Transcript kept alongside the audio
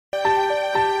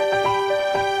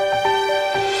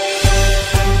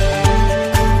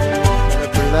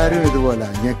എല്ലാവരും ഇതുപോലെ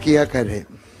ഞെക്കിയാൽ കരയും,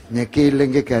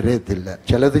 ഞെക്കിയില്ലെങ്കിൽ കരയത്തില്ല.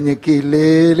 ചിലത്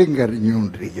ഞെക്കിയില്ലേലും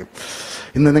കരഞ്ഞുകൊണ്ടിരിക്കും.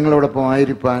 ഇന്ന് നിങ്ങളോടൊപ്പം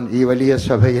ആയിരിക്കാൻ ഈ വലിയ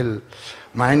സഭയിൽ,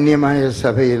 മാന്യമായ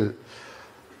സഭയിൽ,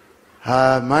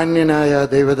 മാന്യനായ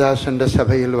ദൈവദാസന്റെ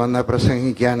സഭയിൽ വന്ന്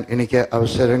പ്രസംഗിക്കാൻ എനിക്ക്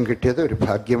അവസരം കിട്ടിയത് ഒരു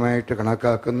ഭാഗ്യമായിട്ട്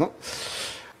കണക്കാക്കുന്നു.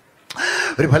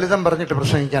 ഒരു ഫലിതം പറഞ്ഞിട്ട്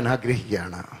പ്രസംഗിക്കാൻ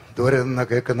ആഗ്രഹിക്കുകയാണ്. ദൂരെ നിന്ന്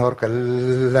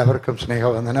കേൾക്കുന്നവർക്കെല്ലാവർക്കും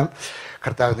സ്നേഹവന്ദനം.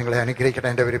 കർത്താവ് നിങ്ങളെ അനുഗ്രഹിക്കട്ടെ.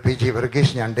 എൻ്റെ പേര് PG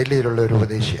വർഗീസ്, ഞാൻ ഡൽഹിയിലുള്ള ഒരു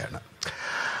ഉപദേശിയാണ്.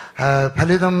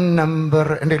 ഫലിതം നമ്പർ,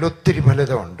 എൻ്റെ കയ്യിൽ ഒത്തിരി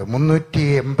ഫലിതമുണ്ട്.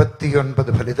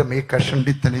 389 ഫലിതം ഈ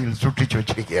കഷണ്ടിത്തലയിൽ സൂക്ഷിച്ചു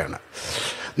വച്ചിരിക്കുകയാണ്.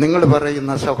 നിങ്ങൾ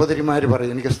പറയുന്ന സഹോദരിമാർ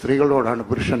പറയും എനിക്ക് സ്ത്രീകളോടാണ്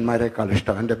പുരുഷന്മാരെക്കാൾ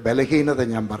ഇഷ്ടം. എൻ്റെ ബലഹീനത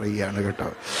ഞാൻ പറയുകയാണ് കേട്ടോ.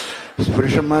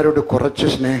 പുരുഷന്മാരോട് കുറച്ച്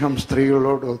സ്നേഹം,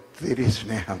 സ്ത്രീകളോട് ഒത്തിരി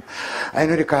സ്നേഹം.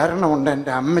 അതിനൊരു കാരണമുണ്ട്.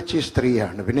 എൻ്റെ അമ്മച്ചി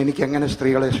സ്ത്രീയാണ്. പിന്നെ എനിക്ക് എങ്ങനെ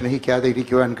സ്ത്രീകളെ സ്നേഹിക്കാതെ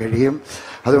ഇരിക്കുവാൻ കഴിയും?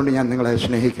 അതുകൊണ്ട് ഞാൻ നിങ്ങളെ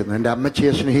സ്നേഹിക്കുന്നു. എൻ്റെ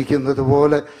അമ്മച്ചിയെ സ്നേഹിക്കുന്നത്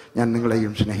പോലെ ഞാൻ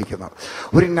നിങ്ങളെയും സ്നേഹിക്കുന്നു.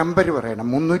 ഒരു നമ്പർ പറയണം.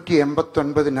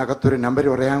 389-നകത്തൊരു നമ്പർ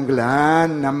പറയാമെങ്കിൽ ആ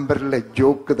നമ്പറിലെ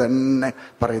ജോക്ക് തന്നെ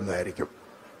പറയുന്നതായിരിക്കും.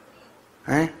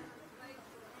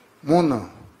 3.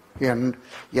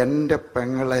 എൻ്റെ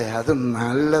പെങ്ങളെ, അത്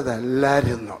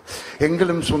നല്ലതല്ലായിരുന്നു.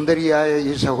 എങ്കിലും സുന്ദരിയായ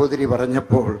ഈ സഹോദരി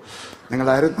പറഞ്ഞപ്പോൾ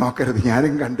നിങ്ങളാരും നോക്കരുത്,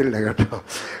 ഞാനും കണ്ടില്ല കേട്ടോ.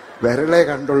 വിരളെ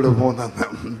കണ്ടുള്ളൂ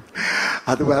 3.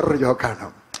 അത് വേറൊരു ജോക്കാണ്.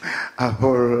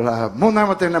 അപ്പോൾ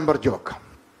 3-ാമത്തെ നമ്പർ ജോക്ക്.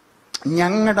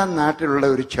 ഞങ്ങളുടെ നാട്ടിലുള്ള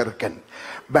ഒരു ചെറുക്കൻ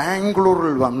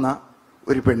ബാംഗ്ലൂരിൽ വന്ന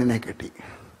ഒരു പെണ്ണിനെ കെട്ടി.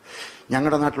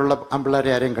 ഞങ്ങളുടെ നാട്ടിലുള്ള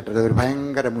ആൺപിള്ളേരെ ആരെയും കെട്ടരുത്, അവർ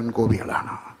ഭയങ്കര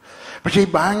മുൻകോപികളാണ്. പക്ഷേ ഈ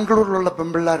ബാംഗ്ലൂരിലുള്ള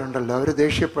പെൺപിള്ളേരുണ്ടല്ലോ, അവർ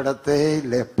ദേഷ്യപ്പെടത്തേ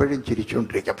ഇല്ല, എപ്പോഴും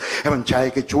ചിരിച്ചുകൊണ്ടിരിക്കും. അവൻ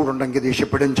ചായക്ക് ചൂടുണ്ടെങ്കിൽ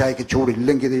ദേഷ്യപ്പെടും, ചായക്ക്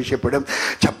ചൂടില്ലെങ്കിൽ ദേഷ്യപ്പെടും,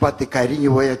 ചപ്പാത്തി കരിഞ്ഞു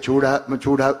പോയ ചൂടാ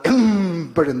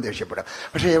എപ്പോഴും ദേഷ്യപ്പെടും.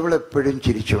 പക്ഷേ എവളെപ്പോഴും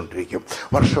ചിരിച്ചുകൊണ്ടിരിക്കും.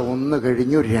 വർഷം 1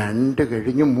 കഴിഞ്ഞു, 2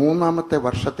 കഴിഞ്ഞു, 3-ാമത്തെ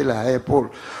വർഷത്തിലായപ്പോൾ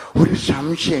ഒരു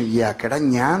സംശയം ഇയാൾക്കിട.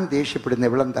 ഞാൻ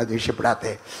ദേഷ്യപ്പെടുന്ന ഇവളെന്താ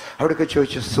ദേഷ്യപ്പെടാത്തേ? അവിടെയൊക്കെ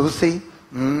ചോദിച്ചു, സൂസി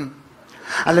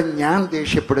അല്ല, ഞാൻ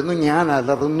ദേഷ്യപ്പെടുന്നു, ഞാൻ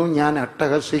അലറുന്നു, ഞാൻ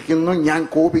അട്ടഹസിക്കുന്നു, ഞാൻ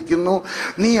കോപിക്കുന്നു,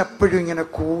 നീ എപ്പോഴും ഇങ്ങനെ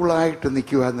കൂളായിട്ട്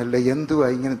നിൽക്കുക എന്നല്ല, എന്തുവാ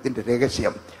ഇങ്ങനത്തിൻ്റെ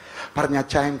രഹസ്യം? പറഞ്ഞ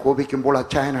അച്ചായൻ കോപിക്കുമ്പോൾ,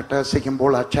 അച്ചായൻ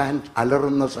അട്ടഹസിക്കുമ്പോൾ, അച്ചായൻ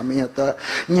അലറുന്ന സമയത്ത്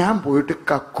ഞാൻ പോയിട്ട്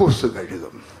കക്കൂസ്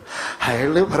കഴുകും.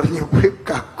 അയാൾ പറഞ്ഞു, പോയി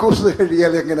കക്കൂസ്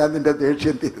കഴിയാൽ എങ്ങനെയാ നിന്റെ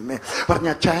ദേഷ്യം തീരുന്നേ? പറഞ്ഞ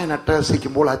അച്ചായൻ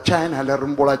അട്ടഹസിക്കുമ്പോൾ, അച്ചായൻ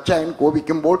അലറുമ്പോൾ, അച്ചായൻ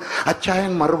കോപിക്കുമ്പോൾ,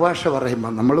 അച്ചായൻ മറുഭാഷ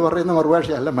പറയുമ്പോൾ, നമ്മൾ പറയുന്ന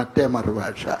മറുഭാഷയല്ല, മറ്റേ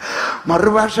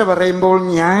മറുഭാഷ പറയുമ്പോൾ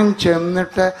ഞാൻ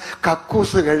ചെന്നിട്ട്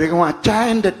കക്കൂസ് കഴുകും.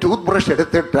 അച്ചായൻ്റെ ടൂത്ത് ബ്രഷ്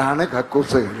എടുത്തിട്ടാണ്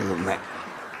കക്കൂസ് കഴുകുന്നത്.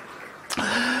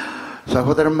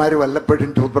 സഹോദരന്മാർ വല്ലപ്പോഴും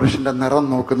ടൂത്ത് ബ്രഷിൻ്റെ നിറം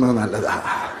നോക്കുന്നത്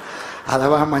നല്ലതാണ്.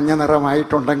 അഥവാ മഞ്ഞ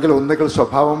നിറമായിട്ടുണ്ടെങ്കിൽ ഒന്നുകിൽ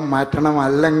സ്വഭാവം മാറ്റണം,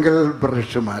 അല്ലെങ്കിൽ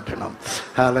ബ്രഷ് മാറ്റണം.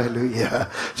 ഹല്ലേലൂയ.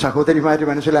 സഹോദരിമാർ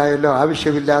മനസ്സിലായല്ലോ.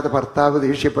 ആവശ്യമില്ലാതെ ഭർത്താവ്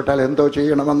ദേഷ്യപ്പെട്ടാൽ എന്തോ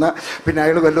ചെയ്യണമെന്ന്. പിന്നെ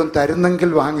അയാൾ വല്ലതും തരുന്നെങ്കിൽ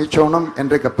വാങ്ങിച്ചോണം,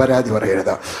 എൻ്റെ പരാതി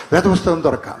പറയരുത്. വേദപുസ്തകം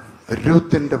തുറക്കാം.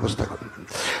 രൂത്തിന്റെ പുസ്തകം.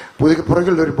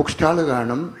 പുറകിൽ ഒരു ബുക്ക് സ്റ്റാള്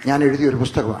കാണും. ഞാൻ എഴുതിയൊരു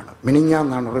പുസ്തകമാണ്.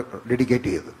 മിനിഞ്ഞാന്നാണ് ഡെഡിക്കേറ്റ്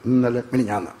ചെയ്തത്. ഇന്നലെ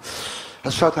മിനിഞ്ഞാന്ന്.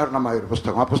 അസാധാരണമായൊരു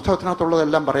പുസ്തകം. ആ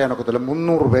പുസ്തകത്തിനകത്തുള്ളതെല്ലാം പറയാനൊക്കത്തില്ല.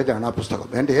 300 പേജാണ് ആ പുസ്തകം.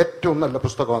 എൻ്റെ ഏറ്റവും നല്ല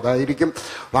പുസ്തകം അതായിരിക്കും,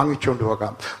 വാങ്ങിച്ചുകൊണ്ട്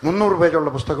പോകാം. 300 പേജുള്ള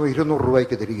പുസ്തകം 200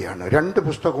 രൂപയ്ക്ക് തരികയാണ്. 2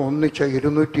 പുസ്തകം ഒന്നിച്ച്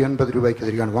 280 രൂപയ്ക്ക്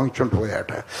തരികയാണ്. വാങ്ങിച്ചുകൊണ്ട്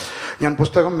പോയാട്ടെ. ഞാൻ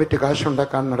പുസ്തകം വിറ്റ്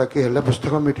കാശുണ്ടാക്കാൻ നടക്കുകയല്ല,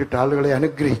 പുസ്തകം വിറ്റിട്ട് ആളുകളെ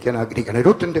അനുഗ്രഹിക്കാൻ ആഗ്രഹിക്കണം.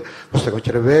 രൂത്തിന്റെ പുസ്തകം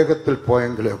ഇച്ചിരി വേഗത്തിൽ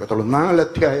പോയെങ്കിലേ ഒക്കത്തുള്ളൂ. 4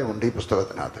 അധ്യായമുണ്ട് ഈ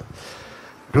പുസ്തകത്തിനകത്ത്.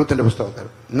 രൂത്തിന്റെ പുസ്തകത്തിൽ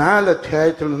 4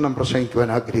 അധ്യായത്തിൽ നിന്നും പ്രസംഗിക്കുവാൻ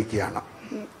ആഗ്രഹിക്കുകയാണ്.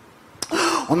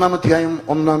 1-ാം അധ്യായം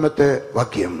 1-ാമത്തെ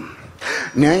വാക്യം.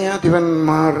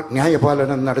 ന്യായാധിപന്മാർ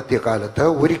ന്യായപാലനം നടത്തിയ കാലത്ത്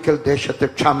ഒരിക്കൽ ദേശത്ത്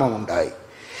ക്ഷാമമുണ്ടായി.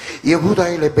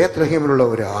 യഹൂദയിലെ ബേത്ലഹേമിലുള്ള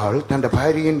ഒരാൾ തൻ്റെ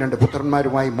ഭാര്യയും 2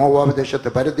 പുത്രന്മാരുമായി മോവാബ് ദേശത്ത്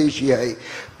പരദേശിയായി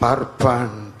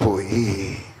പാർപ്പാൻ പോയി.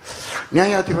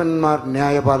 ന്യായാധിപന്മാർ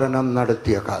ന്യായപാലനം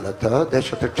നടത്തിയ കാലത്ത്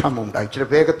ദേശത്ത് ക്ഷാമമുണ്ടായി. ഇച്ചിരി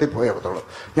വേഗത്തിൽ പോയതുള്ളൂ.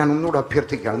 ഞാൻ ഒന്നുകൂടെ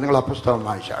അഭ്യർത്ഥിക്കുകയാണ്, നിങ്ങൾ ആ പുസ്തകം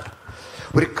വായിച്ചാണ്.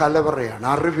 ഒരു കലവറയാണ്,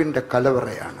 അറിവിൻ്റെ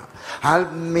കലവറയാണ്,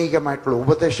 ആത്മീകമായിട്ടുള്ള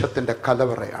ഉപദേശത്തിൻ്റെ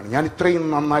കലവറയാണ്. ഞാൻ ഇത്രയും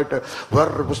നന്നായിട്ട്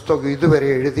വേറൊരു പുസ്തകം ഇതുവരെ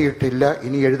എഴുതിയിട്ടില്ല.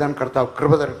 ഇനി എഴുതാൻ കർത്താവ്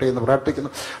കൃപ തരട്ടെ എന്ന് പ്രാർത്ഥിക്കുന്നു.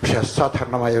 പക്ഷെ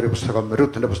അസാധാരണമായ ഒരു പുസ്തകം,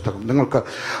 രൂത്തിന്റെ പുസ്തകം. നിങ്ങൾക്ക്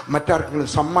മറ്റാർക്കെങ്കിലും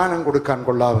സമ്മാനം കൊടുക്കാൻ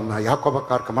കൊള്ളാവുന്ന,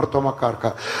 യാക്കോബക്കാർക്ക്,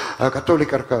 മർത്തോമക്കാർക്ക്,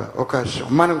 കത്തോലിക്കർക്ക് ഒക്കെ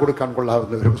സമ്മാനം കൊടുക്കാൻ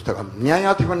കൊള്ളാവുന്ന ഒരു പുസ്തകം.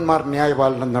 ന്യായാധിപന്മാർ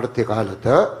ന്യായപാലനം നടത്തിയ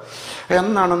കാലത്ത്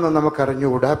എന്നാണെന്ന്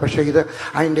നമുക്കറിഞ്ഞുകൂടാ. പക്ഷേ ഇത്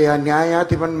അതിൻ്റെ ആ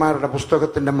ന്യായാധിപന്മാരുടെ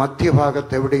പുസ്തകത്തിൻ്റെ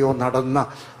മധ്യഭാഗത്ത് എവിടെയോ നടന്ന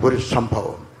ഒരു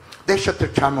സംഭവം. ദേശത്ത്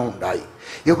ക്ഷാമമുണ്ടായി.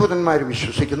 യഹൂദന്മാർ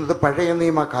വിശ്വസിക്കുന്നത് പഴയ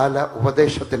നിയമകാല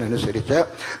ഉപദേശത്തിനനുസരിച്ച്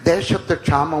ദേശത്ത്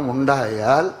ക്ഷാമം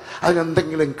ഉണ്ടായാൽ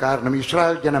അതിനെന്തെങ്കിലും കാരണം,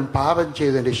 ഇസ്രായേൽ ജനം പാപം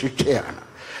ചെയ്തതിൻ്റെ ശിക്ഷയാണ്.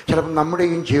 ചിലപ്പോൾ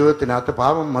നമ്മുടെയും ജീവിതത്തിനകത്ത്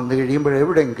പാപം വന്നു കഴിയുമ്പോൾ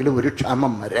എവിടെയെങ്കിലും ഒരു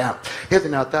ക്ഷാമം വരാം.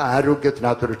 ഇതിനകത്ത്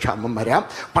ആരോഗ്യത്തിനകത്തൊരു ക്ഷാമം വരാം,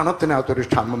 പണത്തിനകത്തൊരു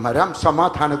ക്ഷാമം വരാം,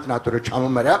 സമാധാനത്തിനകത്തൊരു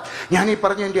ക്ഷാമം വരാം. ഞാൻ ഈ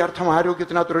പറഞ്ഞതിൻ്റെ അർത്ഥം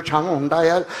ആരോഗ്യത്തിനകത്തൊരു ക്ഷാമം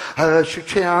ഉണ്ടായാൽ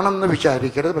ശിക്ഷയാണെന്ന്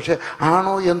വിചാരിക്കരുത്. പക്ഷെ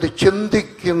ആണോ എന്ന്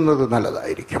ചിന്തിക്കുന്നത്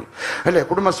നല്ലതായിരിക്കും, അല്ലേ?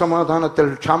 കുടുംബസമാധാനത്തിൽ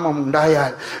ക്ഷാമം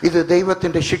ഉണ്ടായാൽ ഇത്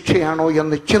ദൈവത്തിൻ്റെ ശിക്ഷയാണോ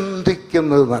എന്ന്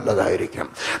ചിന്തിക്കുന്നത് നല്ലതായിരിക്കും.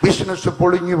 ബിസിനസ്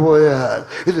പൊളിഞ്ഞു പോയാൽ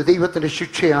ഇത് ദൈവത്തിൻ്റെ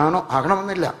ശിക്ഷയാണോ?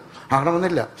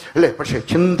 ആകണമെന്നില്ല, അല്ലേ? പക്ഷെ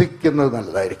ചിന്തിക്കുന്നത്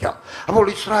നല്ലതായിരിക്കാം. അപ്പോൾ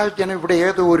ഇസ്രായേൽ ജനം ഇവിടെ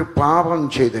ഏതോ ഒരു പാപം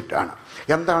ചെയ്തിട്ടാണ്.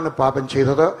 എന്താണ് പാപം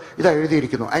ചെയ്തത്? ഇതാ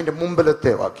എഴുതിയിരിക്കുന്നു. അതിൻ്റെ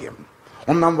മുമ്പിലത്തെ വാക്യം,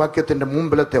 1-ാം വാക്യത്തിൻ്റെ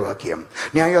മുമ്പിലത്തെ വാക്യം,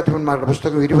 ന്യായാധിപന്മാരുടെ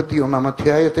പുസ്തകം 21-ാം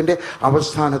അധ്യായത്തിൻ്റെ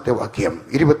അവസാനത്തെ വാക്യം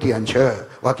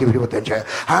 25.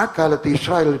 ആ കാലത്ത്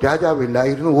ഇസ്രായേൽ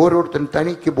രാജാവില്ലായിരുന്നു, ഓരോരുത്തരും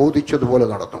തനിക്ക് ബോധിച്ചതുപോലെ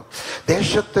നടന്നു.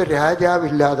 ദേശത്ത്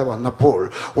രാജാവില്ലാതെ വന്നപ്പോൾ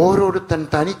ഓരോരുത്തൻ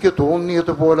തനിക്ക്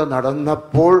തോന്നിയതുപോലെ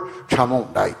നടന്നപ്പോൾ ക്ഷമ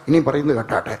ഉണ്ടായി. ഇനി പറയുന്നത്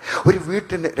കേട്ടാട്ടെ, ഒരു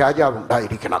വീട്ടിന് രാജാവ്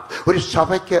ഉണ്ടായിരിക്കണം, ഒരു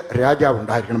സഭയ്ക്ക് രാജാവ്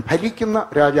ഉണ്ടായിരിക്കണം, ഭരിക്കുന്ന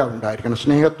രാജാവ് ഉണ്ടായിരിക്കണം,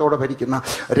 സ്നേഹത്തോടെ ഭരിക്കുന്ന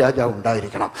രാജാവ്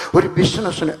ഉണ്ടായിരിക്കണം, ഒരു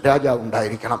ബിസിനസ്സിന് രാജാവ്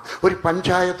ഉണ്ടായിരിക്കണം, ഒരു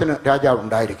പഞ്ചായത്തിന് രാജാവ്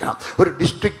ഉണ്ടായിരിക്കണം, ഒരു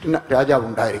ഡിസ്ട്രിക്റ്റിന് രാജാവ്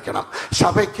ഉണ്ടായിരിക്കണം,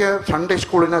 സഭയ്ക്ക്, സൺഡേ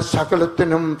സ്കൂളിന്,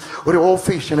 സകലത്തിനും ഒരു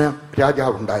ഓഫീസിന്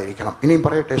രാജാവ് ഉണ്ടായിരിക്കണം. ഇനിയും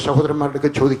പറയട്ടെ, സഹോദരന്മാരുടെ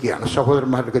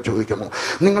ചോദിക്കുന്നു,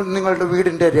 നിങ്ങൾ നിങ്ങളുടെ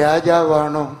വീടിന്റെ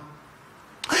രാജാവാണോ?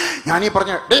 ഞാനീ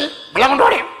പറഞ്ഞ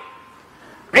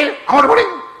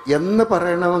എന്ന്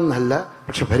പറയണമെന്നല്ല,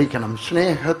 പക്ഷെ ഭരിക്കണം,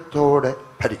 സ്നേഹത്തോടെ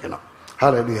ഭരിക്കണം.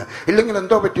 ഹല്ലേലൂയ. ഇല്ലെങ്കിൽ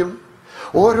എന്തോ പറ്റും?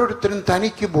 ഓരോരുത്തരും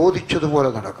തനിക്ക് ബോധിച്ചതുപോലെ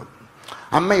നടക്കും.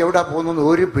 അമ്മ എവിടെ പോകുന്നെന്ന്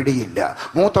ഒരു പിടിയില്ല,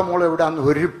 മൂത്ത മോൾ എവിടെയാന്ന്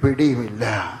ഒരു പിടിയുമില്ല,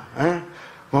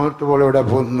 മൂത്ത മോൾ എവിടെ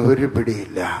പോകുന്ന ഒരു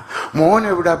പിടിയില്ല, മോൻ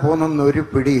എവിടെ പോകുന്നെന്ന് ഒരു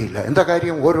പിടിയില്ല. എന്താ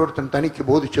കാര്യം? ഓരോരുത്തരും തനിക്ക്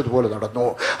ബോധിച്ചതുപോലെ നടന്നു.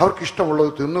 അവർക്ക്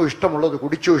ഇഷ്ടമുള്ളത് തിന്നു, ഇഷ്ടമുള്ളത്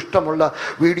കുടിച്ചു, ഇഷ്ടമുള്ള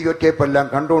വീഡിയോ ടേപ്പെല്ലാം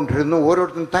കണ്ടുകൊണ്ടിരുന്നു.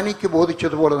 ഓരോരുത്തരും തനിക്ക്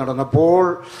ബോധിച്ചതുപോലെ നടന്നപ്പോൾ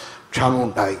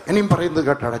ക്ഷാമമുണ്ടായി. ഇനിയും പറയുന്നത്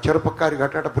കേട്ടാട്ടെ, ചെറുപ്പക്കാർ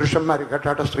കേട്ടാട്ടെ, പുരുഷന്മാർ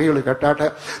കേട്ടാട്ടെ, സ്ത്രീകൾ കേട്ടാട്ടെ,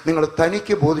 നിങ്ങൾ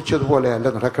തനിക്ക് ബോധിച്ചതുപോലെ അല്ല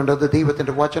നടക്കേണ്ടത്,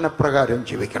 ദൈവത്തിൻ്റെ വചനപ്രകാരം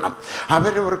ജീവിക്കണം.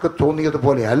 അവരവർക്ക്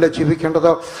തോന്നിയതുപോലെ അല്ല ജീവിക്കേണ്ടത്,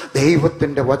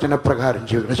 ദൈവത്തിൻ്റെ വചനപ്രകാരം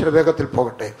ജീവിക്കണം. ചില വേഗത്തിൽ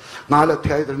പോകട്ടെ, 4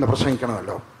 അധ്യായത്തിൽ നിന്ന്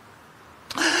പ്രസംഗിക്കണമല്ലോ.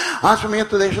 ആ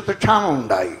സമയത്ത് ദേശത്ത്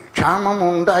ക്ഷാമം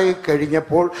ഉണ്ടായി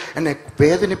കഴിഞ്ഞപ്പോൾ എന്നെ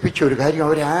വേദനിപ്പിച്ച ഒരു കാര്യം,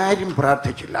 അവരാരും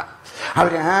പ്രാർത്ഥിച്ചില്ല,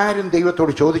 അവരാരും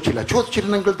ദൈവത്തോട്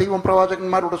ചോദിച്ചിരുന്നെങ്കിൽ ദൈവം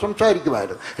പ്രവാചകന്മാരോട്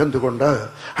സംസാരിക്കുമായിരുന്നു. എന്തുകൊണ്ട്?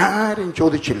 ആരും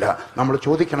ചോദിച്ചില്ല. നമ്മൾ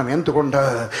ചോദിക്കണം, എന്തുകൊണ്ട്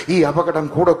ഈ അപകടം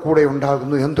കൂടെ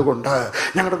ഉണ്ടാകുന്നു? എന്തുകൊണ്ട്?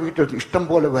 ഞങ്ങളുടെ വീട്ടിൽ ഇഷ്ടം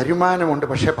പോലെ വരുമാനമുണ്ട്,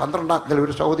 പക്ഷേ 12-ാം തീയതി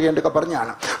ഒരു സഹോദരി എൻ്റെ ഒക്കെ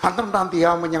പറഞ്ഞാണ്, 12-ാം തീയതി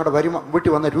ആകുമ്പോൾ ഞങ്ങളുടെ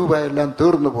വീട്ടിൽ വന്ന രൂപ എല്ലാം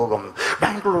തീർന്നു പോകും.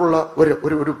 ബാംഗ്ലൂരിലുള്ള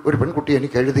ഒരു പെൺകുട്ടി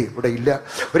എനിക്ക് എഴുതി, ഇവിടെ ഇല്ല,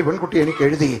 ഒരു പെൺകുട്ടി എനിക്ക്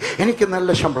എഴുതി, എനിക്ക്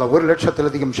നല്ല ശമ്പളം, 1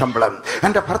 ലക്ഷത്തിലധികം ശമ്പളം,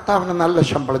 എൻ്റെ ഭർത്താവിന് നല്ല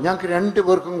ശമ്പളം, ഞങ്ങൾക്ക് 2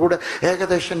 പേർക്കും കൂടെ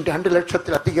ഏകദേശം 2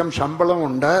 ലക്ഷത്തിലധികം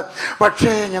ശമ്പളമുണ്ട്,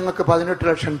 പക്ഷേ ഞങ്ങൾക്ക് 18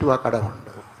 ലക്ഷം രൂപ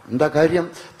കടമുണ്ട്. എന്താ കാര്യം?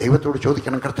 ദൈവത്തോട്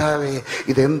ചോദിക്കണം, കർത്താവേ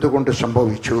ഇതെന്തുകൊണ്ട്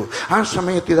സംഭവിച്ചു? ആ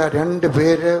സമയത്ത് ഇതാ 2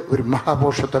 പേര് ഒരു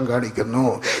മഹാപോഷത്വം കാണിക്കുന്നു.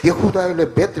 യഹൂദയിലെ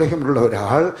ബേത്ലഹേമിലുള്ള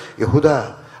ഒരാൾ, യഹൂദ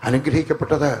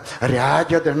അനുഗ്രഹിക്കപ്പെട്ടത്,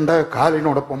 രാജദണ്ഡ്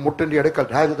കാലിനോടൊപ്പം മുട്ടിൻ്റെ അടുക്കൽ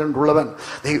രാജദണ്ഡുള്ളവൻ,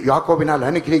 യാക്കോബിനാൽ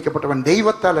അനുഗ്രഹിക്കപ്പെട്ടവൻ,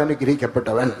 ദൈവത്താൽ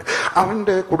അനുഗ്രഹിക്കപ്പെട്ടവൻ,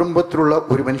 അവൻ്റെ കുടുംബത്തിലുള്ള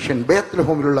ഒരു മനുഷ്യൻ,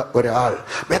 ബേത്ലഹേമിലുള്ള ഒരാൾ.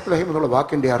 ബേത്ലഹേം എന്നുള്ള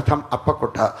വാക്കിൻ്റെ അർത്ഥം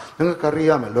അപ്പക്കൊട്ട.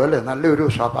 നിങ്ങൾക്കറിയാമല്ലോ അല്ലേ? നല്ലൊരു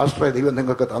ആശ്രയ ദൈവം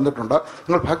നിങ്ങൾക്ക് തന്നിട്ടുണ്ട്.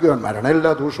 നിങ്ങൾ ഭാഗ്യവാന്മാരാണ്.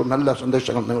 എല്ലാ ദിവസവും നല്ല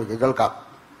സന്ദേശങ്ങൾ നിങ്ങൾക്ക് കേൾക്കാം.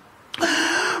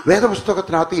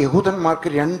 വേദപുസ്തകത്തിനകത്ത് യഹൂദന്മാർക്ക്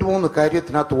 2-3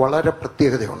 കാര്യത്തിനകത്ത് വളരെ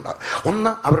പ്രത്യേകതയുണ്ട്.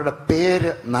 ഒന്ന്, അവരുടെ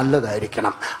പേര്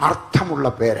നല്ലതായിരിക്കണം, അർത്ഥമുള്ള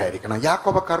പേരായിരിക്കണം.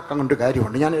 യാക്കോബക്കാർക്ക് അങ്ങോട്ട്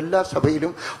കാര്യമുണ്ട്. ഞാൻ എല്ലാ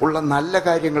സഭയിലും ഉള്ള നല്ല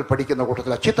കാര്യങ്ങൾ പഠിക്കുന്ന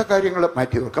കൂട്ടത്തിൽ ചീത്ത കാര്യങ്ങൾ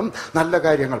മാറ്റി വെക്കും, നല്ല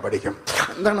കാര്യങ്ങൾ പഠിക്കും.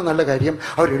 എന്താണ് നല്ല കാര്യം?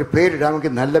 അവരൊരു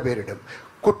പേരിടാമെങ്കിൽ നല്ല പേരിടും.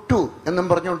 കുട്ടു എന്നും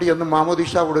പറഞ്ഞുകൊണ്ട് എന്ന്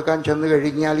മാമോദിസ കൊടുക്കാൻ ചെന്ന്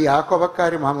കഴിഞ്ഞാൽ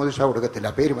യാക്കോബക്കാർ മാമോദിസ കൊടുക്കത്തില്ല,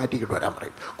 പേര് മാറ്റിക്കിട്ട് വരാൻ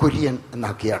പറയും. കുര്യൻ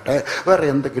എന്നാക്കിയാട്ടെ, വേറെ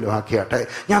എന്തെങ്കിലും ആക്കിയാട്ടെ.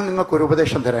 ഞാൻ നിങ്ങൾക്കൊരു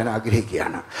ഉപദേശം തരാൻ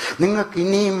ആഗ്രഹിക്കുകയാണ്. നിങ്ങൾക്ക്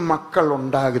ഇനിയും മക്കൾ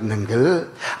ഉണ്ടാകുന്നെങ്കിൽ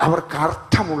അവർക്ക്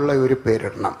അർത്ഥമുള്ള ഒരു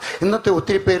പേരിടണം. ഇന്നത്തെ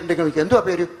ഒത്തിരി പേരുണ്ടെങ്കിൽ എന്തുവാ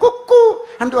പേര്? കുക്കു,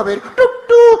 എന്തുവാ പേര്?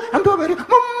 ടുട്ടു, എന്തുവാ പേര്?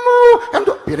 മമ്മു,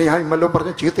 എന്തോ. പിന്നെ ഞാൻ വല്ലതും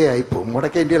പറഞ്ഞ് ചീത്തയായി പോകും.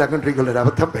 മുടക്ക ഇന്ത്യയിൽ അങ്ങോട്ടേക്കുള്ളൊരു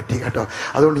അബദ്ധം പറ്റി കേട്ടോ.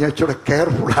 അതുകൊണ്ട് ഞാൻ ഇച്ചിരി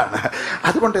കെയർഫുള്ളാണ്.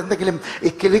 അതുകൊണ്ട് എന്തെങ്കിലും ഈ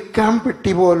കിളിക്കാൻ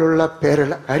പെട്ടി പോലുള്ള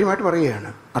പേരുള്ള കാര്യമായിട്ട് പറയുകയാണ്,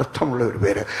 അർത്ഥമുള്ള ഒരു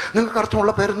പേര്. നിങ്ങൾക്ക്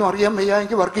അർത്ഥമുള്ള പേരൊന്നും അറിയാൻ വയ്യ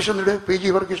എങ്കിൽ വർഗീസ് എന്നിട്ട്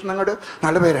PG വർഗീസ് നിങ്ങളുടെ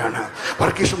നല്ല പേരാണ്.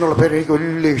 വർഗീസ് എന്നുള്ള പേര് എനിക്ക്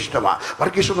വലിയ ഇഷ്ടമാണ്.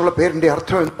 വർഗീസ് എന്നുള്ള പേരിൻ്റെ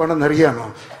അർത്ഥം എന്താണെന്ന് അറിയാമോ?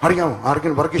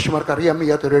 ആർക്കും വർഗീസുമാർക്ക് അറിയാൻ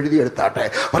വയ്യാത്തൊരു എഴുതിയെടുത്താട്ടെ.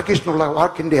 വർഗീസ് എന്നുള്ള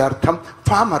വാക്കിൻ്റെ അർത്ഥം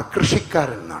ഫാമർ,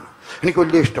 കൃഷിക്കാരൻ എന്നാണ്. എനിക്ക്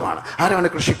വലിയ ഇഷ്ടമാണ്. ആരാണ്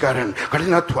കൃഷിക്കാരൻ?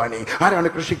 കഠിനാധ്വാനി. ആരാണ്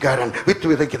കൃഷിക്കാരൻ? വിത്ത്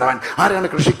വിതയ്ക്കുന്നവൻ. ആരാണ്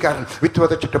കൃഷിക്കാരൻ? വിത്ത്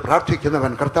വിതച്ചിട്ട്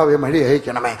പ്രാർത്ഥിക്കുന്നവൻ, കർത്താവെ മഴ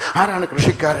അയക്കണമേ. ആരാണ്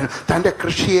കൃഷിക്കാരൻ? തൻ്റെ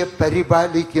കൃഷിയെ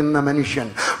പരിപാലിക്കുന്ന മനുഷ്യൻ.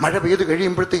 മഴ പെയ്ത്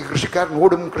കഴിയുമ്പോഴത്തേക്ക് കൃഷിക്കാരൻ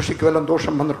ഓടും. കൃഷിക്ക് വല്ലതും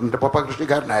ദോഷം വന്നിട്ടുണ്ട്. പപ്പ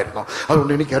കൃഷിക്കാരനായിരുന്നു,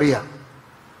 അതുകൊണ്ട് എനിക്കറിയാം.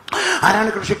 ആരാണ്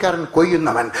കൃഷിക്കാരൻ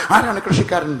കൊയ്യുന്നവൻ? ആരാണ്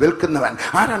കൃഷിക്കാരൻ വിൽക്കുന്നവൻ?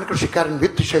 ആരാണ് കൃഷിക്കാരൻ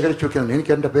വിത്ത് ശേഖരിച്ചു വയ്ക്കുന്നത്?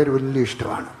 എനിക്ക് എൻ്റെ പേര് വലിയ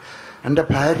ഇഷ്ടമാണ്. എൻ്റെ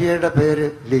ഭാര്യയുടെ പേര്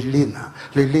ലില്ലി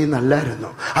എന്നല്ലായിരുന്നു.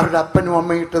 അവരുടെ അപ്പനും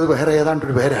അമ്മയും ഇട്ടത് വേറെ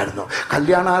ഏതാണ്ടൊരു പേരായിരുന്നു.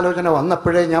 കല്യാണാലോചന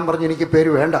വന്നപ്പോഴേ ഞാൻ പറഞ്ഞു എനിക്ക്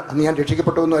പേര് വേണ്ട. അന്ന് ഞാൻ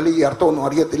രക്ഷിക്കപ്പെട്ടൊന്നും അല്ലെങ്കിൽ ഈ അർത്ഥമൊന്നും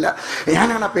അറിയത്തില്ല.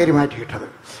 ഞാനാണ് ആ പേര് മാറ്റിയിട്ടത്.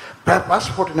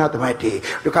 പാസ്പോർട്ടിനകത്ത് മാറ്റി,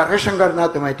 റേഷൻ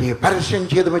കാർഡിനകത്ത് മാറ്റി, പരസ്യം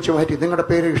ചെയ്ത് വെച്ച് മാറ്റി. നിങ്ങളുടെ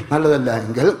പേര് നല്ലതല്ല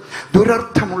എങ്കിൽ,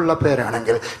 ദുരർത്ഥമുള്ള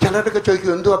പേരാണെങ്കിൽ ചിലരൊക്കെ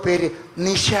ചോദിക്കും എന്തുവാ പേര്?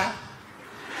 നിശ.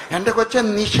 എൻ്റെ കൊച്ചൻ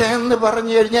നിശ എന്ന്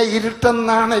പറഞ്ഞു കഴിഞ്ഞാൽ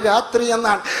ഇരുട്ടെന്നാണ്, രാത്രി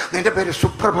എന്നാണ്. നിന്റെ പേര്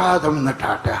സുപ്രഭാതം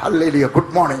എന്നിട്ടാട്ടെ, ഹല്ലേലൂയ,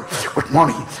 ഗുഡ്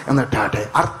മോർണിംഗ് എന്നിട്ടാട്ടെ,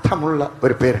 അർത്ഥമുള്ള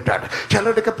ഒരു പേരിട്ടാട്ടെ.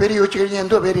 ചിലരുടെയൊക്കെ പേര് ചോദിച്ചു കഴിഞ്ഞാൽ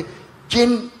എന്തുവാ പേര്?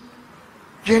 ജിൻ.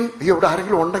 ഇവിടെ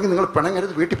ആരെങ്കിലും ഉണ്ടെങ്കിൽ നിങ്ങൾ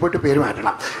പിണങ്ങരുത്, വീട്ടിൽ പോയിട്ട് പേര്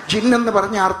മാറ്റണം. ജിൻ എന്ന്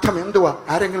പറഞ്ഞ അർത്ഥം എന്തുവാ?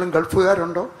 ആരെങ്കിലും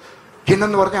ഗൾഫുകാരുണ്ടോ? ജിൻ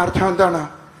എന്ന് പറഞ്ഞ അർത്ഥം എന്താണ്?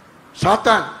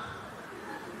 സാത്താൻ.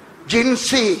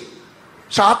 ജിൻസി,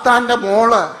 സാത്താന്റെ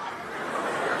മോള്,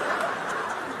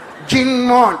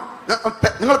 ജിൻമോൻ.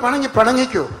 നിങ്ങൾ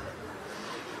പിണങ്ങിക്കോ?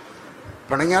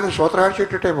 പിണങ്ങിയാലും സ്വത്രാഴ്ച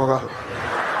ഇട്ടിട്ടേ പോകാം.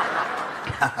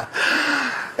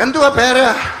 എന്തുവാ പേര്?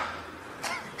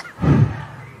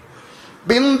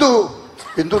 ബിന്ദു.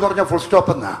 ബിന്ദു എന്ന് പറഞ്ഞാൽ ഫുൾ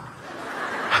സ്റ്റോപ്പ് എന്നാ.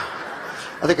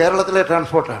 അത് കേരളത്തിലെ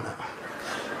ട്രാൻസ്പോർട്ടാണ്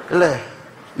അല്ലേ?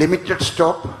 Limited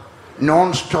stop, non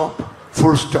stop,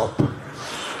 full stop.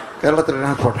 കേരളത്തിലെ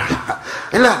ട്രാൻസ്പോർട്ടാണ്.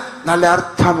 ഇല്ല, നല്ല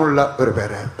അർത്ഥമുള്ള ഒരു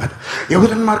പേര്.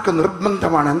 യഹൂദന്മാർക്ക്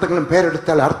നിർബന്ധമാണ് എന്തെങ്കിലും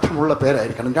പേരെടുത്താൽ അർത്ഥമുള്ള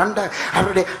പേരായിരിക്കണം. രണ്ട്,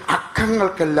 അവരുടെ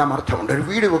അക്കങ്ങൾക്കെല്ലാം അർത്ഥമുണ്ട്. ഒരു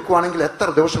വീട് വെക്കുവാണെങ്കിൽ എത്ര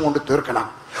ദിവസം കൊണ്ട് തീർക്കണം?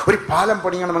 ഒരു പാലം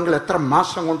പണിയണമെങ്കിൽ എത്ര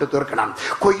മാസം കൊണ്ട് തീർക്കണം?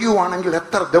 കൊയ്യുവാണെങ്കിൽ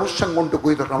എത്ര ദിവസം കൊണ്ട്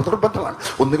കൊയ്തിരണം? നിർബന്ധമാണ്.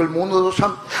 ഒന്നുകിൽ 3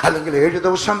 ദിവസം, അല്ലെങ്കിൽ 7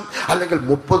 ദിവസം, അല്ലെങ്കിൽ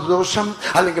 30 ദിവസം,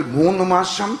 അല്ലെങ്കിൽ 3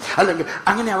 മാസം, അല്ലെങ്കിൽ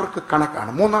അങ്ങനെ അവർക്ക്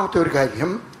കണക്കാണ്. മൂന്നാമത്തെ ഒരു കാര്യം,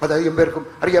 അത് അധികം പേർക്കും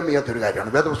അറിയാൻ വയ്യാത്തൊരു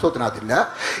കാര്യമാണ്, വേദപുസ്തകത്തിനകത്തില്ല.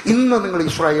 ഇന്ന് നിങ്ങൾ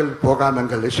ഇസ്രായേലിൽ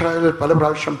പോകാമെങ്കിൽ, ഇസ്രായേലിൽ പല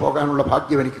പ്രാവശ്യം പോകാനുള്ള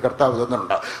ഭാഗ്യം എനിക്ക് കർത്താവ്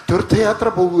തന്നിട്ടുണ്ട്. തീർത്ഥയാത്ര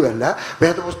പോവുകയല്ല,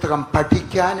 വേദപുസ്തകം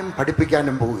പഠിക്കാനും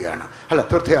പഠിപ്പിക്കാനും പോവുകയാണ്. അല്ല,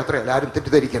 തീർത്ഥയാത്രയല്ല, ആരും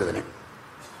തെറ്റിദ്ധരിക്കരുതിന്.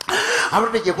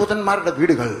 അവരുടെ യഹൂദന്മാരുടെ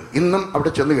വീടുകൾ ഇന്നും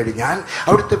അവിടെ ചെന്ന് കഴിഞ്ഞാൽ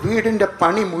അവിടുത്തെ വീടിൻ്റെ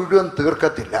പണി മുഴുവൻ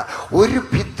തീർക്കത്തില്ല. ഒരു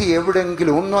ഭിത്തി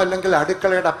എവിടെയെങ്കിലും, ഒന്നും അല്ലെങ്കിൽ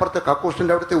അടുക്കളയുടെ അപ്പുറത്തെ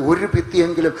കക്കൂസിൻ്റെ അവിടുത്തെ ഒരു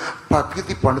ഭിത്തിയെങ്കിലും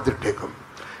പകുതി പണിതിട്ടേക്കും.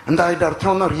 എന്താ അതിൻ്റെ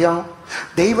അർത്ഥമെന്ന് അറിയാമോ?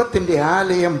 ദൈവത്തിൻ്റെ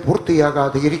ആലയം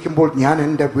പൂർത്തിയാകാതെ ഇരിക്കുമ്പോൾ ഞാൻ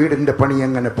എൻ്റെ വീടിൻ്റെ പണി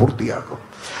എങ്ങനെ പൂർത്തിയാക്കും?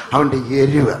 അവൻ്റെ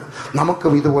എരിവ്.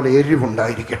 നമുക്കും ഇതുപോലെ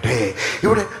എരിവുണ്ടായിരിക്കട്ടെ.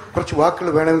 ഇവിടെ കുറച്ച് വാക്കുകൾ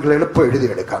വേണമെങ്കിൽ എളുപ്പം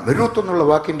എഴുതിയെടുക്കാം. റൂത്ത് എന്നുള്ള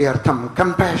വാക്കിൻ്റെ അർത്ഥം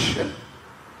കമ്പാഷൻ,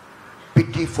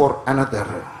 pity for another,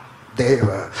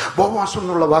 ദയവ്. ബോവാസ്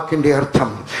എന്നുള്ള വാക്കിന്റെ അർത്ഥം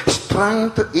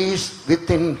സ്ട്രെങ്ത് ഈസ്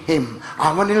വിത്തിൻ ഹിം,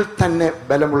 അവനിൽ തന്നെ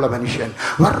ബലമുള്ള മനുഷ്യൻ.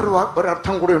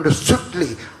 ഒരർത്ഥം കൂടെ ഉണ്ട്, സ്വിഫ്റ്റ്ലി,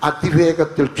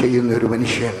 അതിവേഗത്തിൽ ചെയ്യുന്ന ഒരു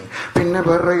മനുഷ്യൻ. പിന്നെ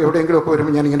വേറെ എവിടെയെങ്കിലുമൊക്കെ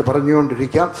വരുമ്പോൾ ഞാനിങ്ങനെ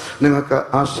പറഞ്ഞുകൊണ്ടിരിക്കാം, നിങ്ങൾക്ക്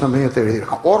ആ സമയത്ത്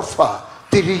എഴുതിയിരിക്കാം. ഓർഫ,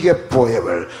 തിരികെ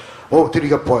പോയവൾ.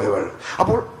 തിരികെ പോയവൾ.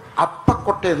 അപ്പോൾ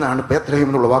അപ്പക്കൊട്ട എന്നാണ് ബേത്ലഹേം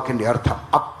എന്നുള്ള വാക്കിന്റെ അർത്ഥം.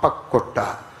 അപ്പക്കൊട്ട.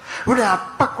 ഇവിടെ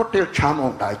അപ്പക്കൊട്ടയിൽ ക്ഷാമം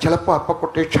ഉണ്ടായി. ചിലപ്പോൾ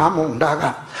അപ്പക്കൊട്ടയിൽ ക്ഷാമം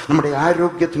ഉണ്ടാകാം. നമ്മുടെ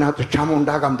ആരോഗ്യത്തിനകത്ത് ക്ഷാമം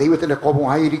ഉണ്ടാകാം. ദൈവത്തിൻ്റെ കോപം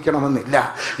ആയിരിക്കണമെന്നില്ല.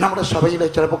 നമ്മുടെ സഭയിലെ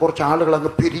ചിലപ്പോൾ കുറച്ച് ആളുകൾ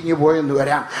അങ്ങ് പിരിഞ്ഞു പോയെന്ന്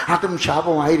വരാം. അതും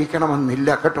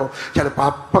ശാപമായിരിക്കണമെന്നില്ല കേട്ടോ. ചിലപ്പോൾ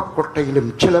അപ്പക്കൊട്ടയിലും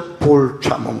ചിലപ്പോൾ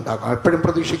ക്ഷാമം ഉണ്ടാകാം. എപ്പോഴും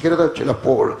പ്രതീക്ഷിക്കരുത്,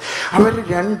 ചിലപ്പോൾ. അവർ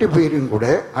 2 പേരും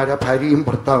കൂടെ, ഭാര്യയും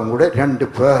ഭർത്താവും കൂടെ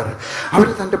 2 പേർ, അവർ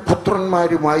തൻ്റെ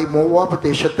പുത്രന്മാരുമായി മോവാബ്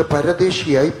ദേശത്ത്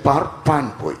പരദേശിയായി പാർപ്പാൻ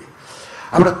പോയി.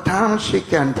 അവിടെ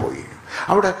താമസിക്കാൻ പോയി.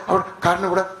 കാരണം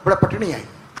ഇവിടെ പട്ടിണിയായി.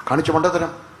 കാണിച്ചു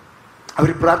മണ്ടത്തരം. അവർ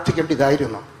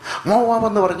പ്രാർത്ഥിക്കേണ്ടതായിരുന്നു. മോവാബ്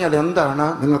എന്ന് പറഞ്ഞാൽ എന്താണ്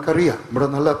നിങ്ങൾക്കറിയാം. ഇവിടെ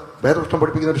നല്ല വേദപുസ്തകം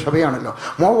പഠിപ്പിക്കുന്ന ഒരു സഭയാണല്ലോ.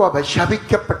 മോവാബ്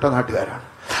ശപിക്കപ്പെട്ട നാട്ടുകാരാണ്.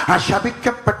 ആ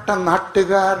ശപിക്കപ്പെട്ട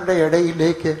നാട്ടുകാരുടെ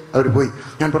ഇടയിലേക്ക് അവർ പോയി.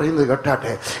 ഞാൻ പറയുന്നത്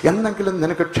കേട്ടാട്ടെ, എന്തെങ്കിലും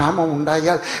നിനക്ക് ക്ഷാമം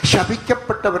ഉണ്ടായാൽ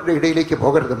ശപിക്കപ്പെട്ടവരുടെ ഇടയിലേക്ക്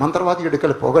പോകരുത്. മന്ത്രവാദി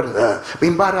എടുക്കൽ പോകരുത്,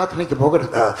 ബിംബാരാധനയ്ക്ക്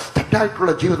പോകരുത്,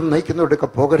 തെറ്റായിട്ടുള്ള ജീവിതം നയിക്കുന്നവരുടെയൊക്കെ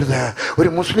പോകരുത്. ഒരു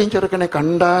മുസ്ലിം ചെറുക്കനെ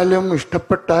കണ്ടാലും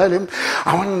ഇഷ്ടപ്പെട്ടാലും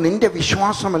അവൻ നിന്റെ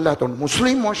വിശ്വാസമല്ലാത്തതുകൊണ്ട്,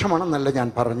 മുസ്ലിം മോശമാണെന്നല്ല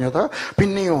ഞാൻ പറഞ്ഞത്,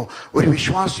 പിന്നെയോ ഒരു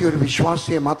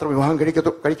വിശ്വാസിയെ മാത്രം വിവാഹം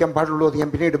കഴിക്കാൻ പാടുള്ളൂ എന്ന് ഞാൻ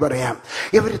പിന്നീട് പറയാം.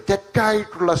 ഇവർ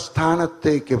തെറ്റായിട്ടുള്ള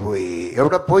സ്ഥാനത്തേക്ക് പോയി.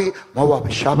 എവിടെ പോയി? മോവാബ്,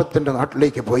 ശാപത്തിന്റെ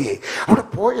നാട്ടിലേക്ക് പോയി. അവിടെ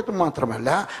പോയത് മാത്രമല്ല,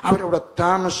 അവരവിടെ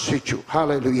താമസിച്ചു.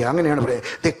 ഹല്ലേലൂയ. അങ്ങനെയാണ് അവരെ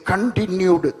ദേ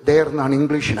കണ്ടിന്യൂഡ് ദെയർ എന്നാണ്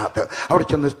ഇംഗ്ലീഷിനകത്ത്. അവിടെ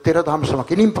ചെന്ന്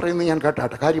സ്ഥിരതാമസമാക്കി. ഇനിയും പറയുന്നത് ഞാൻ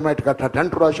കേട്ടാട്ടെ, കാര്യമായിട്ട് കേട്ടാട്ടെ.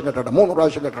 2 പ്രാവശ്യം കേട്ടാട്ടെ, 3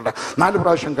 പ്രാവശ്യം കേട്ടാട്ടെ, 4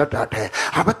 പ്രാവശ്യം കേട്ടാട്ടെ.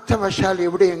 അബദ്ധവശാൽ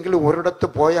എവിടെയെങ്കിലും ഒരിടത്ത്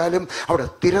പോയാലും അവിടെ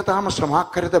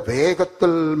സ്ഥിരതാമസമാക്കരുത്,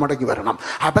 വേഗത്തിൽ മടങ്ങി വരണം.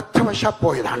 അബദ്ധവശാൽ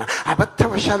പോയതാണ്,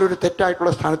 അബദ്ധവശാൽ ഒരു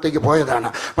തെറ്റായിട്ടുള്ള സ്ഥാനത്തേക്ക്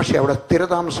പോയതാണ്, പക്ഷെ അവിടെ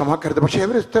സ്ഥിരതാമസമാക്കരുത്. പക്ഷെ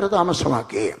അവർ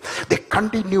സ്ഥിരതാമസമാക്കി.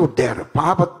 Continued there.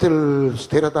 പാപത്തിൽ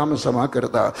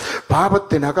സ്ഥിരതാമസമാക്കരുത്,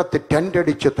 പാപത്തിനകത്ത്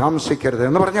ടെൻ്റടിച്ച് താമസിക്കരുത്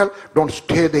എന്ന് പറഞ്ഞാൽ don't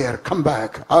stay there, come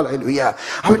back. Hallelujah.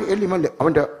 അവർ എലിമൽ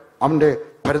അവൻ്റെ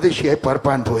പരദേശിയായി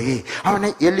പാർപ്പാൻ പോയി.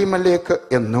 അവനെ എലിമലേക്ക്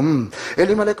എന്നും,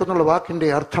 എലിമലേക്ക് എന്നുള്ള വാക്കിൻ്റെ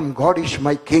അർത്ഥം ഗോഡ് ഈസ്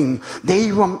മൈ കിങ്,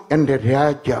 ദൈവം എൻ്റെ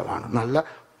രാജാവാണ്. നല്ല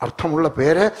അർത്ഥമുള്ള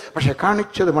പേര്, പക്ഷെ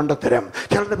കാണിച്ചത് മണ്ടത്തരം.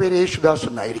 ചിലരുടെ പേര് യേശുദാസ്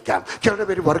എന്നായിരിക്കാം, ചിലരുടെ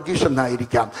പേര് വർഗീസ്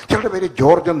എന്നായിരിക്കാം, ചിലരുടെ പേര്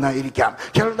ജോർജ് എന്നായിരിക്കാം,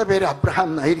 ചിലരുടെ പേര് അബ്രഹാം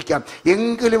എന്നായിരിക്കാം.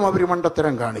 എങ്കിലും അവർ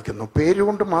മണ്ടത്തരം കാണിക്കുന്നു.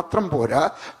 പേരുകൊണ്ട് മാത്രം പോരാ,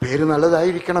 പേര്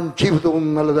നല്ലതായിരിക്കണം, ജീവിതവും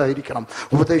നല്ലതായിരിക്കണം,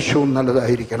 ഉപദേശവും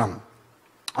നല്ലതായിരിക്കണം.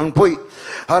 അവൻ പോയി,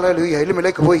 ഹല്ലേലൂയ,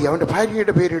 എലിമലേക്ക് പോയി. അവൻ്റെ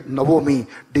ഭാര്യയുടെ പേര് നവോമി,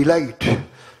 ഡിലൈറ്റ്,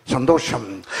 സന്തോഷം.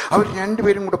 അവർ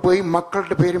രണ്ടുപേരും കൂടെ പോയി.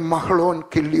 മക്കളുടെ പേര് മഹളോൻ,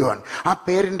 കില്യോൻ. ആ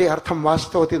പേരിൻ്റെ അർത്ഥം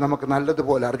വാസ്തവത്തിൽ നമുക്ക്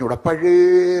നല്ലതുപോലെ അറിഞ്ഞുകൂടാ,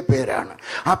 പഴയ പേരാണ്.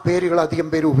 ആ പേരുകൾ അധികം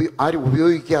പേര് ആരും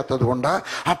ഉപയോഗിക്കാത്തത് കൊണ്ട്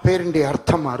ആ പേരിൻ്റെ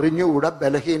അർത്ഥം അറിഞ്ഞുകൂടാ.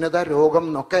 ബലഹീനത, രോഗം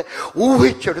എന്നൊക്കെ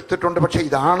ഊഹിച്ചെടുത്തിട്ടുണ്ട്, പക്ഷെ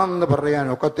ഇതാണെന്ന് പറയാൻ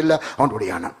ഒക്കത്തില്ല.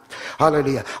 അതുകൊണ്ടുകൂടിയാണ്.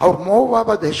 ഹല്ലേലൂയ. അവർ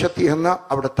മോവാബ് ദേശത്ത് എന്ന്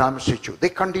അവിടെ താമസിച്ചു. ദേ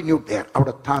കണ്ടിന്യൂ ദെയർ,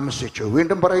 അവിടെ താമസിച്ചു.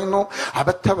 വീണ്ടും പറയുന്നു,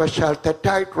 അബദ്ധവശാൽ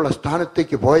തെറ്റായിട്ടുള്ള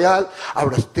സ്ഥാനത്തേക്ക് പോയാൽ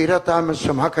അവിടെ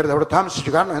സ്ഥിരതാമസമാക്കരുത്, അവിടെ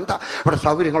താമസിച്ചു. കാരണം എന്താ, അവിടെ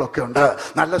സൗകര്യങ്ങളൊക്കെ ഉണ്ട്,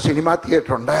 നല്ല സിനിമാ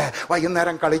തിയേറ്റർ ഉണ്ട്,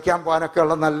 വൈകുന്നേരം കളിക്കാൻ പോകാനൊക്കെ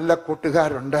ഉള്ള നല്ല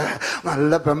കൂട്ടുകാരുണ്ട്,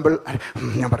 നല്ല പെമ്പിൾ.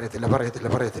 ഞാൻ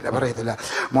പറയത്തില്ല,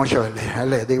 മോശമല്ലേ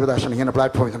അല്ലേ ദൈവദാസൻ ഇങ്ങനെ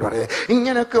പ്ലാറ്റ്ഫോമിൽ നിന്ന് പറയുന്നത്.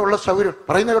 ഇങ്ങനെയൊക്കെ ഉള്ള സൗകര്യം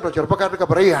പറയുന്നത് കേട്ടോ, ചെറുപ്പക്കാരൊക്കെ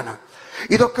പറയുകയാണ്.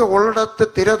 ഇതൊക്കെ ഉള്ളിടത്ത്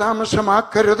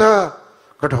സ്ഥിരതാമസമാക്കരുത്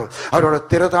കേട്ടോ. അവരോട്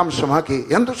സ്ഥിരതാമസമാക്കി.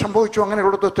 എന്ത് സംഭവിച്ചു? അങ്ങനെ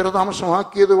ഉള്ളത്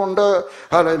സ്ഥിരതാമസമാക്കിയത് കൊണ്ട്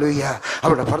ഹല്ലേലൂയ,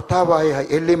 അവരുടെ ഭർത്താവായ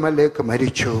എലിമലേക്ക്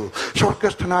മരിച്ചു.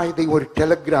 സ്വർഗസ്ഥനായ ദൈവം ഒരു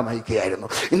ടെലഗ്രാം അയക്കുകയായിരുന്നു.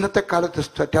 ഇന്നത്തെ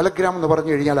കാലത്ത് ടെലഗ്രാം എന്ന്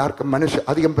പറഞ്ഞു കഴിഞ്ഞാൽ ആർക്കും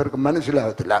അധികം പേർക്ക്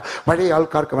മനസ്സിലാകത്തില്ല. പഴയ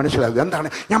ആൾക്കാർക്ക് മനസ്സിലാകും. എന്താണ്?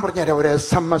 ഞാൻ പറഞ്ഞുതരാം, ഒരു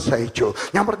SMS അയച്ചു.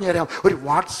 ഞാൻ പറഞ്ഞുതരാം, ഒരു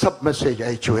വാട്സപ്പ് മെസ്സേജ്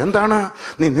അയച്ചു. എന്താണ്?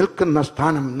 നീ നിൽക്കുന്ന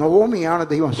സ്ഥാനം. നവോമിയാണ്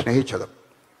ദൈവം സ്നേഹിച്ചത്.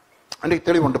 എൻ്റെ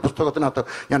തെളിവുണ്ട്, പുസ്തകത്തിനകത്ത്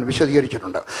ഞാൻ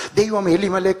വിശദീകരിച്ചിട്ടുണ്ട്. ദൈവം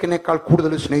എലിമലേക്കിനേക്കാൾ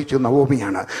കൂടുതൽ സ്നേഹിച്ചത്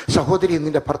നവോമിയാണ്. സഹോദരി,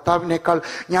 നിന്റെ ഭർത്താവിനേക്കാൾ,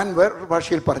 ഞാൻ വേറൊരു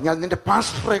ഭാഷയിൽ പറഞ്ഞാൽ നിന്റെ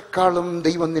പാസ്റ്ററേക്കാളും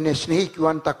ദൈവം നിന്നെ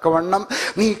സ്നേഹിക്കുവാൻ തക്കവണ്ണം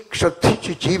നീ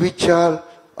ശ്രദ്ധിച്ച് ജീവിച്ചാൽ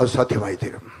അത് സാധ്യമായി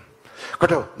തീരും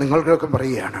കേട്ടോ. നിങ്ങൾക്കൊക്കെ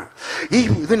പറയുകയാണ്, ഈ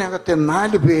ഇതിനകത്തെ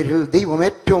 4 പേരിൽ ദൈവം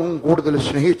ഏറ്റവും കൂടുതൽ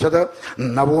സ്നേഹിച്ചത്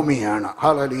നവോമിയാണ്.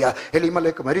 ഹല്ലേലൂയ.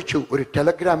 എലിമലേക്ക് മരിച്ചു, ഒരു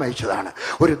ടെലഗ്രാം അയച്ചതാണ്.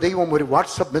 ദൈവം ഒരു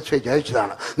വാട്സപ്പ് മെസ്സേജ്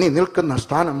അയച്ചതാണ്. നീ നിൽക്കുന്ന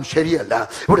സ്ഥാനം ശരിയല്ല,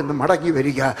 ഇവിടെ നിന്ന് മടങ്ങി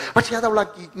വരിക. പക്ഷെ അത് അവളെ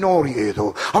ഇഗ്നോർ ചെയ്തു.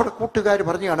 അവിടെ കൂട്ടുകാർ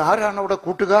പറഞ്ഞാണ്. ആരാണ് അവിടെ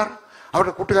കൂട്ടുകാർ?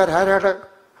 അവരുടെ കൂട്ടുകാർ ആരാണ്?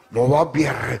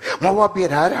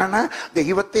 മോവാബ്യർ ആരാണ്?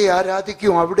 ദൈവത്തെ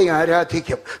ആരാധിക്കും, അവിടെ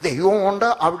ആരാധിക്കും. ദൈവമുണ്ട്,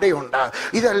 അവിടെയുണ്ട്.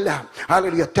 ഇതെല്ലാം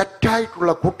ഹല്ലേലൂയ.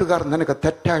 തെറ്റായിട്ടുള്ള കൂട്ടുകാർ നിനക്ക്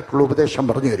തെറ്റായിട്ടുള്ള ഉപദേശം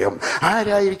പറഞ്ഞു തരും.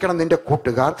 ആരായിരിക്കണം നിന്റെ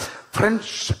കൂട്ടുകാർ?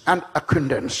 Friends and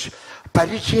അക്വിൻറ്റൻസ്,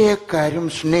 പരിചയക്കാരും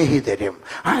സ്നേഹിതരും.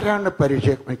 ആരാണ്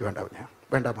പരിചയം? എനിക്ക്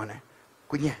വേണ്ട മോനെ,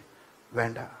 കുഞ്ഞെ,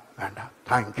 വേണ്ട,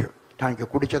 താങ്ക് യു,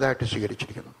 കുടിച്ചതായിട്ട്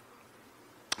സ്വീകരിച്ചിരിക്കുന്നു.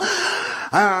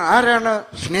 ആരാണ്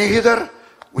സ്നേഹിതർ?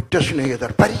 ഉറ്റ സ്നേഹിതർ.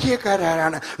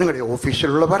 പരിചയക്കാരാണ്? നിങ്ങളുടെ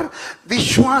ഓഫീസിലുള്ളവർ.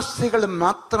 വിശ്വാസികൾ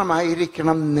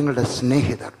മാത്രമായിരിക്കണം നിങ്ങളുടെ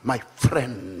സ്നേഹിതർ. My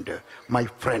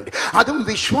friend. അതും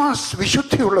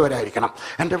വിശുദ്ധിയുള്ളവരായിരിക്കണം.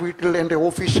 എൻ്റെ വീട്ടിൽ, എൻ്റെ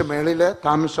ഓഫീസ് മേളിൽ,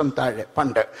 താമസം താഴെ.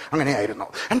 പണ്ട് അങ്ങനെയായിരുന്നു.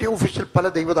 എൻ്റെ ഓഫീസിൽ പല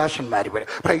ദൈവദാസന്മാർ വരും.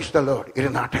 പ്രൈസ് ദ ലോർഡ്,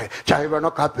 ഇരുന്നാട്ടെ, ചായ വേണോ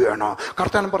കാപ്പി വേണോ,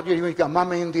 കർത്താനം പറഞ്ഞു കഴിയുമ്പോൾ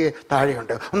അമ്മാമ്മ എന്തിയെ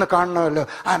താഴെയുണ്ട്, ഒന്ന് കാണണമല്ലോ.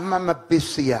 അമ്മമ്മ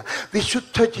ബിസിയ.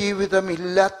 വിശുദ്ധ ജീവിതം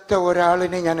ഇല്ലാത്ത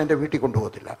ഒരാളിനെ ഞാൻ എൻ്റെ വീട്ടിൽ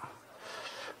കൊണ്ടുപോകത്തില്ല.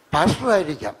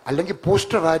 പാസ്റ്ററായിരിക്കാം, അല്ലെങ്കിൽ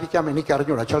പോസ്റ്റർ ആയിരിക്കാം, എനിക്ക്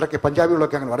അറിഞ്ഞൂടാ. ചിലർക്ക്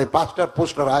പഞ്ചാബികളൊക്കെ അങ്ങനെ പറയും, പാസ്റ്റർ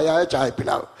പോസ്റ്റർ ആയ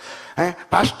ചായപ്പിലാവ്.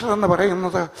 പാസ്റ്റർ എന്ന്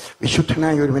പറയുന്നത്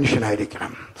വിശുദ്ധനായ ഒരു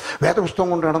മനുഷ്യനായിരിക്കണം. വേദപുസ്തകം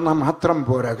കൊണ്ട് നടന്നാൽ മാത്രം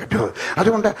പോരാ കേട്ടോ.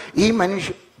 അതുകൊണ്ട് ഈ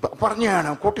മനുഷ്യൻ പറഞ്ഞാണ്,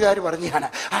 കൂട്ടുകാർ പറഞ്ഞാണ്,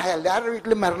 എല്ലാവരുടെ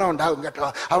വീട്ടിലും മരണം ഉണ്ടാകും കേട്ടോ,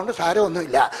 അതുകൊണ്ട്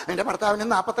സാരമൊന്നുമില്ല. എൻ്റെ ഭർത്താവിന്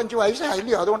 45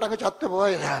 വയസ്സായില്ലയോ, അതുകൊണ്ട് അങ്ങ്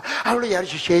ചത്തുപോയത്. അവൾ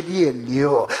വിചാരിച്ചു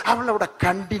ശരിയല്ലയോ, അവളവിടെ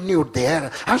കണ്ടിന്യൂ ദെയർ.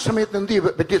 ആ സമയത്ത് എന്ത്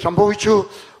പറ്റി സംഭവിച്ചു?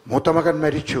 മൂത്ത മകൻ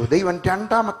മരിച്ചു. ദൈവം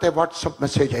 2ാമത്തെ വാട്സപ്പ്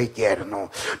മെസ്സേജ് അയക്കുകയായിരുന്നു.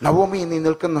 നവോമി, നീ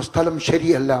നിൽക്കുന്ന സ്ഥലം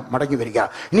ശരിയല്ല, മടങ്ങി വരിക.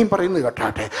 ഇനിയും പറയുന്നത്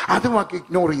കേട്ടാട്ടെ. അതും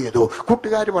ഇഗ്നോർ ചെയ്തു.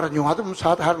 കൂട്ടുകാർ പറഞ്ഞു, അതും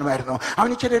സാധാരണമായിരുന്നു.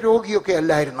 അവന് ഇച്ചിരി രോഗിയൊക്കെ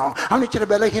അല്ലായിരുന്നു, അവന് ഇച്ചിരി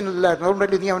ബലഹീനല്ലായിരുന്നു,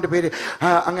 അതുകൊണ്ടല്ലേ നീ അവൻ്റെ പേര്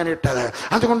അങ്ങനെ ഇട്ടത്.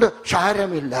 അതുകൊണ്ട്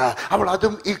സാരമില്ല. അവൾ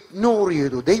അതും ഇഗ്നോർ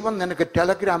ചെയ്തു. ദൈവം നിനക്ക്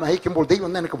ടെലഗ്രാം അയക്കുമ്പോൾ,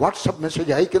 ദൈവം നിനക്ക് വാട്സപ്പ്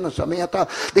മെസ്സേജ് അയക്കുന്ന സമയത്ത്,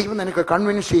 ദൈവം നിനക്ക്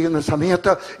കൺവിൻസ് ചെയ്യുന്ന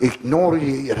സമയത്ത് ഇഗ്നോർ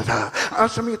ചെയ്യരുത്. ആ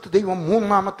സമയത്ത് ദൈവം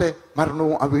 3ാമത്തെ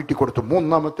മരണവും ആ വീട്ടിൽ കൊടുത്തു.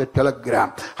 3ാമത്തെ ടെലഗ്രാം.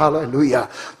 ഹല്ലേലൂയ.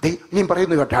 ഇനിയും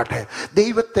പറയുന്നു കേട്ടാട്ടെ,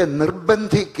 ദൈവത്തെ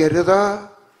നിർബന്ധിക്കരുത്.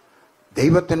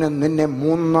 ദൈവത്തിന് നിന്നെ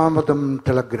 3ാമതും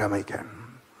ടെലഗ്രാം അയക്കാൻ.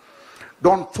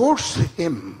 Don't force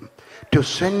him to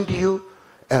send you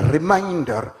A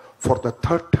reminder for the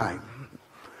 3rd time.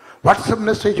 WhatsApp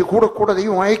message കൂടെ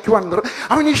ദൈവം അയക്കുവാൻ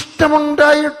അവന്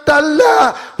ഇഷ്ടമുണ്ടായിട്ടല്ല,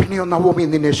 പിന്നെയോ നവോമി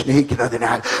നിന്നെ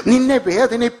സ്നേഹിക്കുന്നതിനാൽ, നിന്നെ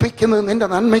വേദനിപ്പിക്കുന്നത് നിന്റെ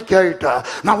നന്മയ്ക്കായിട്ട്.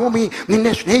 നവോമി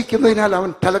നിന്നെ സ്നേഹിക്കുന്നതിനാൽ അവൻ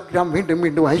ടെലഗ്രാം വീണ്ടും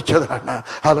വീണ്ടും അയച്ചതാണ്.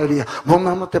 ഹല്ലേലൂയ.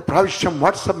 3-ാമത്തെ പ്രാവശ്യം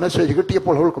വാട്സപ്പ് മെസ്സേജ്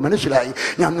കിട്ടിയപ്പോൾ അവൾക്ക് മനസ്സിലായി,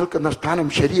 ഞാൻ നിൽക്കുന്ന സ്ഥാനം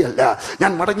ശരിയല്ല,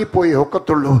 ഞാൻ മടങ്ങിപ്പോയേ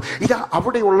ഒക്കത്തുള്ളൂ. ഇതാ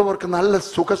അവിടെയുള്ളവർക്ക് നല്ല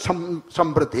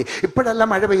സമൃദ്ധി. ഇപ്പോഴല്ല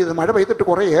മഴ പെയ്തിട്ട്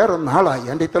കുറേ ഏറെ നാളായി.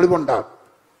 എൻ്റെ തെളിവുണ്ട്,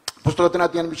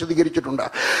 പുസ്തകത്തിനകത്ത് ഞാൻ വിശദീകരിച്ചിട്ടുണ്ട്.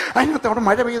 അതിനകത്ത് അവിടെ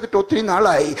മഴ പെയ്തിട്ട് ഒത്തിരി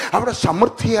നാളായി. അവിടെ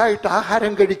സമൃദ്ധിയായിട്ട്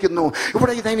ആഹാരം കഴിക്കുന്നു.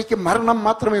 ഇവിടെ ഇതെനിക്ക് മരണം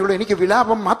മാത്രമേ ഉള്ളൂ, എനിക്ക്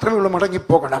വിലാപം മാത്രമേ ഉള്ളൂ,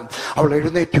 മടങ്ങിപ്പോകണം. അവൾ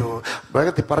എഴുന്നേറ്റു.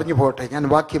 വേഗത്തിൽ പറഞ്ഞു പോകട്ടെ, ഞാൻ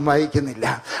വാക്യം വായിക്കുന്നില്ല.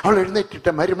 അവൾ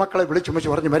എഴുന്നേറ്റിട്ട് മരുമക്കളെ വിളിച്ചു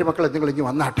പറഞ്ഞു, മരുമക്കളെ നിങ്ങൾ ഇനി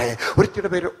വന്നാട്ടെ. ഒരുത്തിയുടെ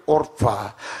പേര് ഓർഫ,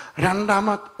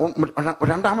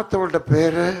 രണ്ടാമത്തവളുടെ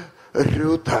പേര്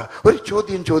രൂത്ത്. ഒരു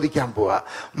ചോദ്യം ചോദിക്കാൻ പോവാ,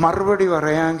 മറുപടി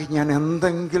പറയാമെങ്കിൽ ഞാൻ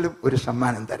എന്തെങ്കിലും ഒരു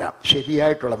സമ്മാനം തരാം,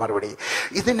 ശരിയായിട്ടുള്ള മറുപടി.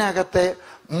 ഇതിനകത്തെ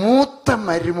മൂത്ത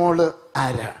മരുമോള്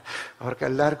ആരാ? അവർക്ക്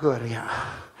എല്ലാവർക്കും അറിയാം.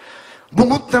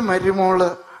 മൂത്ത മരുമോള്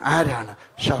ആരാണ്?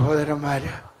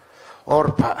 സഹോദരന്മാര്.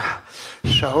 ഓർപ്പ.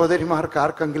 സഹോദരിമാർക്ക്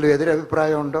ആർക്കെങ്കിലും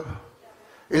എതിരഭിപ്രായമുണ്ടോ?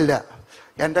 ഇല്ല.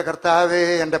 എൻ്റെ കർത്താവേ,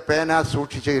 എൻ്റെ പേന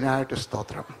സൂക്ഷിച്ചതിനായിട്ട്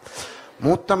സ്തോത്രം.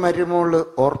 മൂത്ത മരുമോള്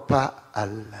ഓർപ്പ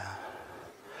അല്ല,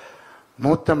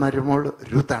 മൂത്ത മരുമോള്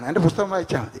രൂത്താണ്. എൻ്റെ പുസ്തകം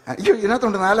വായിച്ചാൽ മതി. അയ്യോ,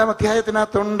 ഇതിനകത്തുണ്ട്, 4-ാം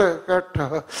അധ്യായത്തിനകത്തുണ്ട് കേട്ടോ.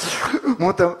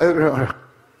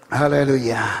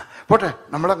 ഹല്ലേലൂയ. പോട്ടെ,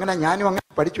 നമ്മളങ്ങനെ ഞാനും അങ്ങനെ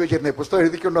പഠിച്ചു വെച്ചിരുന്നത്. പുസ്തകം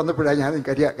എഴുതിക്കൊണ്ട് വന്നപ്പോഴാണ് ഞാൻ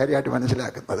കാര്യമായിട്ട്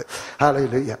മനസ്സിലാക്കുന്നത്.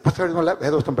 ഹല്ലേലൂയ. പുസ്തകം എഴുതുന്നുള്ള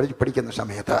വേദപുസ്തകം പഠിക്കുന്ന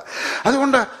സമയത്ത്.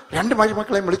 അതുകൊണ്ട് 2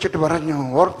 മരുമക്കളെയും വിളിച്ചിട്ട് പറഞ്ഞു,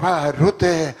 ഓർഫ,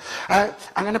 രൂത്ത്.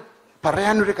 അങ്ങനെ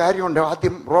പറയാനൊരു കാര്യമുണ്ട്.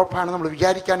 ആദ്യം റോഫാണ് നമ്മൾ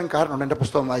വിചാരിക്കാനും കാരണമുണ്ട്. എൻ്റെ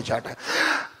പുസ്തകം വായിച്ചാട്ടെ.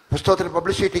 പുസ്തകത്തിൽ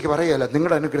പബ്ലിസിറ്റിക്ക് പറയുകയല്ല,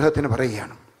 നിങ്ങളുടെ അനുഗ്രഹത്തിന്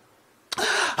പറയുകയാണ്.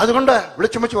 അതുകൊണ്ട്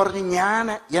വിളിച്ചുമച്ച് പറഞ്ഞു, ഞാൻ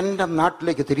എൻ്റെ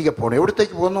നാട്ടിലേക്ക് തിരികെ പോകണം.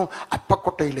 എവിടത്തേക്ക് പോകുന്നു?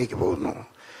 അപ്പക്കൊട്ടയിലേക്ക് പോകുന്നു.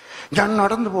 ഞാൻ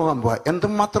നടന്നു പോകാൻ പോവാ.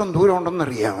 എന്തുമാത്രം ദൂരം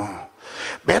ഉണ്ടെന്നറിയാമോ?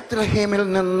 ബേത്ലഹേമിൽ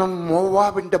നിന്നും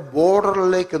മോവാബിൻ്റെ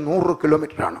ബോർഡറിലേക്ക് 100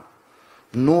 കിലോമീറ്ററാണ്.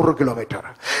 100 കിലോമീറ്റർ,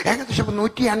 ഏകദേശം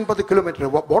 150 കിലോമീറ്റർ.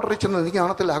 ബോർഡറിൽ ചെന്ന്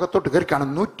നീങ്ങാണത്തിൽ അകത്തോട്ട് കയറി കാണും.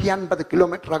 150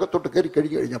 കിലോമീറ്റർ അകത്തോട്ട് കയറി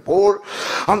കഴിഞ്ഞപ്പോൾ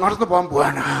അവൻ നടന്നു പോകാൻ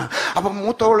പോവാണ്. അപ്പം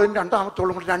മൂത്തോളും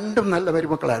രണ്ടാമത്തോളും കൂടി രണ്ടും നല്ല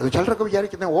മരുമക്കളായിരുന്നു. ചിലരൊക്കെ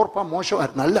വിചാരിക്കുന്നത് ഓർപ്പ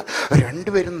മോശമായിരുന്നു. അല്ല,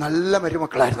 രണ്ടുപേരും നല്ല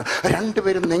മരുമക്കളായിരുന്നു.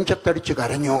 രണ്ടുപേരും നെഞ്ചത്തടിച്ച്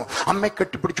കരഞ്ഞു. അമ്മയെ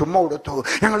കെട്ടിപ്പിടിച്ച് ഉമ്മ കൊടുത്തു.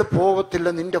 ഞങ്ങൾ പോകത്തില്ല,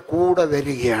 നിന്റെ കൂടെ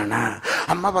വരികയാണ്.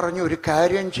 അമ്മ പറഞ്ഞു, ഒരു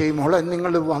കാര്യം ചെയ്യുമ്പോൾ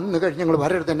നിങ്ങൾ വന്നു കഴിഞ്ഞ് ഞങ്ങൾ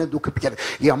വരരുത്, എന്നെ ദുഃഖിപ്പിക്കാൻ.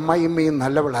 ഈ അമ്മായിമ്മയും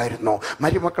നല്ലവളായിരുന്നു,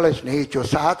 മരുമക്കളെ സ്നേഹിച്ചു.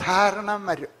 സാധാരണ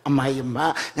അമ്മായിമ്മ,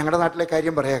 ഞങ്ങളുടെ നാട്ടിലെ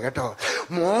കാര്യം പറയാ കേട്ടോ,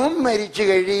 മോൻ മരിച്ചു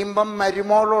കഴിയുമ്പം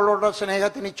മരുമോളോടുള്ള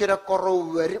സ്നേഹത്തിന് ഇച്ചിരി കുറവ്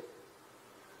വരും.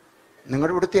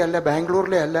 നിങ്ങളുടെ ഇവിടുത്തെ അല്ല,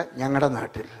 ബാംഗ്ലൂരിലെ അല്ല, ഞങ്ങളുടെ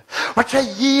നാട്ടിൽ. പക്ഷെ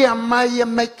ഈ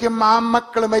അമ്മായിയമ്മയ്ക്ക്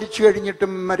മാമക്കൾ മരിച്ചു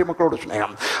കഴിഞ്ഞിട്ടും മരുമക്കളോട്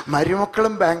സ്നേഹം.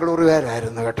 മരുമക്കളും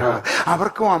ബാംഗ്ലൂരുകാരായിരുന്നു കേട്ടോ.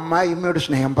 അവർക്കും അമ്മായിമ്മയോട്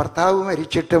സ്നേഹം. ഭർത്താവ്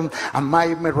മരിച്ചിട്ടും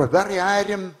അമ്മായിമ്മയോട് വേറെ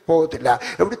ആരും പോകത്തില്ല.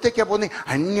 എവിടത്തേക്കാണ് പോകുന്നത്?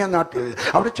 അന്യനാട്ടിൽ.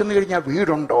 അവിടെ ചെന്ന് കഴിഞ്ഞാൽ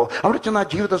വീടുണ്ടോ, അവിടെ ചെന്നാൽ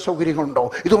ജീവിത സൗകര്യങ്ങളുണ്ടോ,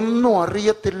 ഇതൊന്നും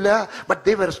അറിയത്തില്ല. But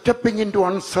they were stepping in to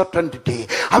uncertainty.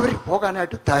 അവർ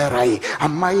പോകാനായിട്ട് തയ്യാറായി.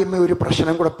 അമ്മായിമ്മ ഒരു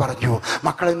പ്രശ്നം കൂടെ പറഞ്ഞു,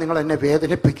 മക്കളെ നിങ്ങൾ എന്നെ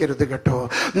വേദനിപ്പിക്കരുത് കേട്ടോ.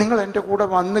 നിങ്ങൾ എൻ്റെ കൂടെ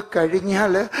വന്നു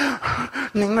കഴിഞ്ഞാൽ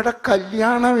നിങ്ങളുടെ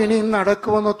കല്യാണം ഇനിയും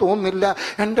നടക്കുമെന്ന് തോന്നുന്നില്ല.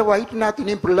 എൻ്റെ വയറ്റിനകത്ത്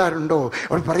ഇനിയും പിള്ളേരുണ്ടോ?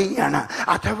 അവൾ പറയുകയാണ്,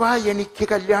 അഥവാ എനിക്ക്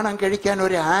കല്യാണം കഴിക്കാൻ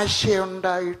ഒരു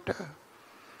ആശയുണ്ടായിട്ട്,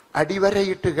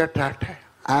 അടിവരയിട്ട് കേട്ടാട്ടെ,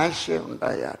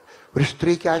 ആശയുണ്ടായാൽ. ഒരു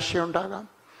സ്ത്രീക്ക് ആശയുണ്ടാകാം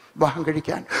വിവാഹം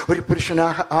കഴിക്കാൻ, ഒരു പുരുഷന്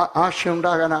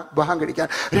ആശയുണ്ടാകാൻ വിവാഹം കഴിക്കാൻ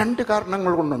 2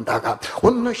 കാരണങ്ങൾ കൊണ്ടുണ്ടാകാം.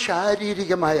 ഒന്ന്,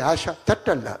 ശാരീരികമായ ആശ,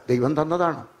 തെറ്റല്ല, ദൈവം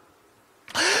തന്നതാണ്.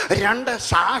 2,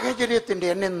 സാഹചര്യത്തിൻ്റെ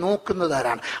എന്നെ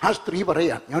നോക്കുന്നതാരാണ്. ആ സ്ത്രീ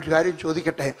പറയാൻ, ഞാൻ ഒരു കാര്യം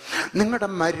ചോദിക്കട്ടെ, നിങ്ങളുടെ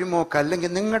മരുമോക്ക്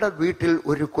അല്ലെങ്കിൽ നിങ്ങളുടെ വീട്ടിൽ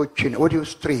ഒരു കൊച്ചിന്, ഒരു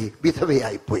സ്ത്രീ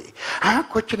വിധവയായിപ്പോയി, ആ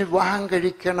കൊച്ചിന് വിവാഹം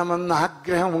കഴിക്കണമെന്ന്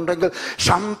ആഗ്രഹമുണ്ടെങ്കിൽ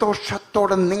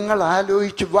സന്തോഷത്തോടെ നിങ്ങൾ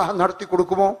ആലോചിച്ച് വിവാഹം നടത്തി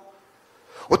കൊടുക്കുമോ?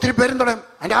 ഒത്തിരി പേരും തുടങ്ങും,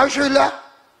 അതിൻ്റെ ആവശ്യമില്ല.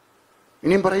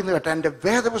 ഇനിയും പറയുന്നത് കേട്ടോ, എൻ്റെ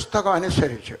വേദപുസ്തകം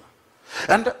അനുസരിച്ച്,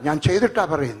 ഞാൻ ചെയ്തിട്ടാ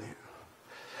പറയുന്നത്,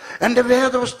 എൻ്റെ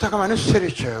വേദപുസ്തകം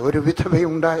അനുസരിച്ച് ഒരു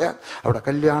വിധവയുണ്ടായാൽ അവിടെ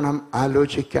കല്യാണം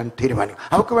ആലോചിക്കാൻ തീരുമാനിക്കും.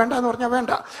 അവൾക്ക് വേണ്ടെന്ന് പറഞ്ഞാൽ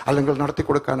വേണ്ട, അല്ലെങ്കിൽ നടത്തി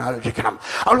കൊടുക്കാൻ ആലോചിക്കണം.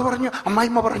 അവൾ പറഞ്ഞു,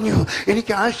 അമ്മായിമ്മ പറഞ്ഞു,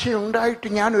 എനിക്ക്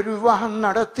ആശയുണ്ടായിട്ട് ഞാനൊരു വിവാഹം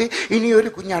നടത്തി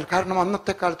ഇനിയൊരു കുഞ്ഞാൽ. കാരണം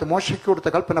അന്നത്തെ കാലത്ത് മോശയ്ക്ക്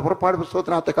കൊടുത്ത കൽപ്പന, പുറപ്പാട്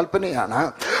പുസ്തകത്തിനകത്തെ കൽപ്പനയാണ്,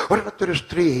 ഒരിടത്തൊരു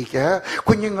സ്ത്രീക്ക്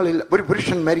കുഞ്ഞുങ്ങളിൽ, ഒരു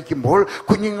പുരുഷൻ മരിക്കുമ്പോൾ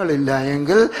കുഞ്ഞുങ്ങളില്ല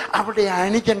എങ്കിൽ അവിടെ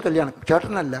അനുജൻ കല്യാണം.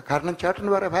 ചേട്ടനല്ല, കാരണം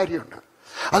ചേട്ടന് വേറെ ഭാര്യയുണ്ട്.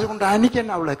 അതുകൊണ്ട് അനുജൻ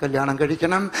അവളെ കല്യാണം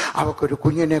കഴിക്കണം, അവൾക്കൊരു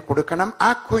കുഞ്ഞിനെ കൊടുക്കണം, ആ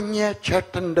കുഞ്ഞ്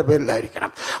ചേട്ടൻ്റെ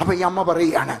പേരിലായിരിക്കണം. അപ്പൊ ഈ അമ്മ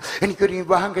പറയുകയാണ്, എനിക്കൊരു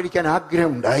വിവാഹം കഴിക്കാൻ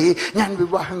ആഗ്രഹമുണ്ടായി, ഞാൻ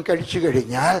വിവാഹം കഴിച്ചു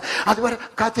കഴിഞ്ഞാൽ അതുവരെ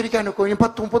കാത്തിരിക്കാനൊക്കെ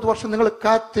 10-30 വർഷം നിങ്ങൾ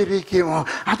കാത്തിരിക്കുമോ?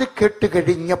 അത് കേട്ട്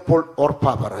കഴിഞ്ഞപ്പോൾ ഓർപ്പ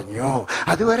പറഞ്ഞു,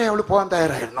 അതുവരെ അവൾ പോകാൻ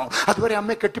തയ്യാറായിരുന്നു, അതുവരെ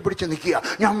അമ്മയെ കെട്ടിപ്പിടിച്ച് നിൽക്കുക,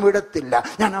 ഞാൻ വിടത്തില്ല,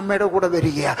 ഞാൻ അമ്മയുടെ കൂടെ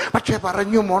വരിക. പക്ഷെ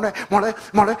പറഞ്ഞു, മോളെ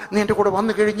നീ എൻ്റെ കൂടെ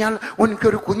വന്നു കഴിഞ്ഞാൽ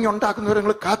എനിക്കൊരു കുഞ്ഞുണ്ടാക്കുന്നവരെ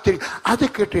നിങ്ങൾ കാത്തിരിക്കും. അത്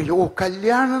കേട്ടില്ല, ഓ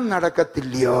കല്യാണം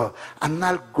നടക്കത്തില്ലയോ,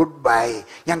 എന്നാൽ ഗുഡ് ബൈ,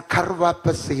 ഞാൻ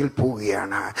ഖർവാപ്പസിയിൽ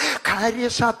പോവുകയാണ്.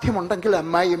 കാര്യസാധ്യമുണ്ടെങ്കിൽ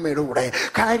അമ്മായിയമ്മയുടെ കൂടെ,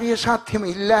 കാര്യസാധ്യം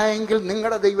ഇല്ല എങ്കിൽ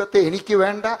നിങ്ങളുടെ ദൈവത്തെ എനിക്ക്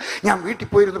വേണ്ട, ഞാൻ വീട്ടിൽ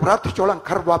പോയിരുന്നു പ്രാർത്ഥിച്ചോളാം.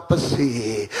 ഖർവാപ്പസി,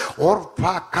 ഓർപ്പ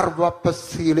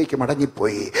ഖർവാപ്പസിയിലേക്ക്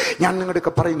മടങ്ങിപ്പോയി. ഞാൻ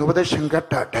നിങ്ങളുടെയൊക്കെ പറയുന്ന ഉപദേശം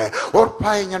കേട്ടാട്ടെ,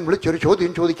 ഓർപ്പായെ ഞാൻ വിളിച്ചൊരു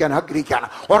ചോദ്യം ചോദിക്കാൻ ആഗ്രഹിക്കുകയാണ്.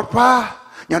 ഓർപ്പ,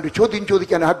 ഞാനൊരു ചോദ്യം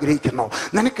ചോദിക്കാൻ ആഗ്രഹിക്കുന്നു,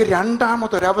 നിനക്ക്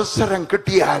രണ്ടാമതൊരവസരം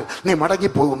കിട്ടിയാൽ നീ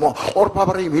മടങ്ങിപ്പോകുമോ? ഓർപ്പ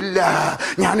പറയും, ഇല്ല,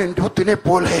 ഞാൻ രൂത്തിനെ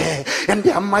പോലെ എൻ്റെ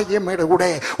അമ്മായിയമ്മയുടെ കൂടെ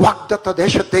വാഗ്ദത്ത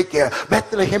ദേശത്തേക്ക്,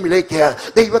 ബേത്ലഹേമിലേക്ക്,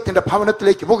 ദൈവത്തിൻ്റെ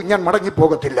ഭവനത്തിലേക്ക് പോകും, ഞാൻ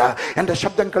മടങ്ങിപ്പോകത്തില്ല. എൻ്റെ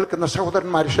ശബ്ദം കേൾക്കുന്ന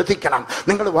സഹോദരന്മാർ ശ്രദ്ധിക്കണം,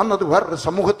 നിങ്ങൾ വന്നത് വേറൊരു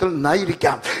സമൂഹത്തിൽ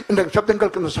നിന്നായിരിക്കാം. എൻ്റെ ശബ്ദം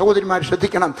കേൾക്കുന്ന സഹോദരിമാർ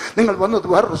ശ്രദ്ധിക്കണം, നിങ്ങൾ വന്നത്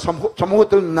വേറൊരു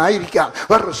സമൂഹത്തിൽ നിന്നായിരിക്കാം,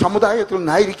 വേറൊരു സമുദായത്തിൽ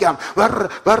നിന്നായിരിക്കാം,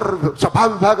 വേറൊരു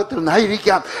സഭാവിഭാഗത്തിൽ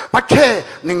നിന്നായിരിക്കാം. പക്ഷേ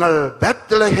നിങ്ങൾ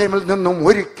ബേത്ലഹേമിൽ നിന്നും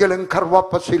ഒരിക്കലും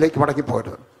ഖർവാപ്പസിയിലേക്ക്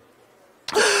മടങ്ങിപ്പോകരുത്.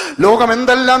 ലോകം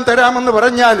എന്തെല്ലാം തരാമെന്ന്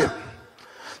പറഞ്ഞാലും,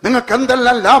 നിങ്ങൾക്ക്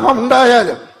എന്തെല്ലാം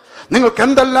ലാഭമുണ്ടായാലും, നിങ്ങൾക്ക്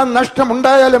എന്തെല്ലാം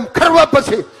നഷ്ടമുണ്ടായാലും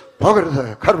ഖർവാപ്പസി പോകരുത്,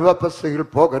 ഖർവാപ്പസിയിൽ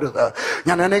പോകരുത്.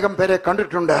 ഞാൻ അനേകം പേരെ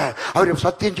കണ്ടിട്ടുണ്ട്, അവർ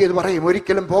സത്യം ചെയ്ത് പറയും,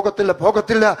 ഒരിക്കലും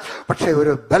പോകത്തില്ല. പക്ഷേ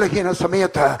ഒരു ബലഹീന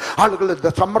സമയത്ത്, ആളുകൾ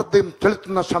സമ്മർദ്ദം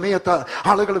ചെലുത്തുന്ന സമയത്ത്,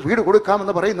 ആളുകൾ വീട്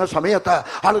കൊടുക്കാമെന്ന് പറയുന്ന സമയത്ത്,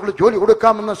 ആളുകൾ ജോലി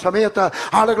കൊടുക്കാമെന്ന സമയത്ത്,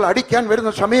 ആളുകൾ അടിക്കാൻ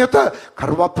വരുന്ന സമയത്ത്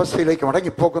ഖർവാപ്പസിയിലേക്ക്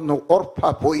മടങ്ങിപ്പോകുന്നു.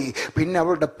 ഓർപ്പ പോയി. പിന്നെ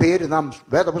അവളുടെ പേര് നാം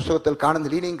വേദപുസ്തകത്തിൽ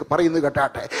കാണുന്നില്ല. ഇനി പറയുന്നത്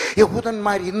കേട്ടാട്ടെ,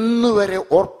 യഹൂദന്മാർ ഇന്നുവരെ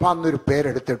ഓർപ്പ എന്നൊരു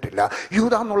പേരെടുത്തിട്ടില്ല.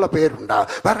 യൂദ എന്നുള്ള പേരുണ്ട്,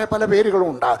 വേറെ പല പേരുകളും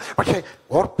ഉണ്ട്. പക്ഷേ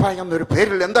ഓർപ്പ എന്നൊരു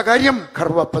പേരിൽ എന്താ കാര്യം?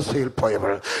 ഖർവാപ്പസിയിൽ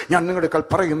പോയവൾ. ഞാൻ നിങ്ങളുടെ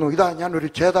പറയുന്നു, ഇതാ ഞാനൊരു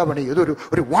ചേതാവണി,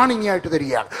 ഇതൊരു വാണിംഗ് ആയിട്ട്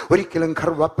തരികയാണ്. ഒരിക്കലും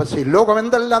ഖർവാപ്പസിയിൽ, ലോകം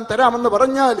എന്തെല്ലാം തരാമെന്ന്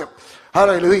പറഞ്ഞാലും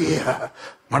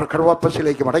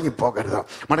ഖർവാപ്പസിലേക്ക് മടങ്ങിപ്പോകരുത്.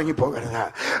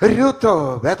 രൂത്ത്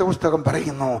വേദപുസ്തകം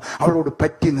പറയുന്നു, അവളോട്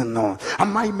പറ്റി നിന്നു.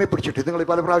 അമ്മായിമ്മയെ പിടിച്ചിട്ട്, നിങ്ങൾ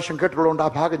പല പ്രാവശ്യം കേട്ടുള്ളതുകൊണ്ട് ആ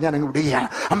ഭാഗം ഞാൻ അങ്ങ് വിടുകയാണ്.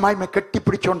 അമ്മായിമ്മ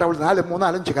കെട്ടിപ്പിടിച്ചുകൊണ്ട് അവൾ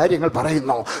 4-5 കാര്യങ്ങൾ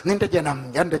പറയുന്നു. നിന്റെ ജനം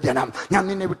എൻ്റെ ജനം, ഞാൻ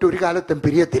നിന്നെ വിട്ട് ഒരു കാലത്തും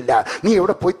പിരിയത്തില്ല. നീ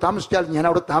എവിടെ പോയി താമസിച്ചാൽ ഞാൻ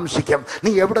അവിടെ താമസിക്കും,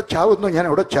 നീ എവിടെ ചാവുന്നു ഞാൻ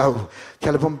അവിടെ ചാവും.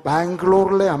 ചിലപ്പം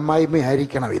ബാംഗ്ലൂരിലെ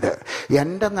അമ്മായിമ്മയായിരിക്കണം ഇത്.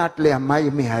 എൻ്റെ നാട്ടിലെ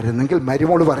അമ്മായിമ്മയായിരുന്നെങ്കിൽ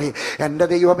മരുമോള് പറയും, എൻ്റെ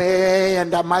ദൈവമേ,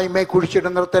 എൻ്റെ അമ്മായിമ്മയെ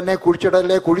കുഴിച്ചിടുന്നിടത്തന്നെ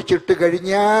കുഴിച്ചിടല്ലേ, കുഴിച്ചിട്ട്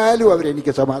കഴിഞ്ഞാലും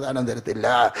അവരെനിക്ക് സമാധാനം തരത്തില്ല.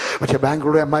 പക്ഷെ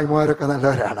ബാംഗ്ലൂരിലെ അമ്മായിമാരൊക്കെ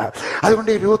നല്ലവരാണ്.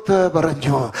 അതുകൊണ്ട് രൂത്ത്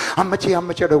പറഞ്ഞു,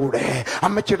 അമ്മച്ചിയുടെ കൂടെ,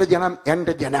 അമ്മച്ചിയുടെ ജനം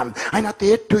എൻ്റെ ജനം. അതിനകത്ത്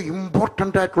ഏറ്റവും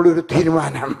ഇമ്പോർട്ടൻ്റ് ആയിട്ടുള്ളൊരു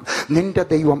തീരുമാനം, നിന്റെ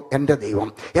ദൈവം എൻ്റെ ദൈവം.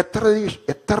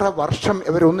 എത്ര വർഷം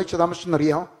ഇവർ ഒന്നിച്ച്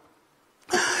താമസിച്ചെന്നറിയാം?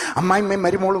 അമ്മായിമ്മയും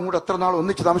മരുമോളും കൂടെ എത്ര നാൾ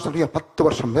ഒന്നിച്ച് താമസിച്ചറിയാം? 10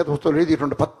 വർഷം. വേദപുസ്തകം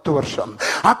എഴുതിയിട്ടുണ്ട് 10 വർഷം.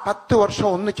 ആ 10 വർഷം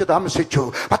ഒന്നിച്ച് താമസിച്ചു,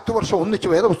 10 വർഷം ഒന്നിച്ച്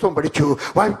വേദപുസ്തകം പഠിച്ചു,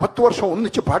 10 വർഷം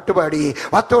ഒന്നിച്ച് പാട്ടുപാടി,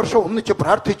 10 വർഷം ഒന്നിച്ച്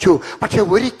പ്രാർത്ഥിച്ചു. പക്ഷെ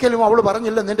ഒരിക്കലും അവൾ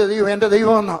പറഞ്ഞില്ല നിന്റെ ദൈവം എൻ്റെ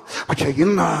ദൈവമെന്ന്. പക്ഷെ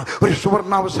ഇന്ന് ഒരു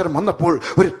സുവർണാവസരം വന്നപ്പോൾ,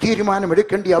 ഒരു തീരുമാനം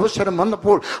എടുക്കേണ്ട അവസരം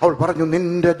വന്നപ്പോൾ അവൾ പറഞ്ഞു,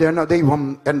 നിന്റെ ദൈവം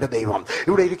എൻ്റെ ദൈവം.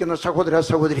 ഇവിടെ ഇരിക്കുന്ന സഹോദര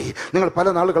സഹോദരി, നിങ്ങൾ പല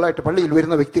നാളുകളായിട്ട് പള്ളിയിൽ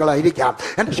വരുന്ന വ്യക്തികളായിരിക്കാം.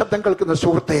 എൻ്റെ ശബ്ദം കേൾക്കുന്ന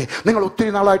സുഹൃത്തെ, നിങ്ങൾ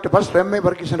ഒത്തിരി നാളായിട്ട് പാസ്റ്റർ എം.എ.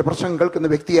 വർഗീസിന്റെ പ്രസംഗം കേൾക്കുന്ന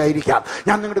വ്യക്തിയായിരിക്കാം.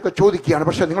 ഞാൻ നിങ്ങളുടെ ചോദിക്കുകയാണ്,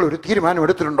 പക്ഷെ നിങ്ങൾ ഒരു തീരുമാനം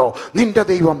എടുത്തിട്ടുണ്ടോ? നിന്റെ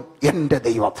ദൈവം എൻ്റെ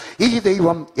ദൈവം, ഈ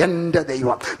ദൈവം എൻ്റെ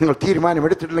ദൈവം. നിങ്ങൾ തീരുമാനം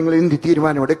എടുത്തിട്ടില്ലെങ്കിൽ എന്ത്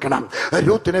തീരുമാനം എടുക്കണം?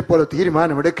 രൂത്തിനെ പോലെ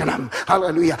തീരുമാനം എടുക്കണം.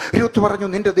 ഹല്ലേലൂയ. രൂത്ത് പറഞ്ഞു,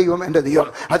 നിന്റെ ദൈവം എൻ്റെ ദൈവം.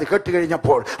 അത് കേട്ട്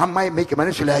കഴിഞ്ഞപ്പോൾ അമ്മായിമ്മയ്ക്ക്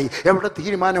മനസ്സിലായി, എവിടെ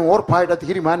തീരുമാനം ഓർപ്പായുടെ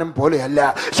തീരുമാനം പോലെയല്ല,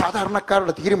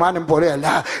 സാധാരണക്കാരുടെ തീരുമാനം പോലെയല്ല.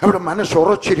 അവിടെ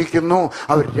മനസ്സുറച്ചിരിക്കുന്നു.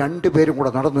 അവർ രണ്ടുപേരും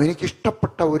കൂടെ നടന്നു.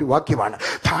 എനിക്കിഷ്ടപ്പെട്ട ഒരു വാക്യമാണ്,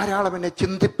 ധാരാളം എന്നെ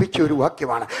ചിന്തിപ്പിച്ച ഒരു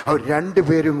വാക്യമാണ്. അവർ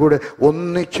രണ്ടുപേരും കൂടെ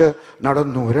ഒന്നിച്ച്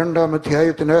നടന്നു. 2-ാം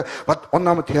അധ്യായത്തിന്റെ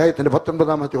 1-ാം അധ്യായത്തിന്റെ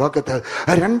 19-ാമത്തെ വാക്യത്തിൽ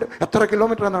എത്ര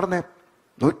കിലോമീറ്റർ നടന്നേ?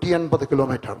 180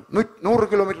 കിലോമീറ്റർ, 100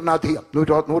 കിലോമീറ്ററിനധികം,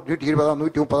 120,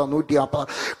 130, 150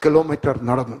 കിലോമീറ്റർ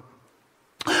നടന്നു.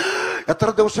 എത്ര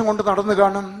ദിവസം കൊണ്ട് നടന്നു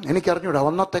കാണും എനിക്കറിഞ്ഞൂടാ.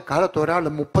 അന്നത്തെ കാലത്ത് ഒരാൾ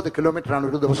 30 കിലോമീറ്ററാണ്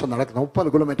ഒരു ദിവസം നടക്കുന്നത്. 30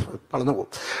 കിലോമീറ്റർ നടന്നു പോകും.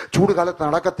 ചൂട് കാലത്ത്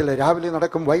നടക്കത്തില്ല, രാവിലെ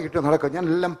നടക്കും, വൈകിട്ട് നടക്കും. ഞാൻ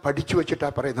എല്ലാം പഠിച്ചു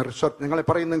വെച്ചിട്ടാണ് പറയുന്നത്. റിസർച്ച് നിങ്ങളെ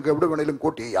പറയുന്നെങ്കിൽ എവിടെ വേണേലും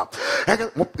കോട്ട് ചെയ്യാം.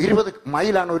 20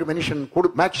 മൈലാണ് ഒരു മനുഷ്യൻ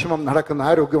മാക്സിമം നടക്കുന്ന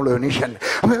ആരോഗ്യമുള്ള മനുഷ്യൻ.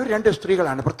 അപ്പോൾ ഇവർ 2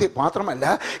 സ്ത്രീകളാണ്. മാത്രമല്ല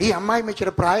ഈ അമ്മായിമ്മ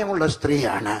ഇച്ചിരി പ്രായമുള്ള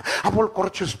സ്ത്രീയാണ്. അപ്പോൾ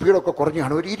കുറച്ച് സ്പീഡൊക്കെ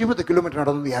കുറഞ്ഞാണ്. ഒരു 20 കിലോമീറ്റർ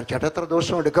നടന്നു വിചാരിച്ചാട്ട് എത്ര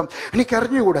ദിവസം എടുക്കും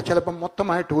എനിക്കറിഞ്ഞുകൂടാ. ചിലപ്പം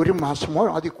മൊത്തമായിട്ട് 1 മാസമോ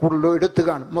അതിൽ കൂടുതലോ എടുത്തു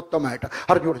കാണും മൊത്തമായിട്ട്. നന്നായിട്ട്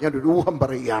അറിഞ്ഞുകൂടെ, ഞാനൊരു ഊഹം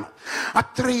പറയുകയാണ്.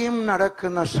 അത്രയും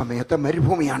നടക്കുന്ന സമയത്ത്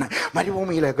മരുഭൂമിയാണ്.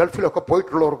 മരുഭൂമിയിലെ ഗൾഫിലൊക്കെ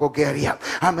പോയിട്ടുള്ളവർക്കൊക്കെ അറിയാം,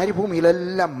 ആ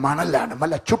മരുഭൂമിയിലെല്ലാം മണലാണ്,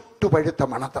 നല്ല ചുട്ടുപഴുത്ത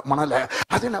മണല്.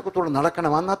 അതിനകത്തോട്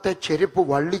നടക്കണം. അന്നത്തെ ചെരുപ്പ്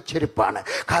വള്ളിച്ചെരുപ്പാണ്,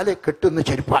 കാലെ കെട്ടുന്ന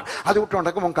ചെരുപ്പാണ്. അതുകൊണ്ട്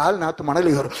നടക്കുമ്പോൾ കാലിനകത്ത് മണൽ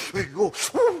കയറും. അയ്യോ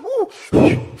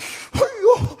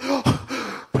അയ്യോ,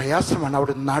 പ്രയാസമാണ്.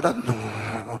 അവിടെ നടന്നു.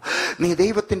 നീ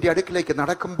ദൈവത്തിൻ്റെ അടുക്കിലേക്ക്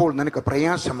നടക്കുമ്പോൾ നിനക്ക്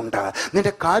പ്രയാസമുണ്ട്.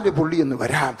 നിന്റെ കാല് പൊള്ളിയെന്ന്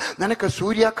വരാം, നിനക്ക്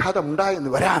സൂര്യാഘാതം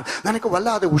ഉണ്ടായെന്ന് വരാം, നിനക്ക്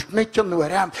വല്ലാതെ ഉഷ്ണിച്ചെന്ന്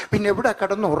വരാം. പിന്നെ എവിടെ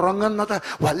കിടന്ന് ഉറങ്ങുന്നത്?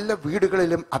 വല്ല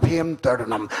വീടുകളിലും അഭയം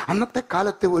തേടണം. അന്നത്തെ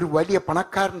കാലത്ത് ഒരു വലിയ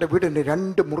പണക്കാരൻ്റെ വീടിന്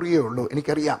 2 മുറിയേ ഉള്ളൂ.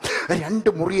 എനിക്കറിയാം,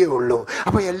 2 മുറിയേ ഉള്ളൂ.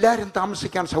 അപ്പോൾ എല്ലാവരും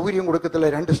താമസിക്കാൻ സൗകര്യം കൊടുക്കത്തില്ല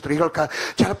 2 സ്ത്രീകൾക്ക്.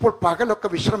 ചിലപ്പോൾ പകലൊക്കെ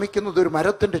വിശ്രമിക്കുന്നത് ഒരു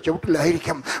മരത്തിൻ്റെ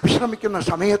ചുവട്ടിലായിരിക്കും. വിശ്രമിക്കുന്ന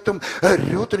സമയത്തും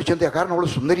രൂത്തിന് ചിന്തയാണ്, കാരണം അവൾ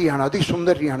സുന്ദരിയാണ്,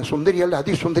 അതിസുന്ദരിയാണ്. സുന്ദരിയല്ല,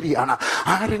 അതിസുന്ദരിയാണ്.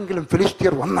 ആരെങ്കിലും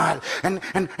ഫിലിസ്തീയർ വന്നാൽ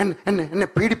എന്നെ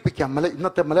പീഡിപ്പിക്കാം,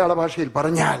 ഇന്നത്തെ മലയാള ഭാഷയിൽ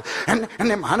പറഞ്ഞാൽ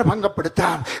എന്നെ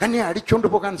മാനഭംഗപ്പെടുത്താം, എന്നെ അടിച്ചുകൊണ്ട്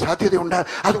പോകാൻ സാധ്യതയുണ്ട്.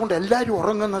 അതുകൊണ്ട് എല്ലാവരും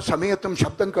ഉറങ്ങുന്ന സമയത്തും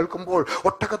ശബ്ദം കേൾക്കുമ്പോൾ,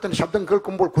 ഒട്ടകത്തിൻ്റെ ശബ്ദം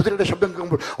കേൾക്കുമ്പോൾ, കുതിരയുടെ ശബ്ദം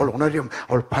കേൾക്കുമ്പോൾ അവൾ ഉണരും.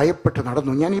 അവൾ ഭയപ്പെട്ട്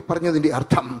നടന്നു. ഞാൻ ഈ പറഞ്ഞതിൻ്റെ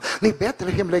അർത്ഥം, നീ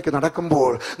ബേത്ലഹേമിലേക്ക്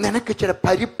നടക്കുമ്പോൾ നിനക്ക് ചില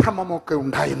പരിഭ്രമമൊക്കെ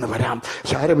ഉണ്ടായെന്ന് വരാം.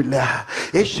 സാരമില്ല.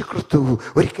 യേശു ക്രിസ്തു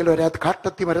ഒരിക്കലും ഒരു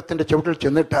കാട്ടത്തി മരത്തിൻ്റെ ചുവട്ടിൽ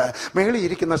ചെന്നിട്ട്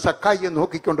മേളിയിരിക്കുന്ന സക്കായിയെ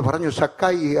നോക്കിക്കൊണ്ട് പറഞ്ഞു,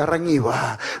 സക്കായി ഇറങ്ങി വാ.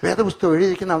 വേദപുസ്തകം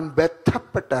എഴുതിയിരിക്കുന്ന അവൻ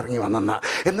ബന്ധപ്പെട്ട് ഇറങ്ങി വന്നെന്ന്.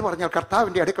 എന്ന് പറഞ്ഞാൽ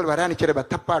കർത്താവിൻ്റെ അടുക്കൽ വരാൻ ഇച്ചിരി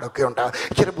ബന്ധപ്പാടൊക്കെ ഉണ്ട്,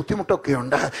 ഇച്ചിരി ബുദ്ധിമുട്ടൊക്കെ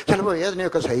ഉണ്ട്, ചിലപ്പോൾ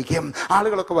വേദനയൊക്കെ സഹിക്കും.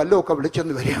 ആളുകളൊക്കെ വല്ലതൊക്കെ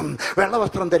വിളിച്ചെന്ന് വരും.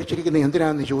 വെള്ളവസ്ത്രം ധരിച്ചിരിക്കുന്നത്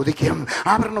എന്തിനാണെന്ന് ചോദിക്കും.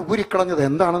 ആഭരണം ഊരിക്കളഞ്ഞത്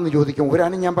എന്താണെന്ന് ചോദിക്കും.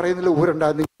 ഊരാനും ഞാൻ പറയുന്നില്ല,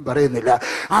 ഊരുണ്ടാകുന്ന പറയുന്നില്ല.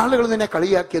 ആളുകൾ നിന്നെ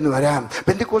കളിയാക്കിയെന്ന് വരാം,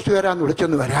 പെന്തിക്കോസ്തുകാരാന്ന്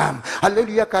വിളിച്ചെന്ന് വരാം,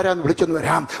 ഹല്ലേലൂയക്കാരാന്ന് വിളിച്ചെന്ന്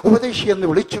വരാം, ഉപദേശിയെന്ന്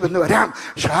വിളിച്ചുവെന്ന് വരാം.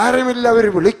 സാരമില്ല, അവർ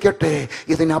വിളിക്കട്ടെ.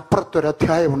 ഇതിനപ്പുറത്തൊരു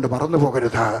അധ്യായമുണ്ട്, മറന്നു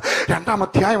പോകരുത്. 2-ാം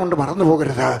അധ്യായമുണ്ട്, മറന്നു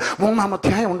പോകരുത്. 3-ാം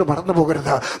അധ്യായമുണ്ട്, മറന്നു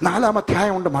പോകരുത്. 4-ാം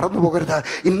അധ്യായമുണ്ട്, മറന്നു പോകരുത്.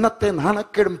 ഇന്നത്തെ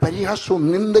നാണക്കേടും പരിഹാസവും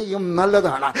നിന്ദയും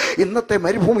നല്ലതാണ്. ഇന്നത്തെ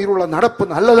മരുഭൂമിയിലുള്ള നടപ്പ്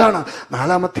നല്ലതാണ്.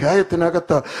 4-ാം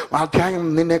അധ്യായത്തിനകത്ത് അധ്യായം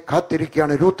നിന്നെ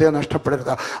കാത്തിരിക്കുകയാണ്. രൂത്തെ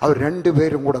നഷ്ടപ്പെടരുത്. അവർ 2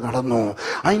 പേരും കൂടെ നടന്നു.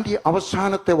 അതിൻ്റെ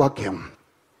അവസാനത്തെ വാക്യം,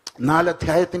 4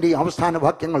 അധ്യായത്തിൻ്റെ അവസാന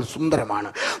വാക്യങ്ങൾ സുന്ദരമാണ്,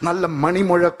 നല്ല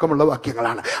മണിമുഴക്കമുള്ള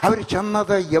വാക്യങ്ങളാണ്. അവർ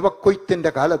ചെന്നത് യവക്കൊയ്ത്തിൻ്റെ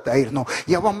കാലത്തായിരുന്നു.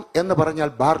 യവം എന്ന് പറഞ്ഞാൽ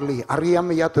ബാർലി. അറിയാൻ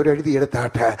വയ്യാത്തൊരു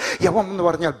എഴുതിയെടുത്താട്ട്, യവം എന്ന്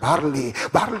പറഞ്ഞാൽ ബാർലി.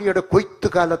 ബാർലിയുടെ കൊയ്ത്ത്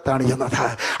കാലത്താണ് ചെന്നത്.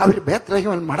 അവർ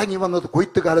ബേത്ലഹേമിൽ മടങ്ങി വന്നത്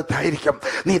കൊയ്ത്ത് കാലത്തായിരിക്കും.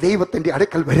 നീ ദൈവത്തിൻ്റെ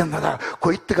അടുക്കൽ വരുന്നത്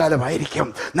കൊയ്ത്ത് കാലമായിരിക്കും.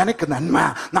 നിനക്ക് നന്മ,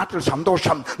 നാട്ടിൽ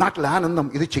സന്തോഷം, നാട്ടിൽ ആനന്ദം.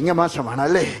 ഇത് ചിങ്ങമാസമാണ്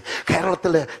അല്ലേ?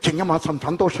 കേരളത്തിലെ ചിങ്ങമാസം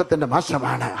സന്തോഷത്തിൻ്റെ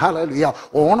മാസമാണ്. ഹല്ലേലൂയ.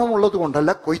 ഓണമുള്ളത്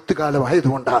കൊണ്ടല്ല, കൊയ്ത്ത്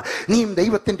കാലമായതുകൊണ്ട്. നീയും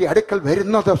ദൈവത്തിന്റെ അടുക്കൽ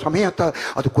വരുന്നത് സമയത്ത്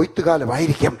അത്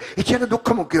കൊയ്ത്തുകാലമായിരിക്കും. ഇച്ചിരി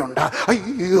ദുഃഖമൊക്കെ ഉണ്ട്,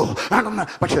 അയ്യോ ആണെന്ന്.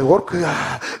 പക്ഷെ ഓർക്കുക,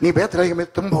 നീ ബേത്ലഹേമിൽ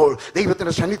എത്തുമ്പോൾ,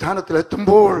 ദൈവത്തിന്റെ സന്നിധാനത്തിൽ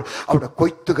എത്തുമ്പോൾ അവിടെ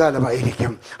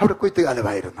കൊയ്ത്തുകാലമായിരിക്കും. അവിടെ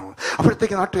കൊയ്ത്തുകാലമായിരുന്നു.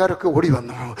 അപ്പോഴത്തേക്ക് നാട്ടുകാരൊക്കെ ഓടി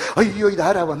വന്നു. അയ്യോ,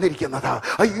 ഇതാരാ വന്നിരിക്കുന്നത്?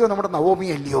 അയ്യോ, നമ്മുടെ നവോമി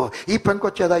അല്ലയോ? ഈ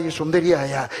പെൺകൊച്ചേതാ ഈ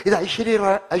സുന്ദരിയായ? ഇത് ഐശ്വര്യ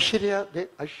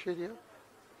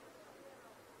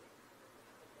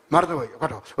മറന്നുപോയി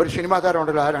കേട്ടോ. ഒരു സിനിമാ താരം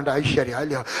ഉണ്ടല്ലോ, ആരാണ്ട് ഐശ്വര്യ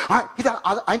അല്ലയോ? ഇത്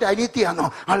അതിൻ്റെ അനിയത്തിയാണോ?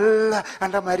 അല്ല,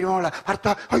 എൻ്റെ മരുമോള്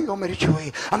ഭർത്താവ് അയ്യോ മരിച്ചുപോയി.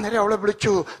 അന്നേരം അവളെ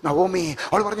വിളിച്ചു നവോമി.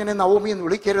 അവൾ പറഞ്ഞു, എന്നെ നവോമി എന്ന്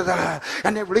വിളിക്കരുത്,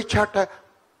 എന്നെ വിളിച്ചാട്ട്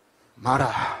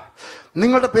മാറാ,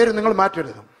 നിങ്ങളുടെ പേര് നിങ്ങൾ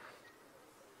മാറ്റരുത്.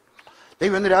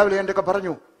 ദൈവം ഇന്ന് രാവിലെ എൻ്റെ ഒക്കെ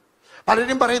പറഞ്ഞു,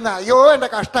 പലരും പറയുന്ന അയ്യോ എൻ്റെ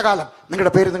കഷ്ടകാലം,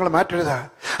 നിങ്ങളുടെ പേര് നിങ്ങൾ മാറ്റരുത്.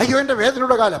 അയ്യോ എൻ്റെ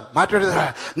വേദനയുടെ കാലം, മാറ്റരുത്.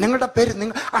 നിങ്ങളുടെ പേര്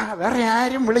വേറെ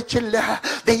ആരും വിളിച്ചില്ല,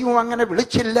 ദൈവം അങ്ങനെ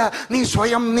വിളിച്ചില്ല, നീ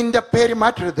സ്വയം നിന്റെ പേര്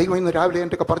മാറ്റരുത്. ദൈവം ഇന്ന് രാവിലെ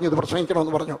എൻ്റെ ഒക്കെ പറഞ്ഞു, ഇത്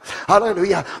പ്രസംഗിക്കണമെന്ന് പറഞ്ഞു.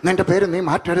 ഹല്ലേലൂയ. നിന്റെ പേര് നീ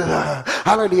മാറ്റരുത്.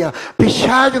 ഹല്ലേലൂയ.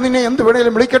 പിശാച് നിന്നെ എന്ത്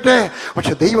വേണേലും വിളിക്കട്ടെ,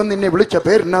 പക്ഷെ ദൈവം നിന്നെ വിളിച്ച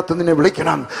പേരിനകത്ത് നിന്നെ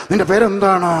വിളിക്കണം. നിന്റെ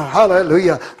പേരെന്താണ്? ഹല്ലേലൂയ.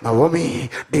 നവോമി,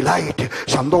 ഡിലൈറ്റ്,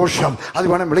 സന്തോഷം. അത്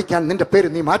വേണം വിളിക്കാൻ. നിന്റെ പേര്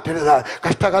നീ മാറ്റരുത്.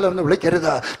 കഷ്ടകാലം എന്ന്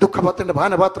വിളിക്കരുത്, ദുഃഖത്തിന്റെ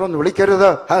പാനപാത്രം എന്ന് വിളിക്കരുത്.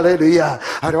 ഹല്ലേലൂയ.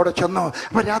 അവരോട് ചെന്നു.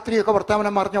 അപ്പൊ രാത്രിയൊക്കെ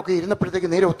വർത്തമാനം പറഞ്ഞൊക്കെ ഇരുന്നപ്പോഴത്തേക്ക്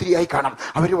നേരെ ഒത്തിരിയായി കാണാം.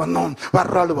 അവർ വന്നു,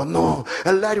 വേറൊരാൾ വന്നു.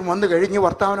 എല്ലാവരും വന്നു കഴിഞ്ഞ്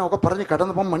വർത്തമാനമൊക്കെ പറഞ്ഞ്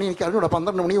കിടന്നപ്പം മണി എനിക്ക് അറിഞ്ഞൂടാ,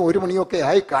 12 മണിയോ 1 മണിയോ ഒക്കെ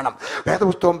ആയി കാണാം.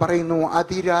 വേദപുസ്തകം പറയുന്നു,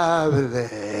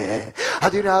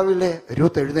 അതിരാവിലെ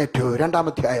രൂത്ത് എഴുന്നേറ്റു. 2-ാം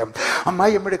അധ്യായം.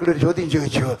 അമ്മായി അമ്മയുടെ കൂടെ ഒരു ചോദ്യം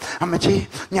ചോദിച്ചു, അമ്മച്ചി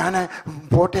ഞാൻ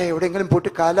പോട്ടെ, എവിടെയെങ്കിലും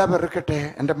പോയിട്ട് കാലാ പെറുക്കട്ടെ.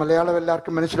 എൻ്റെ മലയാളം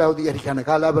എല്ലാവർക്കും മനസ്സിലാവുകയായിരിക്കാണ്.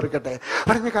 കാലാ പെറുക്കട്ടെ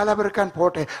പറഞ്ഞ് കാലാ പെറുക്കാൻ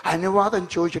പോട്ടെ. അനുവാദം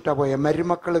ചോദിച്ചിട്ടാ പോയെ.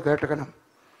 മരുമക്കൾ കേട്ടക്കണം,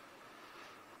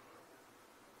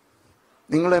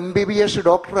 നിങ്ങൾ MBBS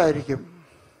ഡോക്ടറായിരിക്കും,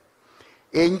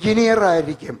 എഞ്ചിനീയർ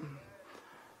ആയിരിക്കും.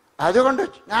 അതുകൊണ്ട്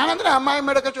ഞാനെന്തിനാ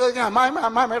അമ്മായിമ്മയുടെ ഒക്കെ ചോദിക്കണം?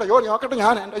 അമ്മായിമ്മയുടെ ജോലി നോക്കട്ടെ,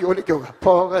 ഞാൻ എൻ്റെ ജോലിക്ക്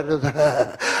പോകരുത്.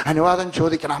 അനുവാദം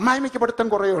ചോദിക്കണം. അമ്മായിമ്മയ്ക്ക് പഠിത്തം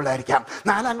കുറേ ഉള്ളായിരിക്കാം,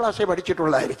 4-ാം ക്ലാസ്സിൽ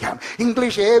പഠിച്ചിട്ടുള്ളതായിരിക്കാം,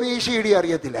 ഇംഗ്ലീഷ് ABCD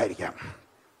അറിയത്തില്ലായിരിക്കാം.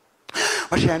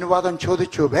 പക്ഷെ അനുവാദം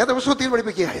ചോദിച്ചു. വേദപുസ്തകത്തിൽ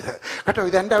പഠിപ്പിക്കുക ഇത് കേട്ടോ.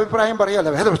 ഇത് എൻ്റെ അഭിപ്രായം പറയല്ല,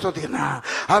 വേദപുസ്തകത്തിൽ നിന്ന്.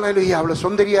 ഹല്ലേലൂയ. അവള്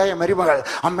സുന്ദരിയായ മരുമകൾ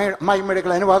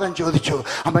അമ്മായിമ്മയുടെ അനുവാദം ചോദിച്ചു.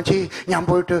 അമ്മച്ചി, ഞാൻ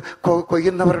പോയിട്ട്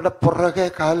കൊയ്യുന്നവരുടെ പുറകെ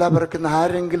കാല പെറുക്കുന്ന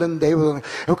ആരെങ്കിലും ദൈവം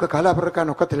ഒക്കെ കാല പെറുക്കാൻ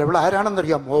ഒക്കത്തില്ല. ഇവിടെ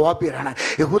ആരാണെന്നറിയാം? മോവാബ്യരാണ്.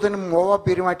 യഹൂദനും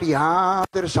മോവാബ്യരുമായിട്ട്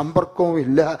യാതൊരു സമ്പർക്കവും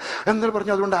ഇല്ല എന്ന്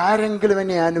പറഞ്ഞു. അതുകൊണ്ട് ആരെങ്കിലും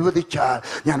എന്നെ അനുവദിച്ചാൽ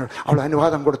ഞാൻ. അവൾ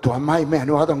അനുവാദം കൊടുത്തു, അമ്മായിമ്മ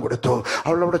അനുവാദം കൊടുത്തു.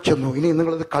 അവളവിടെ ചെന്നു. ഇനി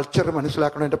നിങ്ങളത് കൾച്ചർ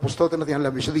മനസ്സിലാക്കണം. എൻ്റെ പുസ്തകത്തിനകത്ത്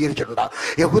ഞാനെല്ലാം വിശദീകരിച്ചിട്ടുണ്ട്.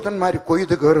 യഹൂദന്മാർ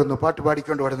കൊയ്ത് കയറുന്നു, പാട്ട്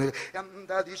പാടിക്കൊണ്ട് വരുന്നത്.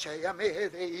 എന്താതിശയമേ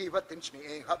ദൈവത്തിൻ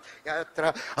സ്നേഹം, എത്ര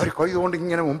അവർ കൊയ്തുകൊണ്ട്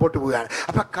ഇങ്ങനെ മുമ്പോട്ട് പോവുകയാണ്.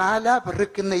 അപ്പൊ കാല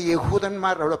പെറുക്കുന്ന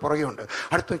യഹൂദന്മാർ അവിടെ പുറകെയുണ്ട്.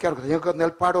 അടുത്ത് നിൽക്കാൻ ഞങ്ങൾക്ക്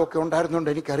നെൽപ്പാടമൊക്കെ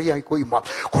ഉണ്ടായിരുന്നുകൊണ്ട് എനിക്കറിയാം. കൊയ്യുമ്പോൾ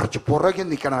കുറച്ച് പുറകെ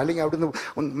നിൽക്കണം, അല്ലെങ്കിൽ അവിടുന്ന്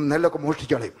നെല്ലൊക്കെ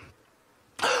മോഷ്ടിച്ചളയും.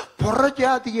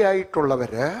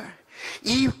 പുറജാതിയായിട്ടുള്ളവര്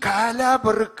ഈ കാല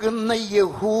പെറുക്കുന്ന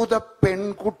യഹൂദ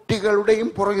പെൺകുട്ടികളുടെയും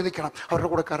പുറകെ നിൽക്കണം. അവരുടെ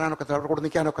കൂടെ കയറാനൊക്കത്തില്ല, അവരുടെ കൂടെ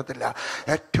നിൽക്കാനൊക്കത്തില്ല.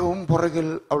 ഏറ്റവും പുറകിൽ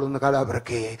അവളൊന്ന് കാല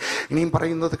പെറുക്കി. ഇനിയും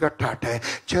പറയുന്നത് കേട്ടാട്ടെ.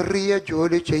 ചെറിയ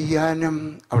ജോലി ചെയ്യാനും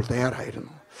അവൾ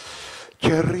തയ്യാറായിരുന്നു.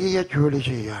 ചെറിയ ജോലി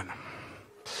ചെയ്യാനും.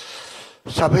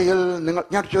 സഭയിൽ നിങ്ങൾ,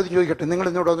 ഞാൻ ചോദ്യം ചോദിക്കട്ടെ, നിങ്ങൾ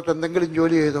ഇന്നോട് വന്നിട്ട് എന്തെങ്കിലും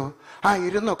ജോലി ചെയ്തോ?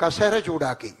 ഇരുന്നു കസേര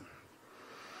ചൂടാക്കി.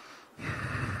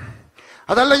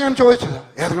 അതല്ല ഞാൻ ചോദിച്ചത്.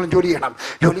 ഏതെങ്കിലും ജോലി ചെയ്യണം.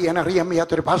 ജോലി ചെയ്യാൻ അറിയാൻ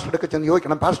വയ്യാത്തൊരു പാസ്റ്ററൊക്കെ ചെന്ന്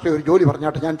ചോദിക്കണം, പാസ്റ്റർ ഒരു ജോലി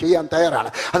പറഞ്ഞാട്ട് ഞാൻ ചെയ്യാൻ തയ്യാറാണ്.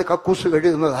 അത് കക്കൂസ്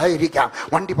കഴുകുന്നതായിരിക്കാം,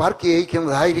 വണ്ടി പാർക്ക്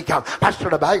ചെയ്യിക്കുന്നതായിരിക്കാം,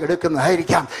 പാസ്റ്ററുടെ ബാഗ്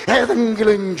എടുക്കുന്നതായിരിക്കാം.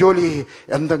 ഏതെങ്കിലും ജോലി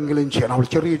എന്തെങ്കിലും ചെയ്യണം. അവൾ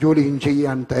ചെറിയ ജോലിയും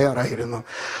ചെയ്യാൻ തയ്യാറായിരുന്നു.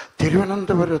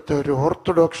 തിരുവനന്തപുരത്ത് ഒരു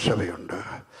ഓർത്തഡോക്സ് സഭയുണ്ട്.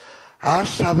 ആ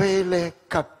സഭയിലെ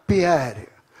കപ്പ്യാര്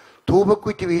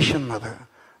തൂപക്കുറ്റി വീശുന്നത്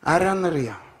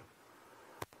ആരാന്നറിയാം?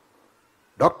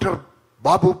 Doctor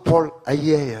Babu Paul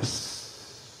IAS.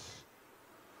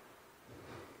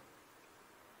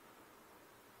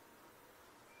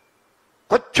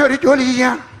 കൊച്ചൊരു ജോലി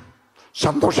ചെയ്യാൻ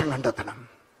സന്തോഷം കണ്ടെത്തണം.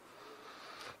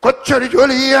 കൊച്ചൊരു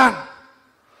ജോലി ചെയ്യാൻ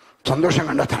സന്തോഷം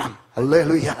കണ്ടെത്തണം.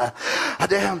 ഹല്ലേലൂയ.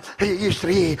 അദ്ദേഹം, ഈ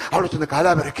സ്ത്രീ അവിടെ ചെന്ന്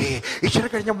കാലാപെറുക്കി. ഇച്ചിരി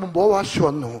കഴിഞ്ഞപ്പോൾ ബോവാസ്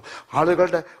വന്നു.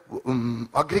 ആളുകളുടെ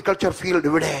അഗ്രികൾച്ചർ ഫീൽഡ്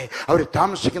ഇവിടെ, അവർ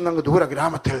താമസിക്കുന്ന ദൂര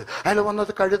ഗ്രാമത്തിൽ. അയാൾ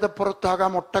വന്നത്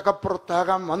കഴുതപ്പുറത്താകാം,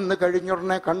 ഒട്ടകപ്പുറത്താകാം. വന്ന്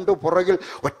കഴിഞ്ഞുടനെ കണ്ടു പുറകിൽ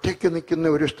ഒറ്റയ്ക്ക്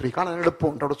നിൽക്കുന്ന ഒരു സ്ത്രീ. കാണാൻ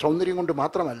എളുപ്പമുണ്ട്. അവിടെ സൗന്ദര്യം കൊണ്ട്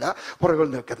മാത്രമല്ല പുറകിൽ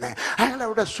നിൽക്കുന്നത്. അയാൾ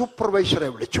അവിടെ സൂപ്പർവൈസറെ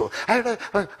വിളിച്ചു, അയാളുടെ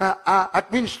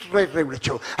അഡ്മിനിസ്ട്രേറ്ററെ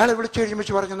വിളിച്ചു. അയാളെ വിളിച്ചു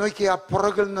കഴിയുമ്പോൾ പറഞ്ഞു, നോക്കി ആ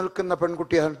പുറകിൽ നിൽക്കുന്ന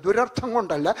പെൺകുട്ടി. ദുരർത്ഥം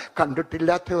കൊണ്ടല്ല,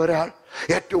 കണ്ടിട്ടില്ലാത്ത ഒരാൾ,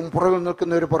 ഏറ്റവും പുറകിൽ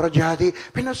നിൽക്കുന്ന ഒരു പുറജാതി.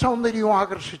 പിന്നെ സൗന്ദര്യവും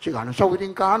ആകർഷിച്ച് കാണും.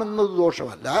 സൗന്ദര്യം കാണുന്നത്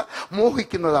ദോഷമല്ല,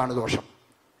 മോഹിക്കുന്നതാണ് ദോഷം.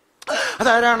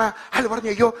 അതാരാണ്? അയാൾ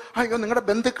പറഞ്ഞു, അയ്യോ നിങ്ങളുടെ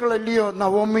ബന്ധുക്കളല്ലയോ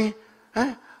നവോമി?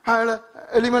 അയാള്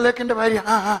എലിമലേക്കിന്റെ ഭാര്യ.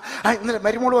 ഇന്നലെ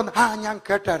മരുമോള് വന്ന്. ഞാൻ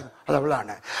കേട്ടായിരുന്നു. അത്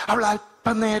അവളാണ്. അവൾ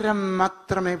അല്പനേരം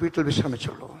മാത്രമേ വീട്ടിൽ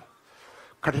വിശ്രമിച്ചുള്ളൂ.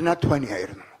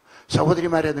 കഠിനാധ്വാനിയായിരുന്നു.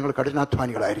 സഹോദരിമാരെ, നിങ്ങൾ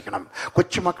കഠിനാധ്വാനികളായിരിക്കണം.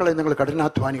 കൊച്ചുമക്കളെ, നിങ്ങൾ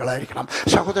കഠിനാധ്വാനികളായിരിക്കണം.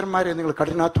 സഹോദരന്മാരെ, നിങ്ങൾ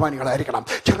കഠിനാധ്വാനികളായിരിക്കണം.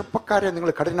 ചെറുപ്പക്കാരെ, നിങ്ങൾ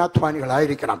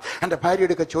കഠിനാധ്വാനികളായിരിക്കണം. എൻ്റെ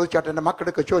ഭാര്യയെടുക്കെ ചോദിച്ചാട്ടെ, എൻ്റെ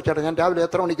മക്കളെടുക്കെ ചോദിച്ചാട്ടെ, ഞാൻ രാവിലെ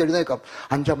എത്ര മണിക്ക് എഴുന്നേക്കാം?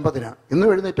 5:50. ഇന്നും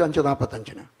എഴുന്നേറ്റ്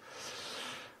 5:45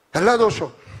 എല്ലാ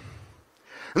ദിവസവും.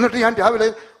 എന്നിട്ട് ഞാൻ രാവിലെ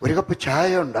ഒരു കപ്പ്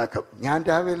ചായ ഉണ്ടാക്കും. ഞാൻ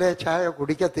രാവിലെ ചായ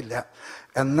കുടിക്കത്തില്ല,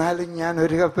 എന്നാലും ഞാൻ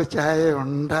ഒരു കപ്പ് ചായ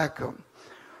ഉണ്ടാക്കും.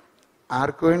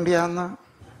 ആർക്കു വേണ്ടിയാന്ന്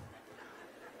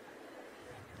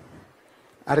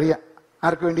അറിയാം.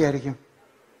 ആർക്ക് വേണ്ടിയായിരിക്കും?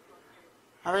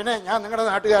 അവനെ, ഞാൻ നിങ്ങളുടെ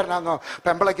നാട്ടുകാരനാണെന്നോ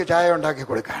പെമ്പളയ്ക്ക് ചായ ഉണ്ടാക്കി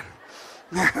കൊടുക്കാൻ?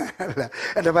 അല്ല,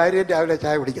 എൻ്റെ ഭാര്യ രാവിലെ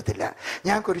ചായ കുടിക്കത്തില്ല.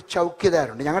 ഞങ്ങൾക്കൊരു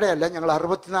ചൗക്കിദാരുണ്ട്. ഞങ്ങളുടെ അല്ല, ഞങ്ങൾ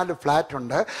 64 ഫ്ലാറ്റ്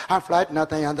ഉണ്ട്. ആ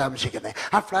ഫ്ലാറ്റിനകത്താണ് ഞാൻ താമസിക്കുന്നത്.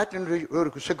 ആ ഫ്ലാറ്റിന് ഒരു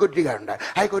സെക്യൂരിറ്റി ഗാർഡുണ്ട്.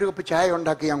 അയാൾക്ക് ഒരു കപ്പ് ചായ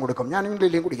ഉണ്ടാക്കി ഞാൻ കൊടുക്കും. ഞാൻ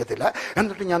ഇംഗ്ലീഷിലും കുടിക്കത്തില്ല.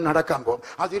 എന്നിട്ട് ഞാൻ നടക്കാൻ പോകും.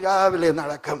 അതിരാവിലെ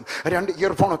നടക്കും. 2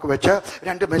 ഇയർഫോണൊക്കെ വെച്ച്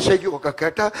 2 മെസ്സേജും ഒക്കെ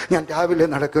കേട്ട് ഞാൻ രാവിലെ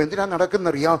നടക്കും. എന്തിനാ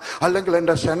നടക്കുന്നറിയാം? അല്ലെങ്കിൽ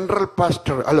എൻ്റെ സെൻട്രൽ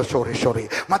പാസ്റ്റർ, സോറി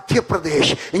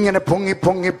മധ്യപ്രദേശ് ഇങ്ങനെ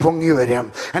പൊങ്ങി വരും.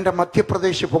 എൻ്റെ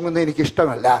മധ്യപ്രദേശ് പൊങ്ങുന്നത്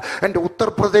എനിക്കിഷ്ടമല്ല. എൻ്റെ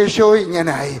ഉത്തർപ്രദേശോ ഇങ്ങനായി.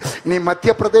 ഇനി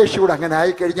മധ്യപ്രദേശ് കൂടെ അങ്ങനെ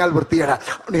ആയിക്കഴിഞ്ഞാൽ വൃത്തികേടാ.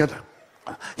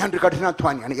 ഞാനൊരു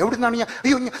കഠിനാധ്വാനിയാണ്. എവിടുന്നാണ് ഞാൻ?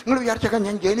 നിങ്ങൾ വിചാരിച്ചേക്കാം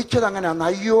ഞാൻ ജനിച്ചത് അങ്ങനെയാന്ന്.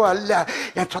 അയ്യോ അല്ല,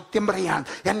 ഞാൻ സത്യം പറയാൻ.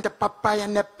 എൻ്റെ പപ്പ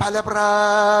എന്നെ പല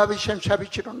പ്രാവശ്യം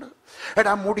ശപിച്ചിട്ടുണ്ട്.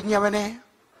 എടാ മുടിഞ്ഞവനെ,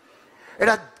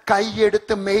 എടാ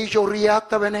കൈയെടുത്ത് മെയ്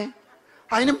ചൊറിയാത്തവനെ.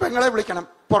 അതിനും പെങ്ങളെ വിളിക്കണം,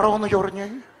 പുറമൊന്ന് ചൊറിഞ്ഞ്.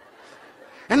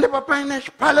 എൻ്റെ പപ്പ എന്നെ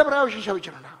പല പ്രാവശ്യം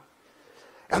ശപിച്ചിട്ടുണ്ട്.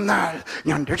 എന്നാൽ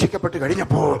ഞാൻ രക്ഷിക്കപ്പെട്ട്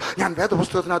കഴിഞ്ഞപ്പോൾ ഞാൻ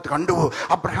വേദപുസ്തകത്തിനകത്ത് കണ്ടു,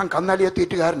 അബ്രഹാം കന്നാലിയെ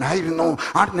തീറ്റുകാരനായിരുന്നു,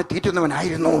 ആടിനെ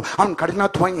തീറ്റുന്നവനായിരുന്നു, അവൻ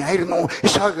കഠിനാധ്വാനിയായിരുന്നു.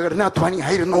 ഇസ്ഹാക്ക്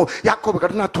കഠിനാധ്വാനിയായിരുന്നു, യാക്കോബ്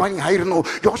കഠിനാധ്വാനിയായിരുന്നു,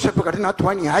 യോസഫ്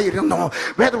കഠിനാധ്വാനിയായിരുന്നു.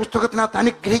 വേദപുസ്തകത്തിനകത്ത്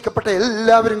അനുഗ്രഹിക്കപ്പെട്ട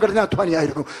എല്ലാവരും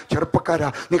കഠിനാധ്വാനിയായിരുന്നു. ചെറുപ്പക്കാരാ,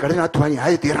 നീ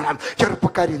കഠിനാധ്വാനിയായി തീരണം.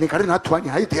 ചെറുപ്പക്കാരി, നീ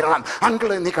കഠിനാധ്വാനിയായി തീരണം.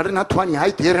 അങ്കിളെ, നീ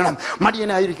കഠിനാധ്വാനിയായി തീരണം.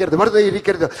 മടിയനായിരിക്കരുത്, വെറുതെ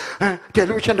ഇരിക്കരുത്.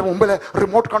 ടെലിവിഷന്റെ മുമ്പിൽ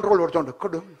റിമോട്ട് കൺട്രോൾ കൊടുത്തോണ്ട്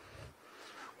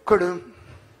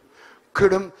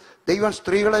കിടും. ദൈവം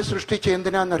സ്ത്രീകളെ സൃഷ്ടിച്ച്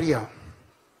എന്തിനാന്നറിയാം?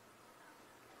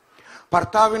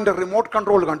 ഭർത്താവിന്റെ റിമോട്ട്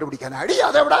കൺട്രോൾ കണ്ടുപിടിക്കാൻ. അടി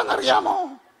അതെവിടാന്നറിയാമോ?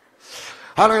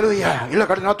 ഹല്ലേലൂയ. ഇല്ല,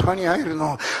 കഠിനാധ്വാനിയായിരുന്നു.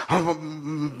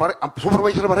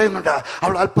 സൂപ്പർവൈസർ പറയുന്നുണ്ട്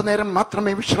അവൾ അല്പനേരം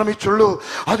മാത്രമേ വിശ്രമിച്ചുള്ളൂ.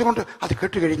 അതുകൊണ്ട് അത്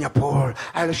കേട്ടുകഴിഞ്ഞപ്പോൾ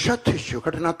അയാൾ ശ്രദ്ധിച്ചു.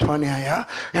 കഠിനാധ്വാനിയായ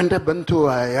എൻ്റെ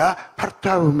ബന്ധുവായ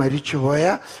ഭർത്താവ് മരിച്ചുപോയ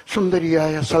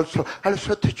സുന്ദരിയായ അയാൾ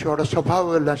ശ്രദ്ധിച്ചു. അവിടെ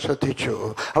സ്വഭാവമെല്ലാം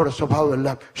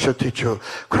ശ്രദ്ധിച്ചു.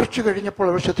 കുറച്ച് കഴിഞ്ഞപ്പോൾ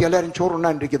അവർ ശ്രദ്ധിച്ചു. എല്ലാവരും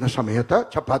ചോറുണ്ണാണ്ടിരിക്കുന്ന സമയത്ത്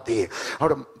ചപ്പാത്തി,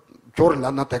 അവിടെ ചോറില്ല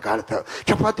അന്നത്തെ കാലത്ത്,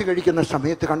 ചപ്പാത്തി കഴിക്കുന്ന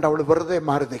സമയത്ത് കണ്ട് അവൾ വെറുതെ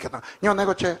മാറി നിൽക്കുന്നു. ഇനി വന്നേ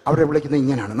കൊച്ചെ, അവരെ വിളിക്കുന്നത്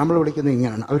ഇങ്ങനെയാണ്, നമ്മൾ വിളിക്കുന്നത്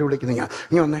ഇങ്ങനെയാണ്, അവർ വിളിക്കുന്നത് ഇങ്ങനെ.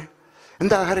 ഇനി വന്നേ,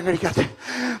 എന്താ ആഹാരം കഴിക്കാതെ?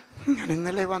 ഞാൻ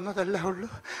ഇന്നലെ വന്നതല്ല ഉള്ളൂ,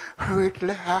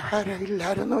 വീട്ടിലെ ആഹാരം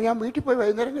ഇല്ലായിരുന്നു, ഞാൻ വീട്ടിൽ പോയി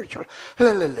വൈകുന്നേരം കഴിച്ചോളൂ.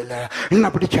 ഇല്ല, ഇന്ന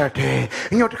പിടിച്ചാട്ടെ,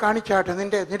 ഇങ്ങോട്ട് കാണിച്ചാട്ടെ,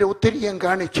 നിന്റെ ഉത്തരീയം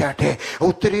കാണിച്ചാട്ടെ.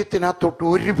 ഉത്തരീയത്തിനകത്തോട്ട്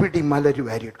ഒരു പിടി മലര്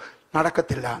വാരിയിട്ടു.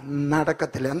 നടക്കത്തില്ല.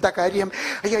 എന്താ കാര്യം?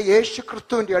 അയ്യ, യേശു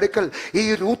ക്രിസ്തുവിന്റെ അടുക്കൽ ഈ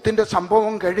രൂത്തിന്റെ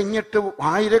സംഭവം കഴിഞ്ഞിട്ട്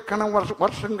ആയിരക്കണക്കിന്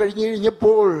വർഷം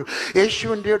കഴിഞ്ഞപ്പോൾ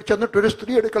യേശുവിന്റെ ചെന്നിട്ട് ഒരു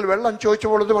സ്ത്രീ അടുക്കൽ വെള്ളം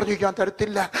ചോദിച്ചപ്പോൾ എന്ന് പറഞ്ഞു, ഞാൻ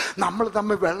തരത്തില്ല. നമ്മൾ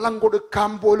തമ്മിൽ വെള്ളം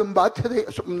കൊടുക്കാൻ പോലും ബാധ്യത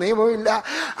നിയമമില്ല.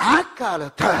 ആ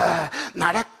കാലത്ത്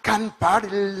നടക്കാൻ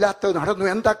പാടില്ലാത്തത് നടന്നു.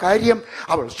 എന്താ കാര്യം?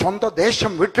 അവൾ സ്വന്തം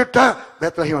ദേശം വിട്ടിട്ട്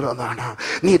ബേത്ലഹേമിൽ വന്നതാണ്.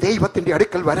 നീ ദൈവത്തിന്റെ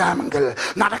അടുക്കൽ വരാമെങ്കിൽ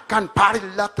നടക്കാൻ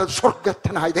പാടില്ലാത്ത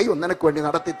സ്വർഗസ്ഥനായ ദൈവം നിനക്ക് വേണ്ടി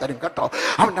നടത്തി തരും കേട്ടോ.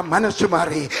 അവന്റെ മനസ്സ്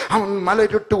മാറി, അവൻ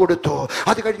മലരിട്ട് കൊടുത്തു.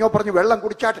 അത് കഴിഞ്ഞോ പറഞ്ഞു വെള്ളം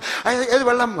കുടിച്ചാട്ട്. ഏത്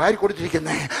വെള്ളം വാരി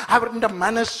കൊടുത്തിരിക്കുന്നേ? അവന്റെ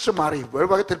മനസ്സ് മാറി.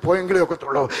 വേഗത്തിൽ പോയെങ്കിലേ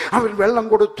ഒക്കത്തുള്ളൂ. അവൻ വെള്ളം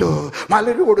കൊടുത്തു,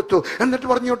 മലര് കൊടുത്തു. എന്നിട്ട്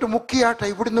പറഞ്ഞോട്ട് മുക്കിയാട്ടെ,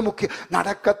 ഇവിടുന്ന് മുക്കി.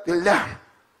 നടക്കത്തില്ല.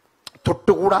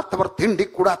 തൊട്ടുകൂടാത്തവർ,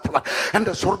 തീണ്ടിക്കൂടാത്തവർ.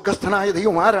 എൻ്റെ സ്വർഗസ്ഥനായ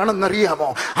ദൈവം ആരാണെന്നറിയാമോ?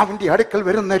 അവൻ്റെ അടുക്കൽ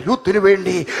വരുന്ന രൂത്തിന്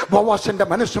വേണ്ടി ബോവാസിന്റെ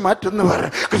മനസ്സ് മാറ്റുന്നവർ,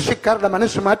 കൃഷിക്കാരുടെ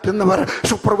മനസ്സ് മാറ്റുന്നവർ,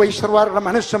 സൂപ്പർവൈസർമാരുടെ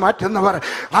മനസ്സ് മാറ്റുന്നവർ,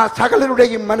 ആ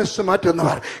സകലരുടെയും മനസ്സ്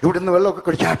മാറ്റുന്നവർ. ഇവിടുന്ന് വെള്ളമൊക്കെ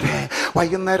കുടിച്ചാട്ടെ,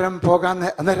 വൈകുന്നേരം പോകാൻ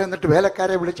അന്നേരം. എന്നിട്ട്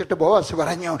വേലക്കാരെ വിളിച്ചിട്ട് ബോവാസ്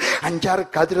പറഞ്ഞു, 5-6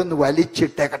 കതിരൊന്ന്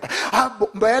വലിച്ചിട്ടേക്കട്ടെ. ആ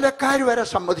വേലക്കാർ വരെ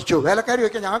സമ്മതിച്ചു. വേലക്കാർ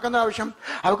വയ്ക്കാൻ ഞങ്ങൾക്കെന്താ ആവശ്യം?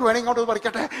 അവർക്ക് വേണമെങ്കിൽ ഇങ്ങോട്ട്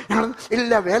പറിക്കട്ടെ. ഞങ്ങൾ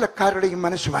ഇല്ല, വേലക്കാരുടെയും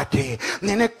മനസ്സ് മാറ്റി.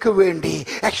 നിനക്ക് വേണ്ടി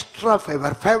എക്സ്ട്രാ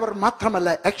ഫേവർ മാത്രമല്ല,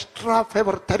 എക്സ്ട്രാ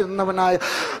ഫേവർ തരുന്നവനായ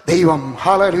ദൈവം.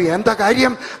 ഹല്ലേലൂയ. എന്താ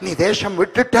കാര്യം? നീ ദേശം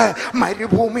വിട്ടിട്ട്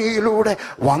മരുഭൂമിയിലൂടെ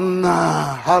വന്ന.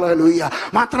 ഹല്ലേലൂയ.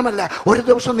 മാത്രമല്ല, ഒരു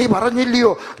ദിവസം നീ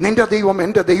പറഞ്ഞില്ലയോ നിന്റെ ദൈവം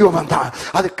എൻ്റെ ദൈവം എന്താ?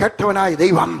 അത് കേട്ടവനായ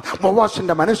ദൈവം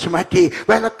ബോവാസിന്റെ മനസ്സ് മാറ്റി,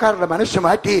 വേലക്കാരുടെ മനസ്സ്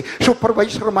മാറ്റി,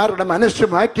 സൂപ്പർവൈസർമാരുടെ മനസ്സ്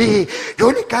മാറ്റി,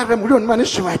 ജോലിക്കാരുടെ മുഴുവൻ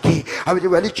മനസ്സ് മാറ്റി. അവര്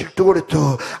വലിച്ചിട്ട് കൊടുത്തു.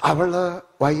 അവള്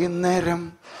വൈകുന്നേരം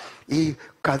ഈ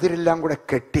കതിരെല്ലാം കൂടെ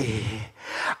കെട്ടി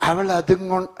അവൾ അതും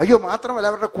കൊണ്ട്, അയ്യോ മാത്രമല്ല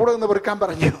അവരുടെ കൂടെ നിന്ന് പെറുക്കാൻ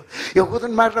പറഞ്ഞു.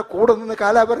 യഹൂദന്മാരുടെ കൂടെ നിന്ന്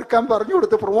കാല പെറുക്കാൻ പറഞ്ഞു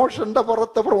കൊടുത്ത്. പ്രൊമോഷന്റെ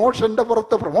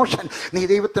പുറത്ത് പ്രൊമോഷൻ. നീ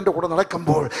ദൈവത്തിന്റെ കൂടെ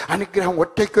നടക്കുമ്പോൾ അനുഗ്രഹം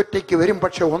ഒറ്റയ്ക്കൊറ്റയ്ക്ക് വരും.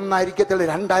 പക്ഷെ 1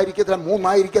 2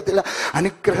 3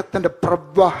 അനുഗ്രഹത്തിന്റെ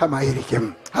പ്രവാഹമായിരിക്കും.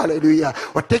 ഹല്ലേലൂയ.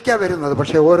 ഒറ്റയ്ക്കാ വരുന്നത്,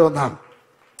 പക്ഷെ ഓരോന്നാം.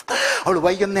 അവൾ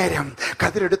വൈകുന്നേരം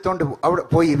കതിരെടുത്തോണ്ട് അവിടെ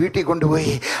പോയി, വീട്ടിൽ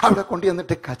കൊണ്ടുപോയി. അവിടെ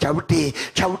കൊണ്ടുവന്നിട്ട്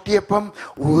ചവിട്ടിയപ്പം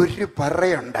ഒരു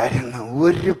പറയുണ്ടായിരുന്നു,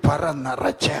 ഒരു പറ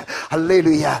നിറച്ച്.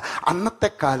 ഹല്ലേലൂയ. അന്നത്തെ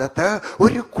കാലത്ത്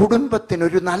ഒരു കുടുംബത്തിന്,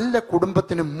 ഒരു നല്ല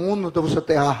കുടുംബത്തിന് 3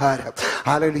 ദിവസത്തെ ആഹാരം.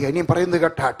 ഹല്ലേലൂയ. ഇനിയും പറയുന്നത്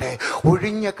കേട്ടാട്ടെ.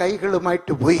 ഒഴിഞ്ഞ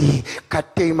കൈകളുമായിട്ട് പോയി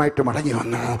കറ്റയുമായിട്ട് മടങ്ങി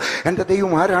വന്നു. എൻ്റെ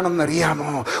ദൈവം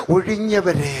ആരാണെന്നറിയാമോ?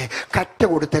 ഒഴിഞ്ഞവരെ കറ്റ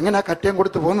കൊടുത്ത്. എങ്ങനെയാ കറ്റയും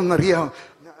കൊടുത്ത് പോകുന്നറിയാമോ?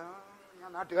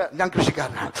 ഞാൻ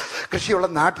കൃഷിക്കാരനാണ്. കൃഷിയുള്ള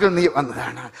നാട്ടിൽ നീ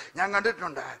വന്നതാണ്. ഞാൻ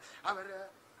കണ്ടിട്ടുണ്ട്. അവര്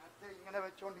ഇങ്ങനെ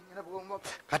വെച്ചോണ്ട് ഇങ്ങനെ പോകുമ്പോൾ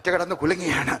കറ്റ കിടന്ന്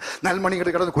കുലുങ്ങിയാണ്, നെൽമണികൾ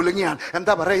കിടന്ന് കുലുങ്ങിയാണ്.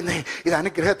 എന്താ പറയുന്നേ? ഇത്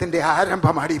അനുഗ്രഹത്തിന്റെ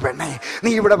ആരംഭമാടി പെണ്ണേ. നീ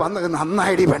ഇവിടെ വന്നത്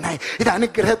നന്നായിടി പെണ്ണേ. ഇത്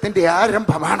അനുഗ്രഹത്തിന്റെ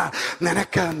ആരംഭമാണ്.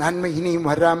 നിനക്ക് നന്മ ഇനിയും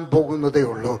വരാൻ പോകുന്നതേ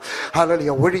ഉള്ളൂ.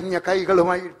 ഹല്ലേലൂയ. ഒഴിഞ്ഞ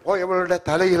കൈകളുമായി പോയവളുടെ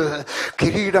തലയിൽ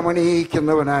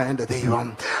കിരീടമണിയിക്കുന്നവനായ എൻ്റെ ദൈവം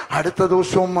അടുത്ത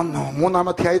ദിവസവും വന്നു. 3-ാം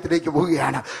അധ്യായത്തിലേക്ക്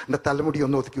പോവുകയാണ്. എൻ്റെ തലമുടി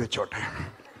ഒന്ന് ഒതുക്കി വെച്ചോട്ടെ,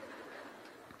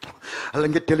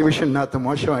 അല്ലെങ്കിൽ ടെലിവിഷനകത്ത്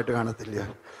മോശമായിട്ട് കാണത്തില്ല.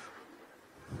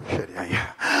 ശരിയായ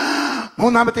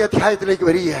 3-ാമത്തെ അധ്യായത്തിലേക്ക്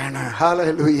വരികയാണ്.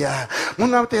 ഹല്ലേലൂയ.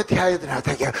 3-ാമത്തെ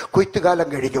അധ്യായത്തിനകത്തേക്ക് കൊയ്ത്തുകാലം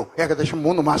കഴിഞ്ഞു. ഏകദേശം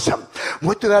 3 മാസം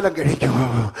കൊയ്ത്തുകാലം കഴിഞ്ഞു.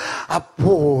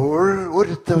 അപ്പോൾ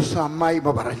ഒരു ദിവസം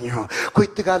അമ്മായിമ്മ പറഞ്ഞു,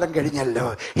 കൊയ്ത്തുകാലം കഴിഞ്ഞല്ലോ,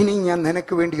 ഇനി ഞാൻ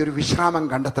നിനക്ക് വേണ്ടി ഒരു വിശ്രാമം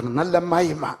കണ്ടെത്തണം. നല്ല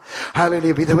അമ്മായിമ്മ.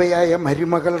 ഹല്ലേലൂയ. വിധവയായ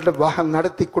മരുമകളുടെ വിവാഹം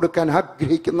നടത്തി കൊടുക്കാൻ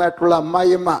ആഗ്രഹിക്കുന്നതായിട്ടുള്ള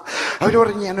അമ്മായിമ്മ. അവർ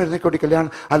പറഞ്ഞു, ഞാൻ ഒരു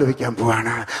കല്യാണം ആലോചിക്കാൻ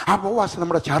പോവാണ്. ആ ബോവാസ്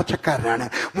നമ്മുടെ ചാർച്ചക്കാരനാണ്.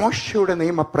 മോശയുടെ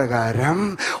നിയമപ്രകാരം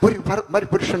ഒരു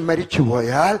പുരുഷൻ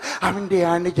മരിച്ചുപോയാൽ അവന്റെ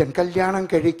അനുജൻ, കല്യാണം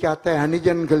കഴിക്കാത്ത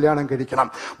അനുജൻ കല്യാണം കഴിക്കണം.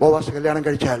 ബോവാസ് കല്യാണം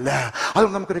കഴിച്ചല്ല.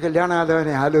 അതുകൊണ്ട് നമുക്കൊരു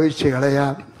കല്യാണാലോചന ആലോചിച്ച്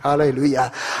കളയാം. ഹല്ലേലൂയ.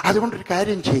 അതുകൊണ്ടൊരു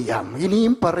കാര്യം ചെയ്യാം.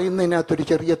 ഇനിയും പറയുന്നതിനകത്തൊരു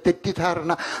ചെറിയ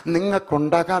തെറ്റിദ്ധാരണ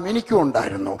നിങ്ങൾക്കുണ്ടാകാം, എനിക്കും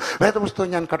ഉണ്ടായിരുന്നു.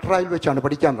 വേദപുസ്തകം ഞാൻ കട്ടറായിൽ വെച്ചാണ്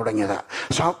പഠിക്കാൻ തുടങ്ങിയത്.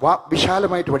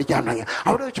 വിശാലമായിട്ട് പഠിക്കാൻ തുടങ്ങി.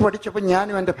 അവിടെ വെച്ച് പഠിച്ചപ്പോൾ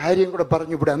ഞാനും എൻ്റെ ഭാര്യയും കൂടെ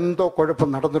പറഞ്ഞു, ഇവിടെ എന്തോ കുഴപ്പം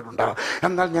നടന്നിട്ടുണ്ടാകും.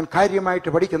 എന്നാൽ ഞാൻ കാര്യമായിട്ട്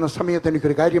പഠിക്കുന്ന സമയത്ത്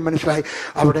എനിക്കൊരു കാര്യം മനസ്സിലായി.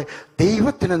 അവിടെ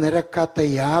ദൈവത്തിന് നിരക്കാത്ത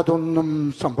യാതൊന്നും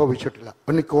സംഭവിച്ചിട്ടില്ല.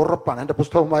 എനിക്ക് ഉറപ്പാണ്. എൻ്റെ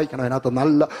പുസ്തകം വായിക്കണം, അതിനകത്ത്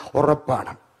നല്ല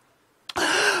ഉറപ്പാണ്.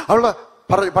 അവള്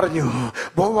പറഞ്ഞു,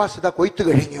 ബോവാസ് ഇതാ കൊയ്ത്ത്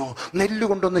കഴിഞ്ഞു, നെല്ല്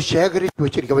കൊണ്ടൊന്ന് ശേഖരിച്ച്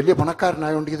വെച്ചിരിക്കുക. വലിയ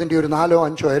പണക്കാരനായതുകൊണ്ട് ഇതിൻ്റെ ഒരു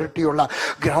 4-5 ഇരട്ടിയുള്ള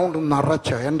ഗ്രൗണ്ട്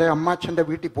നിറച്ച്. എൻ്റെ അമ്മാച്ചൻ്റെ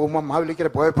വീട്ടിൽ പോകുമ്പോൾ മാവേലിക്കര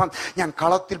പോയപ്പം ഞാൻ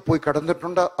കളത്തിൽ പോയി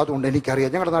കിടന്നിട്ടുണ്ട്. അതുകൊണ്ട്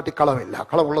എനിക്കറിയാം. ഞങ്ങളുടെ നാട്ടിൽ കളമില്ല,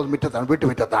 കളമുള്ളത് മുറ്റത്താണ്,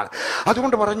 വീട്ടുമുറ്റത്താണ്.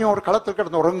 അതുകൊണ്ട് പറഞ്ഞു, അവർ കളത്തിൽ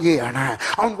കിടന്ന് ഉറങ്ങുകയാണ്.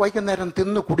 അവൻ വൈകുന്നേരം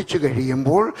തിന്ന് കുടിച്ചു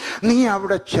കഴിയുമ്പോൾ നീ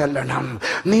അവിടെ ചെല്ലണം,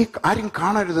 നീ ആരും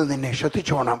കാണരുത്, നിന്നെ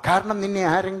ശ്രദ്ധിച്ചോണം. കാരണം നിന്നെ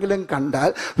ആരെങ്കിലും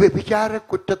കണ്ടാൽ വ്യഭിചാര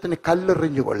കുറ്റത്തിന്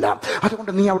കല്ലെറിഞ്ഞു കൊല്ലാം.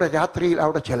 അതുകൊണ്ട് നീ അവിടെ രാത്രിയിൽ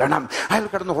അവിടെ ചെല്ലണം. അയാൾ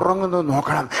കിടന്ന് ഉറങ്ങുന്നത്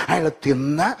നോക്കണം. അയാൾ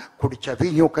തിന്ന് കുടിച്ച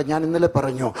വീഞ്ഞൊക്കെ ഞാൻ ഇന്നലെ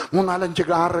പറഞ്ഞു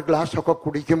 3-5-6 ഗ്ലാസ്സൊക്കെ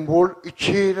കുടിക്കുമ്പോൾ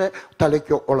ഇച്ചിരി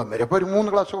തലയ്ക്ക് ഓളം വരും. അപ്പോൾ ഒരു 3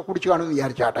 ഗ്ലാസ്സൊക്കെ കുടിച്ച് കാണുമെന്ന്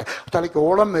വിചാരിച്ചാട്ടെ. തലയ്ക്ക്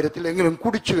ഓളം വരത്തില്ലെങ്കിലും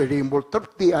കുടിച്ചു കഴിയുമ്പോൾ,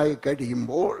 തൃപ്തിയായി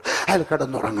കഴിയുമ്പോൾ അയാൾ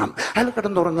കിടന്നുറങ്ങാം. അയാൾ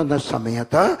കിടന്നുറങ്ങുന്ന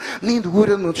സമയത്ത് നീ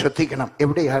ദൂരെ നിന്ന് ശ്രദ്ധിക്കണം,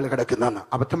 എവിടെയാണ് അയാൾ കിടക്കുന്നതെന്ന്.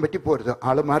 അബദ്ധം പറ്റിപ്പോരുത്,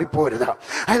 ആള് മാറിപ്പോരുത്.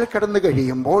 അയാൾ കിടന്നു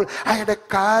കഴിയുമ്പോൾ അയാളുടെ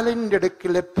കാലിൻ്റെ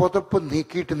അടുക്കിലെ പുതപ്പ്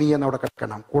നീക്കിയിട്ട് നീ എന്ന് അവിടെ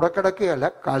കിടക്കണം. കൂടെ കിടക്കുകയല്ല,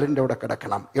 കാലിൻ്റെ അവിടെ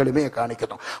കിടക്കണം. എളിമയെ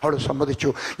കാണിക്കുന്നു. അവൾ സമ്മതിച്ചു.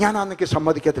 ഞാൻ അന്നേക്ക്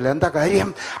സമ്മതിക്കത്തില്ല. എന്താ കാര്യം?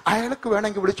 അയാൾക്ക്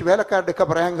വേണമെങ്കിൽ വിളിച്ച് വേലക്കാരുടെ ഒക്കെ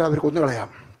പറയാമെങ്കിൽ അവർ കൊന്നുകളയാം.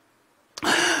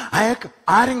 അയാൾക്ക്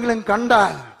ആരെങ്കിലും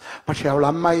കണ്ടാൽ. പക്ഷെ അവൾ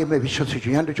അമ്മായിയമ്മയെ വിശ്വസിച്ചു.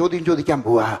 ഞാനൊരു ചോദ്യം ചോദിക്കാൻ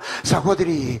പോവാ.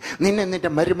 സഹോദരി, നിന്നെ നിന്റെ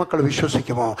മരുമക്കൾ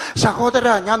വിശ്വസിക്കുമോ? സഹോദര,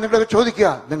 ഞാൻ നിങ്ങളെ ചോദിക്കുക,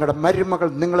 നിങ്ങളുടെ മരുമകൾ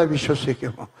നിങ്ങളെ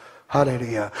വിശ്വസിക്കുമോ?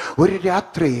 ഹല്ലേലൂയ. ഒരു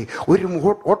രാത്രി ഒരു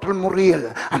ഹോട്ടൽ മുറിയിൽ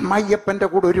അമ്മായിയപ്പൻ്റെ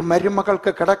കൂടെ ഒരു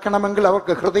മരുമകൾക്ക് കിടക്കണമെങ്കിൽ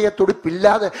അവർക്ക്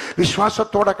ഹൃദയത്തുടിപ്പില്ലാതെ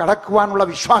വിശ്വാസത്തോടെ കിടക്കുവാനുള്ള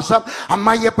വിശ്വാസം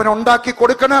അമ്മായിയപ്പൻ ഉണ്ടാക്കി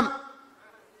കൊടുക്കണം.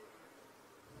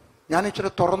 ഞാൻ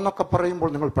ഇച്ചിരി തുറന്നൊക്കെ പറയുമ്പോൾ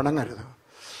നിങ്ങൾ പിണങ്ങരുത്.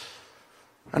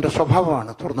 എൻ്റെ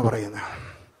സ്വഭാവമാണ് തുറന്നു പറയുന്നത്.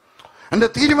 എൻ്റെ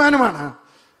തീരുമാനമാണ്.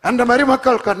 എൻ്റെ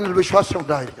മരുമക്കൾക്ക് എന്നിൽ വിശ്വാസം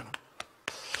ഉണ്ടായിരിക്കണം.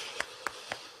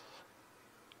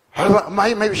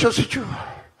 അമ്മായിയമ്മ വിശ്വസിച്ചു.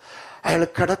 അയാൾ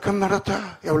കിടക്കുന്നിടത്ത്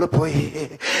എവള് പോയി.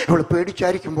 എവള്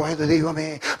പേടിച്ചായിരിക്കും പോയത്. ദൈവമേ,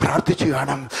 പ്രാർത്ഥിച്ചു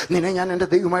കാണാം, നിന്നെ ഞാൻ എൻ്റെ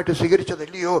ദൈവമായിട്ട്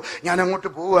സ്വീകരിച്ചതല്ലയോ, ഞാൻ അങ്ങോട്ട്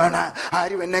പോവുകയാണ്,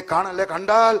 ആരും എന്നെ കാണല്ലേ,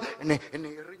 കണ്ടാൽ എന്നെ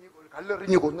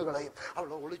കല്ലെറിഞ്ഞു കൊന്നുകളയും. അവൾ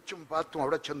ഒളിച്ചും പാത്തും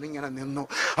അവിടെ ചെന്നിങ്ങനെ നിന്നു.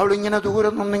 അവളിങ്ങനെ ദൂരെ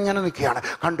നിന്നിങ്ങനെ നിൽക്കുകയാണ്.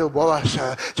 കണ്ടു, ബോവാസ്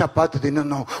ചപ്പാത്തി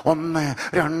തിന്നുന്നു. 1,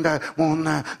 2,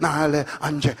 3, 4,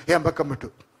 5 ഏമ്പക്കം വിട്ടു.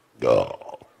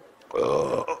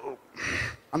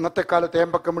 അന്നത്തെ കാലത്ത്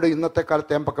ഏമ്പക്കം വിടും, ഇന്നത്തെ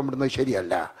കാലത്ത് ഏമ്പക്കം വിടുന്നത്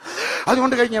ശരിയല്ല.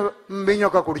 അതുകൊണ്ട് കഴിഞ്ഞ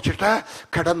വീഞ്ഞൊക്കെ കുടിച്ചിട്ട്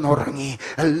കിടന്നുറങ്ങി.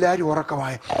 എല്ലാവരും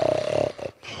ഉറക്കമായി.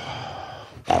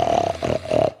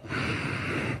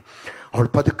 അവൾ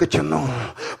പതുക്കെ ചെന്നു.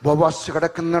 ബോവാസ്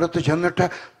കിടക്കുന്നിടത്ത് ചെന്നിട്ട്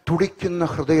തുടിക്കുന്ന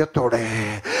ഹൃദയത്തോടെ,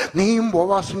 നീയും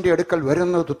ബോവാസിന്റെ അടുക്കൽ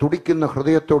വരുന്നത് തുടിക്കുന്ന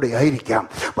ഹൃദയത്തോടെ ആയിരിക്കാം.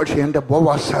 പക്ഷെ എൻ്റെ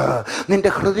ബോവാസ്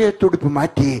നിന്റെ ഹൃദയത്തുടിപ്പ്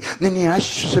മാറ്റി നിന്നെ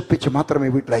ആശ്വസിപ്പിച്ച് മാത്രമേ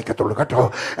വീട്ടിലയക്കത്തുള്ളൂ കേട്ടോ.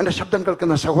 എൻ്റെ ശബ്ദം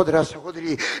കേൾക്കുന്ന സഹോദര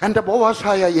സഹോദരി, എൻ്റെ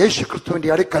ബോവാസായ യേശു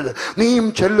ക്രിസ്തുവിന്റെ അടുക്കൽ നീയും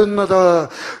ചെല്ലുന്നത്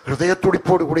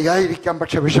ഹൃദയത്തുടിപ്പോട് കൂടി ആയിരിക്കാം.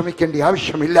 പക്ഷെ വിഷമിക്കേണ്ട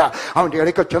ആവശ്യമില്ല. അവൻ്റെ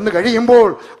അടുക്കൽ ചെന്ന് കഴിയുമ്പോൾ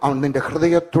അവൻ നിന്റെ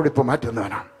ഹൃദയത്തുടിപ്പ്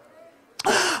മാറ്റുന്നവനാണ്.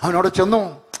 അവനോട് ചെന്നു.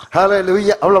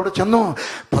 ഹല്ലേലൂയ. അവൾ അവിടെ ചെന്നു,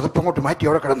 പതപ്പങ്ങോട്ട് മാറ്റി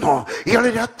അവിടെ കിടന്നു. ഇയാൾ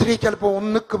രാത്രി ചിലപ്പോൾ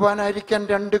 1ക്ക് പോകാനായിരിക്കാം,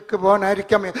 2ക്ക്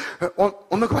പോകാനായിരിക്കാം,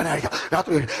 1ക്ക് പോകാനായിരിക്കാം.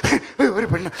 രാത്രി ഒരു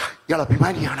പെണ്ണ്, ഇയാൾ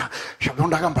അഭിമാനിയാണ്, ശബ്ദം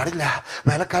ഉണ്ടാകാൻ പാടില്ല,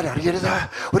 വേലക്കാരറിയരുത്,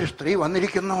 ഒരു സ്ത്രീ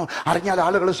വന്നിരിക്കുന്നു, അറിഞ്ഞാൽ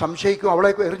ആളുകൾ സംശയിക്കും,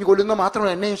 അവളെ എറിഞ്ഞു കൊല്ലുന്നു.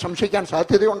 മാത്രമല്ല എന്നെയും സംശയിക്കാൻ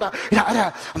സാധ്യതയുണ്ട്. ഇതാരാ?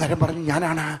 അന്നേരം പറഞ്ഞു,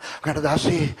 ഞാനാണ് അങ്ങയുടെ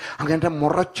ദാസി, അങ്ങൻ്റെ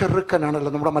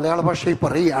മുറച്ചെറുക്കനാണല്ലോ നമ്മുടെ മലയാള ഭാഷയിൽ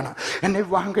പറയുകയാണ്. എന്നെ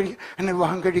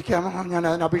വിവാഹം കഴിക്കാമോ? ഞാൻ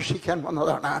അതിന് അപേക്ഷിക്കാൻ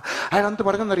വന്നതാണ്. അയാൾ എന്ത്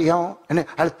പറഞ്ഞെന്നറിയാമോ?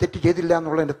 അയാൾ തെറ്റ് ചെയ്തില്ല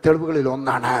എന്നുള്ള എൻ്റെ തെളിവുകളിൽ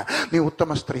ഒന്നാണ്, നീ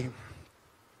ഉത്തമ സ്ത്രീ,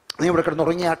 നീ ഇവിടെ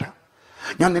കിടന്നുറങ്ങിയാട്ടെ,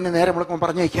 ഞാൻ നിന്നെ നേരെ വിളിക്കുമ്പോൾ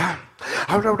പറഞ്ഞേക്കാം.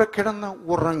 അവിടെ കിടന്ന്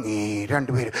ഉറങ്ങി.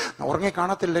 2 പേര് ഉറങ്ങി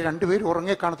കാണത്തില്ല. 2 പേരും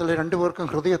ഉറങ്ങി കാണത്തില്ല. 2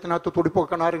 പേർക്കും ഹൃദയത്തിനകത്ത്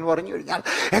തുടിപ്പൊക്കെ ആരെങ്കിലും പറഞ്ഞു കഴിഞ്ഞാൽ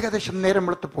ഏകദേശം നേരം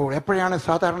വെളുത്തപ്പോൾ എപ്പോഴാണ്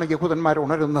സാധാരണ യഹൂദന്മാർ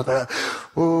ഉണരുന്നത്?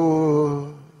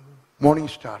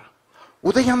 മോർണിംഗ് സ്റ്റാർ,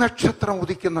 ഉദയനക്ഷത്രം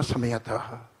ഉദിക്കുന്ന സമയത്ത്,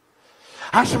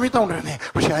 ആ സമയത്താണ് ഉണരുന്നേ.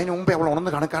 പക്ഷെ അതിന് മുമ്പേ അവൾ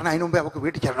ഉണർന്ന് കാണും. കാരണം അതിന് മുമ്പേ അവൾക്ക്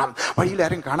വീട്ടിൽ ചെല്ലണം. വഴിയിൽ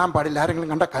ആരും കാണാൻ പാടില്ല, ആരെങ്കിലും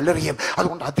കണ്ടാൽ കല്ലെറിയും.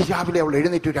 അതുകൊണ്ട് അതിരാവിലെ അവൾ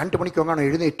എഴുന്നേറ്റു. 2 മണിക്കൊങ്ങാണ്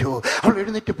എഴുന്നേറ്റു. അവൾ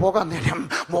എഴുന്നേറ്റ് പോകാൻ നേരം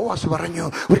ബോവാസ് പറഞ്ഞു,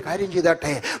 ഒരു കാര്യം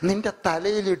ചെയ്താട്ടെ, നിന്റെ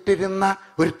തലയിലിട്ടിരുന്ന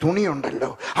ഒരു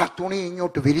തുണിയുണ്ടല്ലോ, ആ തുണി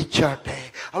ഇങ്ങോട്ട് വിരിച്ചാട്ടെ.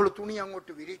 അവൾ തുണി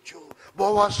അങ്ങോട്ട് വിരിച്ചു.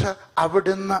 ബോവാസ്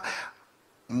അവിടുന്ന്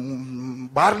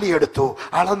ബാർലി എടുത്തു,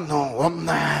 അളന്നു.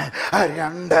 1,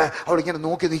 2, അവളിങ്ങനെ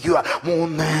നോക്കി നിൽക്കുക.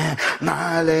 3,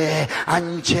 4,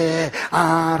 5,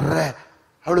 6.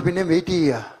 അവൾ പിന്നെ വെയിറ്റ്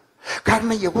ചെയ്യുക.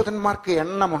 കാരണം യഹൂദന്മാർക്ക്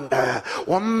എണ്ണമുണ്ട്.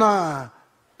 1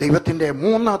 ദൈവത്തിൻ്റെ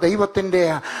 3 ദൈവത്തിൻ്റെ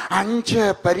 5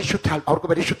 അവർക്ക്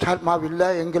പരിശുദ്ധാത്മാവില്ല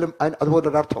എങ്കിലും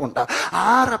അതുപോലൊരർത്ഥമുണ്ട്.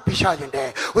 6 പിശാചിൻ്റെ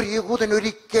ഒരു യഹൂദൻ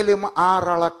ഒരിക്കലും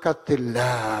 6 അളക്കത്തില്ല.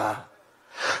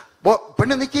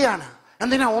 പെണ്ണ് നിൽക്കുകയാണ്.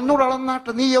 എന്തിനാ? ഒന്നുകൂടെ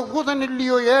അളന്നാട്ട്. നീ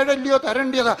യഹൂദനില്ലയോ 7 അല്ലയോ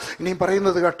തരേണ്ടിയതാ. ഇനിയും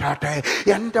പറയുന്നത് കേട്ടാട്ടെ,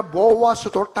 എൻ്റെ ബോവാസ്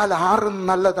തൊട്ടാൽ 6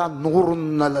 നല്ലതാ, 100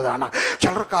 നല്ലതാണ്.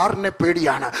 ചിലർക്ക് 6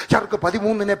 പേടിയാണ്, ചിലർക്ക്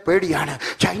 13 പേടിയാണ്,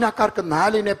 ചൈനക്കാർക്ക്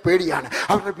 4 പേടിയാണ്.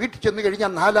 അവരുടെ വീട്ടിൽ ചെന്ന്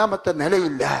കഴിഞ്ഞാൽ 4ാമത്തെ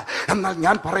നിലയില്ല. എന്നാൽ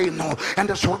ഞാൻ പറയുന്നു,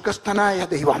 എൻ്റെ സ്വർഗസ്ഥനായ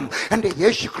ദൈവം, എൻ്റെ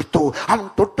യേശു ക്രിസ്തു, അവൻ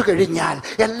തൊട്ട് കഴിഞ്ഞാൽ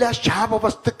എല്ലാ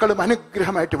ശാപവസ്തുക്കളും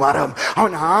അനുഗ്രഹമായിട്ട് മാറും.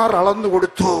 അവൻ 6 അളന്നു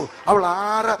കൊടുത്തു. അവൾ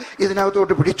 6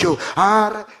 ഇതിനകത്തോട്ട് പിടിച്ചു.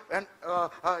 6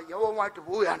 യവമായിട്ട്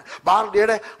പോവുകയാണ്.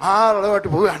 ബാർഡിയുടെ 6 അളവായിട്ട്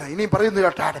പോവുകയാണ്. ഇനിയും പറയുന്നത്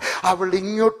കേട്ടാണ്, അവൾ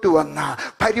ഇങ്ങോട്ട് വന്ന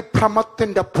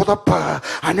പരിഭ്രമത്തിന്റെ പുതപ്പ്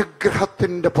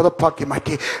അനുഗ്രഹത്തിന്റെ പുതപ്പാക്കി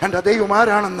മാറ്റി. എൻ്റെ ദൈവം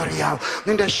ആരാണെന്നറിയാം?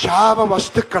 നിന്റെ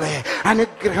ശാപവസ്തുക്കളെ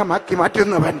അനുഗ്രഹമാക്കി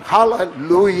മാറ്റുന്നവൻ.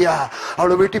 ഹല്ലേലൂയ.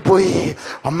 അവൾ വീട്ടിൽ പോയി.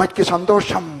 അമ്മയ്ക്ക്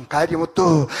സന്തോഷം, കാര്യമൊത്തു.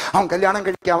 അവൻ കല്യാണം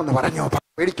കഴിക്കാമെന്ന് പറഞ്ഞു.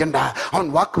 പേടിക്കണ്ട, അവൻ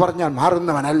വാക്ക് പറഞ്ഞാൽ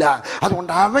മാറുന്നവനല്ല.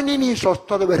 അതുകൊണ്ട് അവനിനി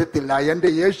സ്വസ്ഥത വരുത്തില്ല. എൻ്റെ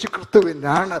യേശു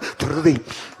ക്രിസ്തുവിനാണ് ധൃതി.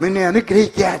 നിന്നെ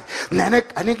അനുഗ്രഹിക്കാൻ,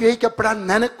 അനുഗ്രഹിക്കപ്പെടാൻ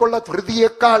നിനക്കുള്ള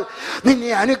ധൃതിയേക്കാൾ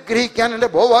നിന്നെ അനുഗ്രഹിക്കാൻ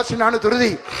എൻ്റെ ബോവാസിനാണ്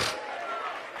ധൃതി.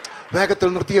 വേഗത്തിൽ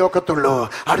നിർത്തിയോക്കത്തുള്ളൂ.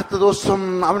 അടുത്ത ദിവസം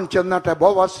അവൻ ചെന്നിട്ട്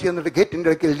ബോവാസി എന്നിട്ട് ഗേറ്റിൻ്റെ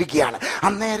അടുക്കൽ ഇരിക്കുകയാണ്.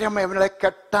 അന്നേരം അവനെ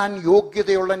കെട്ടാൻ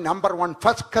യോഗ്യതയുള്ള നമ്പർ 1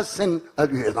 ഫസ്റ്റ് കസിൻ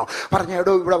ആയിരുന്നു. പറഞ്ഞ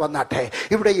എടോ ഇവിടെ വന്നാട്ടെ,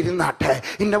 ഇവിടെ ഇരുന്നാട്ടെ.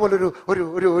 ഇന്ന പോലെ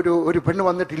ഒരു പെണ്ണ്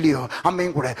വന്നിട്ടില്ലയോ?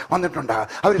 അമ്മയും കൂടെ വന്നിട്ടുണ്ട്.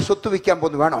 അവർ സ്വത്ത് വിൽക്കാൻ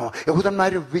പോന്നു. വേണോ?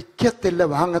 യഹൂദന്മാർ വിൽക്കത്തില്ല,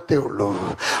 വാങ്ങത്തേ ഉള്ളൂ.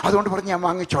 അതുകൊണ്ട് പറഞ്ഞ് ഞാൻ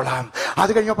വാങ്ങിച്ചോളാം.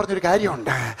 അത് കഴിഞ്ഞാൽ പറഞ്ഞൊരു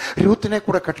കാര്യമുണ്ട്, രൂത്തിനെ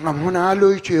കൂടെ കെട്ടണം. അവൻ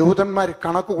ആലോചിച്ചു, യഹൂദന്മാർ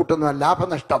കണക്ക് കൂട്ടുന്ന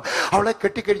ലാഭനഷ്ടം. അവളെ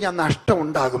കെട്ടിക്കഴിഞ്ഞാൽ നഷ്ടം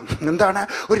ഉണ്ടാകും. എന്താണ്?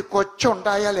 ഒരു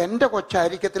കൊച്ചുണ്ടായാൽ എൻ്റെ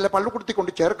കൊച്ചായിരിക്കത്തില്ല, പള്ളിക്കൂടത്തിൽ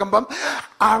കൊണ്ട് ചേർക്കുമ്പം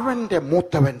അവൻ്റെ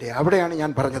മൂത്തവൻ്റെ, അവിടെയാണ്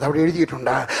ഞാൻ പറഞ്ഞത്, അവിടെ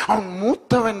എഴുതിയിട്ടുണ്ട്, അവൻ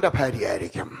മൂത്തവൻ്റെ ഭാര്യ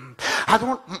ആയിരിക്കും.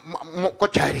 അതുകൊണ്ട്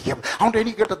കൊച്ചായിരിക്കും. അതുകൊണ്ട്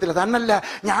എനിക്ക് കിട്ടത്തില്ല. തന്നല്ല,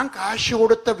 ഞാൻ കാശ്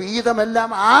കൊടുത്ത വീതമെല്ലാം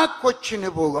ആ കൊച്ചിന്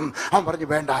പോകും. അവൻ പറഞ്ഞു,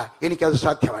 വേണ്ട, എനിക്കത്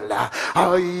സാധ്യമല്ല.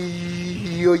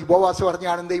 അയ്യോ, ഈ ബോവാസ്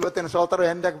പറഞ്ഞാണ്, ദൈവത്തിന്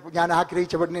സ്തോത്രം, ഞാൻ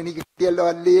ആഗ്രഹിച്ച പെണ്ണ് എനിക്ക് കിട്ടിയല്ലോ,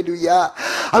 ഹല്ലേലൂയ,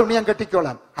 അതുകൊണ്ട് ഞാൻ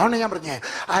കെട്ടിക്കോളാം. അതുകൊണ്ട് ഞാൻ പറഞ്ഞേ,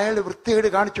 അയാൾ വൃത്തികേട്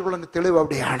കാണിച്ചുകൊള്ളുന്ന തെളിവ്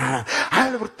അവിടെയാണ്.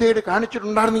 അയാൾ വൃത്തികേട്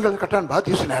കാണിച്ചിട്ടുണ്ടായിരുന്നെങ്കിൽ കെട്ടാൻ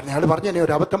ബാധ്യസ്ഥനായിരുന്നു. അയാൾ പറഞ്ഞു,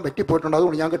 ഒരു അബദ്ധം പറ്റിപ്പോയിട്ടുണ്ട്,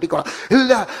 അതുകൊണ്ട് ഞാൻ കെട്ടിക്കോളാം.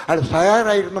 ഇല്ല, അയാൾ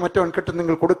തയ്യാറായിരുന്നു. മറ്റവൻ കെട്ടും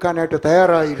നിങ്ങൾ കൊടുക്കാനായിട്ട്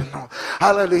തയ്യാറായിരുന്നു.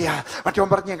 ഹല്ലേലൂയ. മറ്റവൻ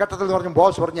പറഞ്ഞു, ഘട്ടത്തിൽ പറഞ്ഞു,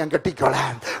 ബോസ് പറഞ്ഞു, ഞാൻ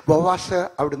കെട്ടിക്കോളാം. ബോവാസ്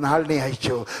അവിടുന്ന് ആളിനെ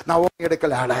അയച്ചു. നവോമി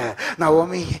എടുക്കലാണ്.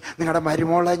 നവോമി, നിങ്ങളുടെ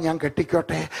മരുമോളെ ഞാൻ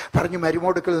കെട്ടിക്കോട്ടെ? പറഞ്ഞു,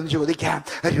 മരുമോടുക്കൽ എന്ന് ചോദിക്കാം.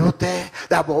 രൂത്തേ,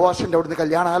 ബോവാസിൻ്റെ അവിടുന്ന്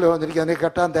കല്യാണാലോചന, എനിക്ക് അതിനെ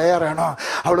കെട്ടാൻ തയ്യാറാണോ?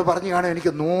 അവൾ പറഞ്ഞു കാണും,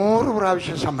 എനിക്ക് 100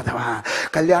 പ്രാവശ്യം സമ്മതമാണ്.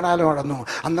 കല്യാണാലോചന നടന്നു.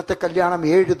 അന്നത്തെ കല്യാണം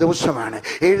 7 ദിവസമാണ്.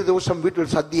 7 ദിവസം വീട്ടിൽ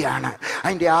സദ്യയാണ്.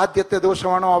 അതിൻ്റെ ആദ്യത്തെ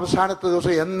ദിവസമാണോ അവസാനത്തെ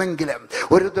ദിവസം എന്നെങ്കിലും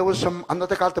ഒരു ദിവസം,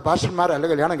 അന്നത്തെ കാലത്ത് പാസ്റ്റർമാരല്ല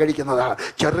കല്യാണം കഴിക്കുന്നത്,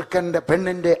 ചെറുക്കൻ്റെ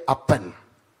പെണ്ണിൻ്റെ അപ്പൻ.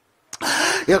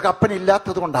 ഇവർക്ക്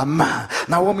അപ്പനില്ലാത്തത് കൊണ്ട് അമ്മ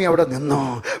നവോമി അവിടെ നിന്നു.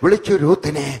 വിളിച്ചു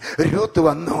രൂത്തിനെ. രൂത്ത്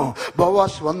വന്നു.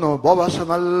 ബോവാസ് വന്നു. ബോവാസ്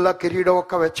നല്ല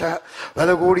കിരീടമൊക്കെ വെച്ച് വില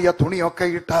കൂടിയ തുണിയൊക്കെ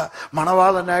ഇട്ട്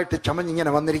മണവാളനായിട്ട്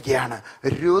ചമഞ്ഞിങ്ങനെ വന്നിരിക്കുകയാണ്.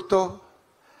 രൂത്തോ,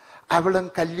 അവളും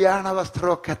കല്യാണ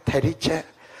വസ്ത്രമൊക്കെ ധരിച്ച്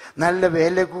നല്ല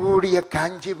വില കൂടിയ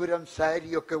കാഞ്ചീപുരം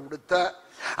സാരിയൊക്കെ ഉടുത്ത്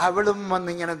അവളും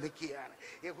വന്നിങ്ങനെ നിൽക്കുകയാണ്.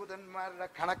 യഹൂദന്മാരുടെ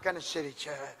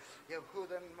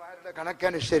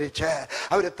കണക്കനുസരിച്ച്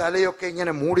അവർ തലയൊക്കെ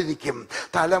ഇങ്ങനെ മൂടി നിൽക്കും.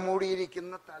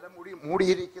 തലമുടി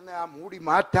മൂടിയിരിക്കുന്ന ആ മൂടി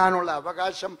മാറ്റാനുള്ള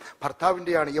അവകാശം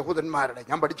ഭർത്താവിൻ്റെയാണ്, യഹൂദന്മാരുടെ.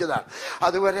 ഞാൻ പഠിച്ചതാണ്.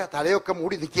 അതുവരെ തലയൊക്കെ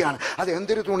മൂടി നിൽക്കുകയാണ്. അത്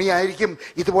എന്തൊരു തുണിയായിരിക്കും?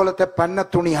 ഇതുപോലത്തെ പന്ന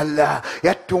തുണിയല്ല,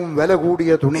 ഏറ്റവും വില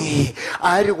കൂടിയ തുണി.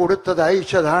 ആര് കൊടുത്തത്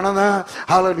അയച്ചതാണെന്ന്?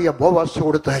 ഹല്ലേലൂയ, ബോവാസ്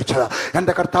കൊടുത്തയച്ചത്.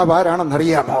 എൻ്റെ കർത്താവ്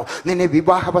ആരാണെന്നറിയാമോ? നിന്നെ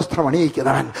വിവാഹ വസ്ത്രം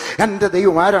അണിയിക്കുന്നവൻ. എൻ്റെ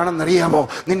ദൈവം ആരാണെന്നറിയാമോ?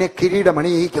 നിന്നെ കിരീടം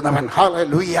അണിയിക്കുന്നവൻ.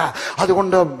 ഹല്ലേലൂയ.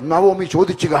 അതുകൊണ്ട് നവോമി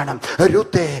ചോദിച്ചു കാണും,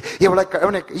 രൂത്തേ,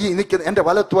 അവനെ ഈ നിൽക്കുന്ന എൻ്റെ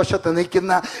വലത്തുവശത്ത്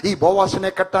നിൽക്കുന്ന ഈ ബോവാസിനെ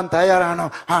കെട്ടാൻ തയ്യാറാണോ?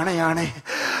 ആണേ.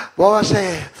 ബോവാസേ,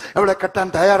 അവളെ കെട്ടാൻ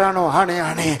തയ്യാറാണോ?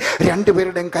 ആണേ.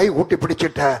 രണ്ടുപേരുടെയും കൈ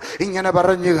കൂട്ടിപ്പിടിച്ചിട്ട് ഇങ്ങനെ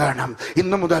പറഞ്ഞു കാണും,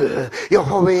 ഇന്നു മുതൽ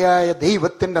യഹോവയായ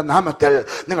ദൈവത്തിന്റെ നാമത്തിൽ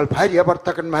നിങ്ങൾ ഭാര്യ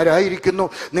ഭർത്താക്കന്മാരായിരിക്കുന്നു.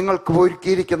 നിങ്ങൾക്ക്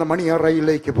ഒരുക്കിയിരിക്കുന്ന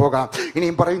മണിയറയിലേക്ക് പോകാം.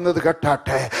 ഇനിയും പറയുന്നത്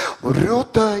കേട്ടാട്ടെ.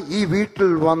 രൂത്ത് ഈ വീട്ടിൽ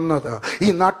വന്നത്, ഈ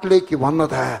നാട്ടിലേക്ക്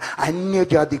വന്നത്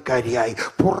അന്യജാതിക്കാരിയായി,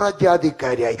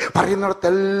 പുറജാതിക്കാരിയായി.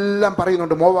 പറയുന്നിടത്തെല്ലാം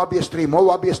പറയുന്നുണ്ട്, മോവാബ്യ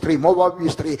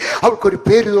സ്ത്രീ. അവൾക്കൊരു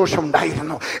പേരുദോഷം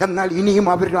ഉണ്ടായിരുന്നു. എന്നാൽ ഇനിയും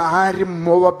അവർ ആരും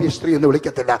മോവാബ്യ സ്ത്രീ എന്ന്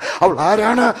വിളിക്കത്തില്ല. അവൾ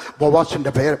ആരാണ്?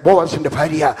 ബോവാസിന്റെ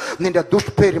ഭാര്യ. നിന്റെ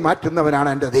ദുഷ്പേര് മാറ്റുന്നവനാണ്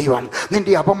എൻ്റെ ദൈവം.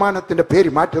 നിന്റെ അപമാനത്തിന്റെ പേര്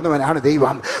മാറ്റുന്നവനാണ്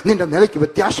ദൈവം. നിന്റെ നിലയ്ക്ക്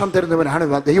വ്യത്യാസം തരുന്നവനാണ്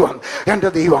ദൈവം, എൻ്റെ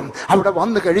ദൈവം. അവിടെ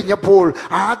വന്നു കഴിഞ്ഞപ്പോൾ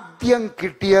ആദ്യം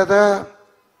കിട്ടിയത്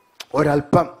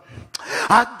ഒരല്പം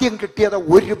ആദ്യം കിട്ടിയത്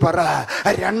 1 പറ,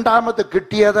 രണ്ടാമത്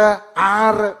കിട്ടിയത്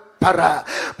 6 പറ,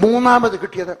 മൂന്നാമത്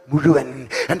കിട്ടിയത് മുഴുവൻ.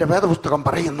 എൻ്റെ വേദപുസ്തകം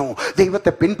പറയുന്നു,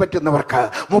 ദൈവത്തെ പിൻപറ്റുന്നവർക്ക്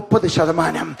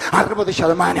 30%,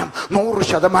 60%,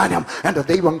 100% എൻ്റെ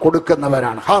ദൈവം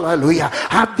കൊടുക്കുന്നവരാണ്. ഹല്ലേലൂയ.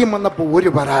 ആദ്യം വന്നപ്പോൾ 1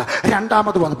 പറ,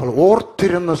 രണ്ടാമത് വന്നപ്പോൾ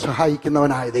ഓർത്തിരുന്ന്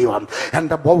സഹായിക്കുന്നവനായ ദൈവം.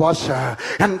 എൻ്റെ ബോവാസ്,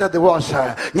 എൻ്റെ ദിവാസ്,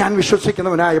 ഞാൻ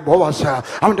വിശ്വസിക്കുന്നവനായ ബോവാസ്,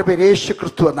 അവൻ്റെ പേര് യേശു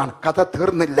ക്രിസ്തു എന്നാണ്. കഥ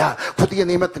തീർന്നില്ല. പുതിയ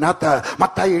നിയമത്തിനകത്ത്,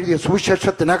 മത്തായി എഴുതിയ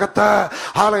സുവിശേഷത്തിനകത്ത്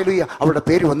ഹല്ലേലൂയ അവരുടെ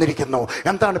പേര് വന്നിരിക്കുന്നു.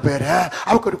 എന്താണ് പേര്?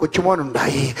 അവർക്കൊരു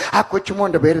കൊച്ചുമോനുണ്ടായി. ആ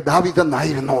കൊച്ചുമോന്റെ പേര് ദാവീദ്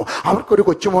എന്നായിരുന്നു. അവർക്കൊരു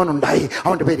കൊച്ചുമോനുണ്ടായി.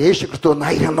 അവന്റെ പേര് യേശു ക്രിസ്തു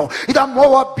എന്നായിരുന്നു. ഇതാ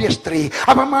മോവാബ്യ സ്ത്രീ,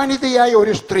 അപമാനിതയായ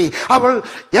ഒരു സ്ത്രീ. അവൾ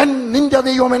നിന്റെ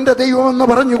ദൈവം എന്റെ ദൈവം എന്ന്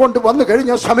പറഞ്ഞുകൊണ്ട് വന്നു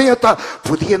കഴിഞ്ഞ സമയത്ത്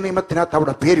പുതിയ നിയമത്തിനകത്ത്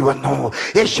അവിടെ പേര് വന്നു.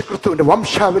 യേശു ക്രിസ്തുവിന്റെ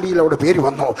വംശാവലിയിൽ അവിടെ പേര്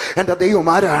വന്നു. എന്റെ ദൈവം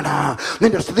ആരാണ്?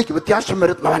 നിന്റെ സ്ഥിതിക്ക് വ്യത്യാസം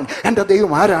വരുന്നവൻ. എന്റെ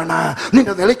ദൈവം ആരാണ്?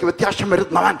 നിന്റെ നിലയ്ക്ക് വ്യത്യാസം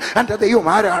വരുന്നവൻ. എന്റെ ദൈവം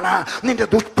ആരാണ്? നിന്റെ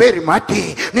ദുഷ്പേര് മാറ്റി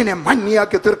നിന്നെ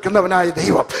മഞ്ഞയാക്കി തീർക്കുന്നവനായ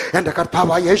ദൈവം. എന്റെ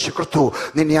കർത്താവായ യേശു ക്രിസ്തു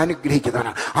നിന്നെ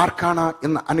അനുഗ്രഹിക്കുന്നവനാണ്. ആർക്കാണ്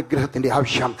ഇന്ന് അനുഗ്രഹത്തിന്റെ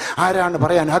ആവശ്യം? ആരാണ്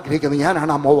പറയാൻ ആഗ്രഹിക്കുന്നത്?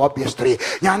 ഞാനാണ് ആ മോവാബ്യ സ്ത്രീ,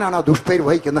 ഞാനാണ് ആ ദുഷ്പേര്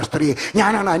വഹിക്കുന്ന സ്ത്രീ,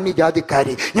 ഞാനാണ്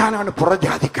അന്യജാതിക്കാരി, ഞാനാണ്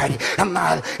പുറജാതിക്കാരി.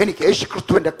 എന്നാൽ എനിക്ക് യേശു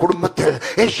ക്രിസ്തുവിന്റെ കുടുംബത്തിൽ,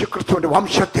 യേശു ക്രിസ്തുവിന്റെ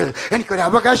വംശത്തിൽ എനിക്കൊരു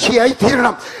അവകാശിയായി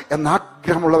തീരണം എന്ന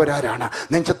ആഗ്രഹമുള്ളവരാരാണ്?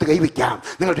 നെഞ്ചത്ത് കൈവയ്ക്കാം.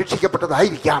 നിങ്ങൾ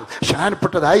രക്ഷിക്കപ്പെട്ടതായിരിക്കാം,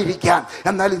 സ്നാനപ്പെട്ടതായിരിക്കാം.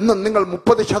 എന്നാൽ ഇന്നും നിങ്ങൾ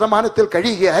 30%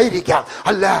 കഴിയുകയായിരിക്കാം.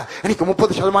 അല്ല, എനിക്ക്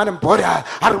 30% പോരാ,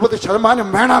 60%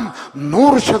 വേണം,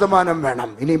 100% വേണം.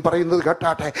 ഇനിയും പറയുന്നത്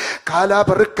കേട്ടാട്ടെ. കാലാ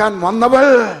പെറുക്കാൻ വന്നവൾ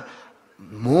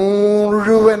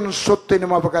മുഴുവൻ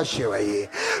സ്വത്തിനും അവകാശിയായി.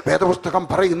 വേദപുസ്തകം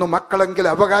പറയുന്നു, മക്കളെങ്കിൽ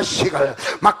അവകാശികൾ,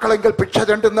 മക്കളെങ്കിൽ ഭിക്ഷ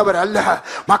തെണ്ടുന്നവരല്ല,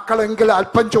 മക്കളെങ്കിൽ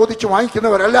അല്പം ചോദിച്ചു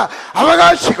വാങ്ങിക്കുന്നവരല്ല,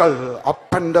 അവകാശികൾ,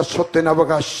 അപ്പന്റെ സ്വത്തിന്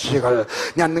അവകാശികൾ.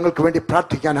 ഞാൻ നിങ്ങൾക്ക് വേണ്ടി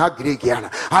പ്രാർത്ഥിക്കാൻ ആഗ്രഹിക്കുകയാണ്.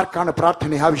 ആർക്കാണ്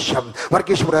പ്രാർത്ഥന ആവശ്യം?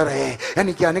 വർഗീസ് ബ്രദറെ,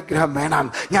 എനിക്ക് അനുഗ്രഹം വേണം.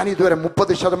 ഞാൻ ഇതുവരെ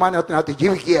 30%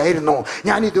 ജീവിക്കുകയായിരുന്നു.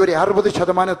 ഞാൻ ഇതുവരെ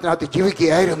 60%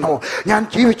 ജീവിക്കുകയായിരുന്നു. ഞാൻ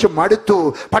ജീവിച്ചു മടുത്തു,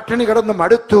 പട്ടിണി കിടന്ന്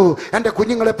മടുത്തു. എൻ്റെ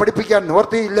കുഞ്ഞുങ്ങളെ പഠിപ്പിക്കാൻ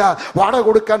നിവർത്തിയില്ല, വാടക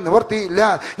കൊടുക്കാൻ നിവർത്തിയില്ല.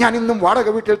 ഞാൻ ഇന്നും വാടക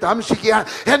വീട്ടിൽ താമസിക്കുകയാണ്.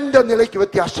 എൻ്റെ നിലയ്ക്ക്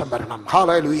വ്യത്യാസം വരണം.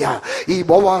 ഹല്ലേലൂയ. ഈ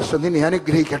ബോവാസ് നിന്നെ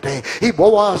അനുഗ്രഹിക്കട്ടെ. ഈ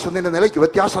ബോവാസ് നിന്റെ നിലയ്ക്ക്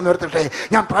വ്യത്യാസം വരുത്തട്ടെ.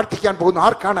 ഞാൻ പ്രാർത്ഥിക്കാൻ പോകുന്നു.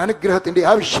 ആർക്കാണ് അനുഗ്രഹത്തിന്റെ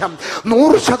ആവശ്യം?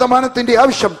 100%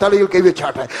 ആവശ്യം. തലയിൽ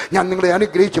കൈവച്ചാട്ടെ. ഞാൻ നിങ്ങളെ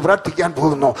അനുഗ്രഹിച്ച് പ്രാർത്ഥിക്കാൻ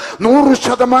പോകുന്നു.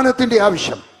 100%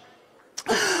 ആവശ്യം.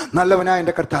 നല്ലവനായ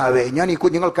എൻ്റെ കർത്താവേ, ഞാൻ ഈ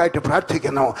കുഞ്ഞുങ്ങൾക്കായിട്ട്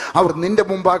പ്രാർത്ഥിക്കുന്നു. അവർ നിന്റെ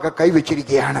മുമ്പാകെ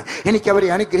കൈവച്ചിരിക്കുകയാണ്. എനിക്ക് അവരെ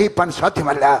അനുഗ്രഹിപ്പാൻ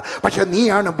സാധ്യമല്ല, പക്ഷെ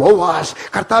നീയാണ് ബോവാസ്.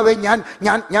 കർത്താവെ,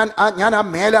 ഞാൻ ആ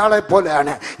മേലാളെ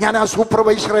പോലെയാണ്, ഞാൻ ആ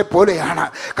സൂപ്പർവൈസറെ പോലെയാണ്.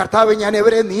 കർത്താവെ, ഞാൻ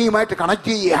ഇവരെ നീയുമായിട്ട് കണക്ട്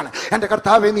ചെയ്യുകയാണ്. എൻ്റെ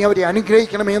കർത്താവെ, നീ അവരെ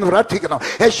അനുഗ്രഹിക്കണമേ എന്ന് പ്രാർത്ഥിക്കുന്നു.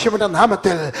 യേശുവിൻ്റെ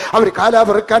നാമത്തിൽ. അവർ കാലാ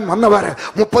പെറുക്കാൻ വന്നവർ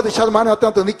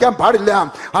 30% നിൽക്കാൻ പാടില്ല,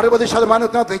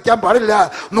 60% നിൽക്കാൻ പാടില്ല,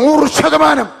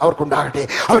 100% അവർക്കുണ്ടാകട്ടെ.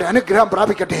 അവർ അനുഗ്രഹം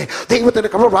പ്രാപിക്കട്ടെ,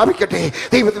 ദൈവത്തിന്റെ കൃപ പ്രാപിക്കട്ടെ,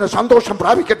 ദൈവത്തിന്റെ സന്തോഷം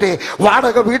പ്രാപിക്കട്ടെ.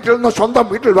 വാടക വീട്ടിൽ നിന്ന് സ്വന്തം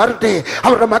വീട്ടിൽ വരട്ടെ.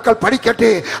 അവരുടെ മക്കൾ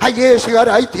പഠിക്കട്ടെ,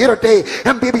 IAS-കാരായി തീരട്ടെ,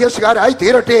 MBBS-കാരായി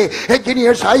തീരട്ടെ,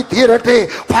 എഞ്ചിനീയേഴ്സ് ആയി തീരട്ടെ,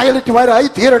 പൈലറ്റുമാരായി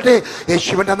തീരട്ടെ.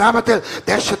 യേശുവിന്റെ നാമത്തിൽ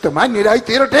ദേശത്ത് മാന്യരായി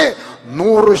തീരട്ടെ,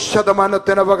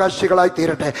 100% അവകാശികളായി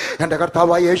തീരട്ടെ. എൻ്റെ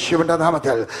കർത്താവായ യേശുവിന്റെ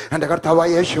നാമത്തിൽ, എൻ്റെ കർത്താവായ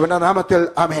യേശുവിന്റെ നാമത്തിൽ.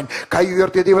 ആമേൻ. കൈ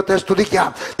ഉയർത്തി ദൈവത്തെ സ്തുതിക്കാം.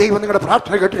 ദൈവം നിങ്ങളുടെ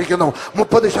പ്രാർത്ഥന കേട്ടിരിക്കുന്നു.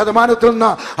 30%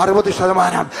 നിന്ന്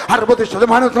 60%,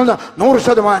 60% നിന്ന്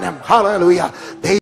 100%. ഹല്ലേലൂയ.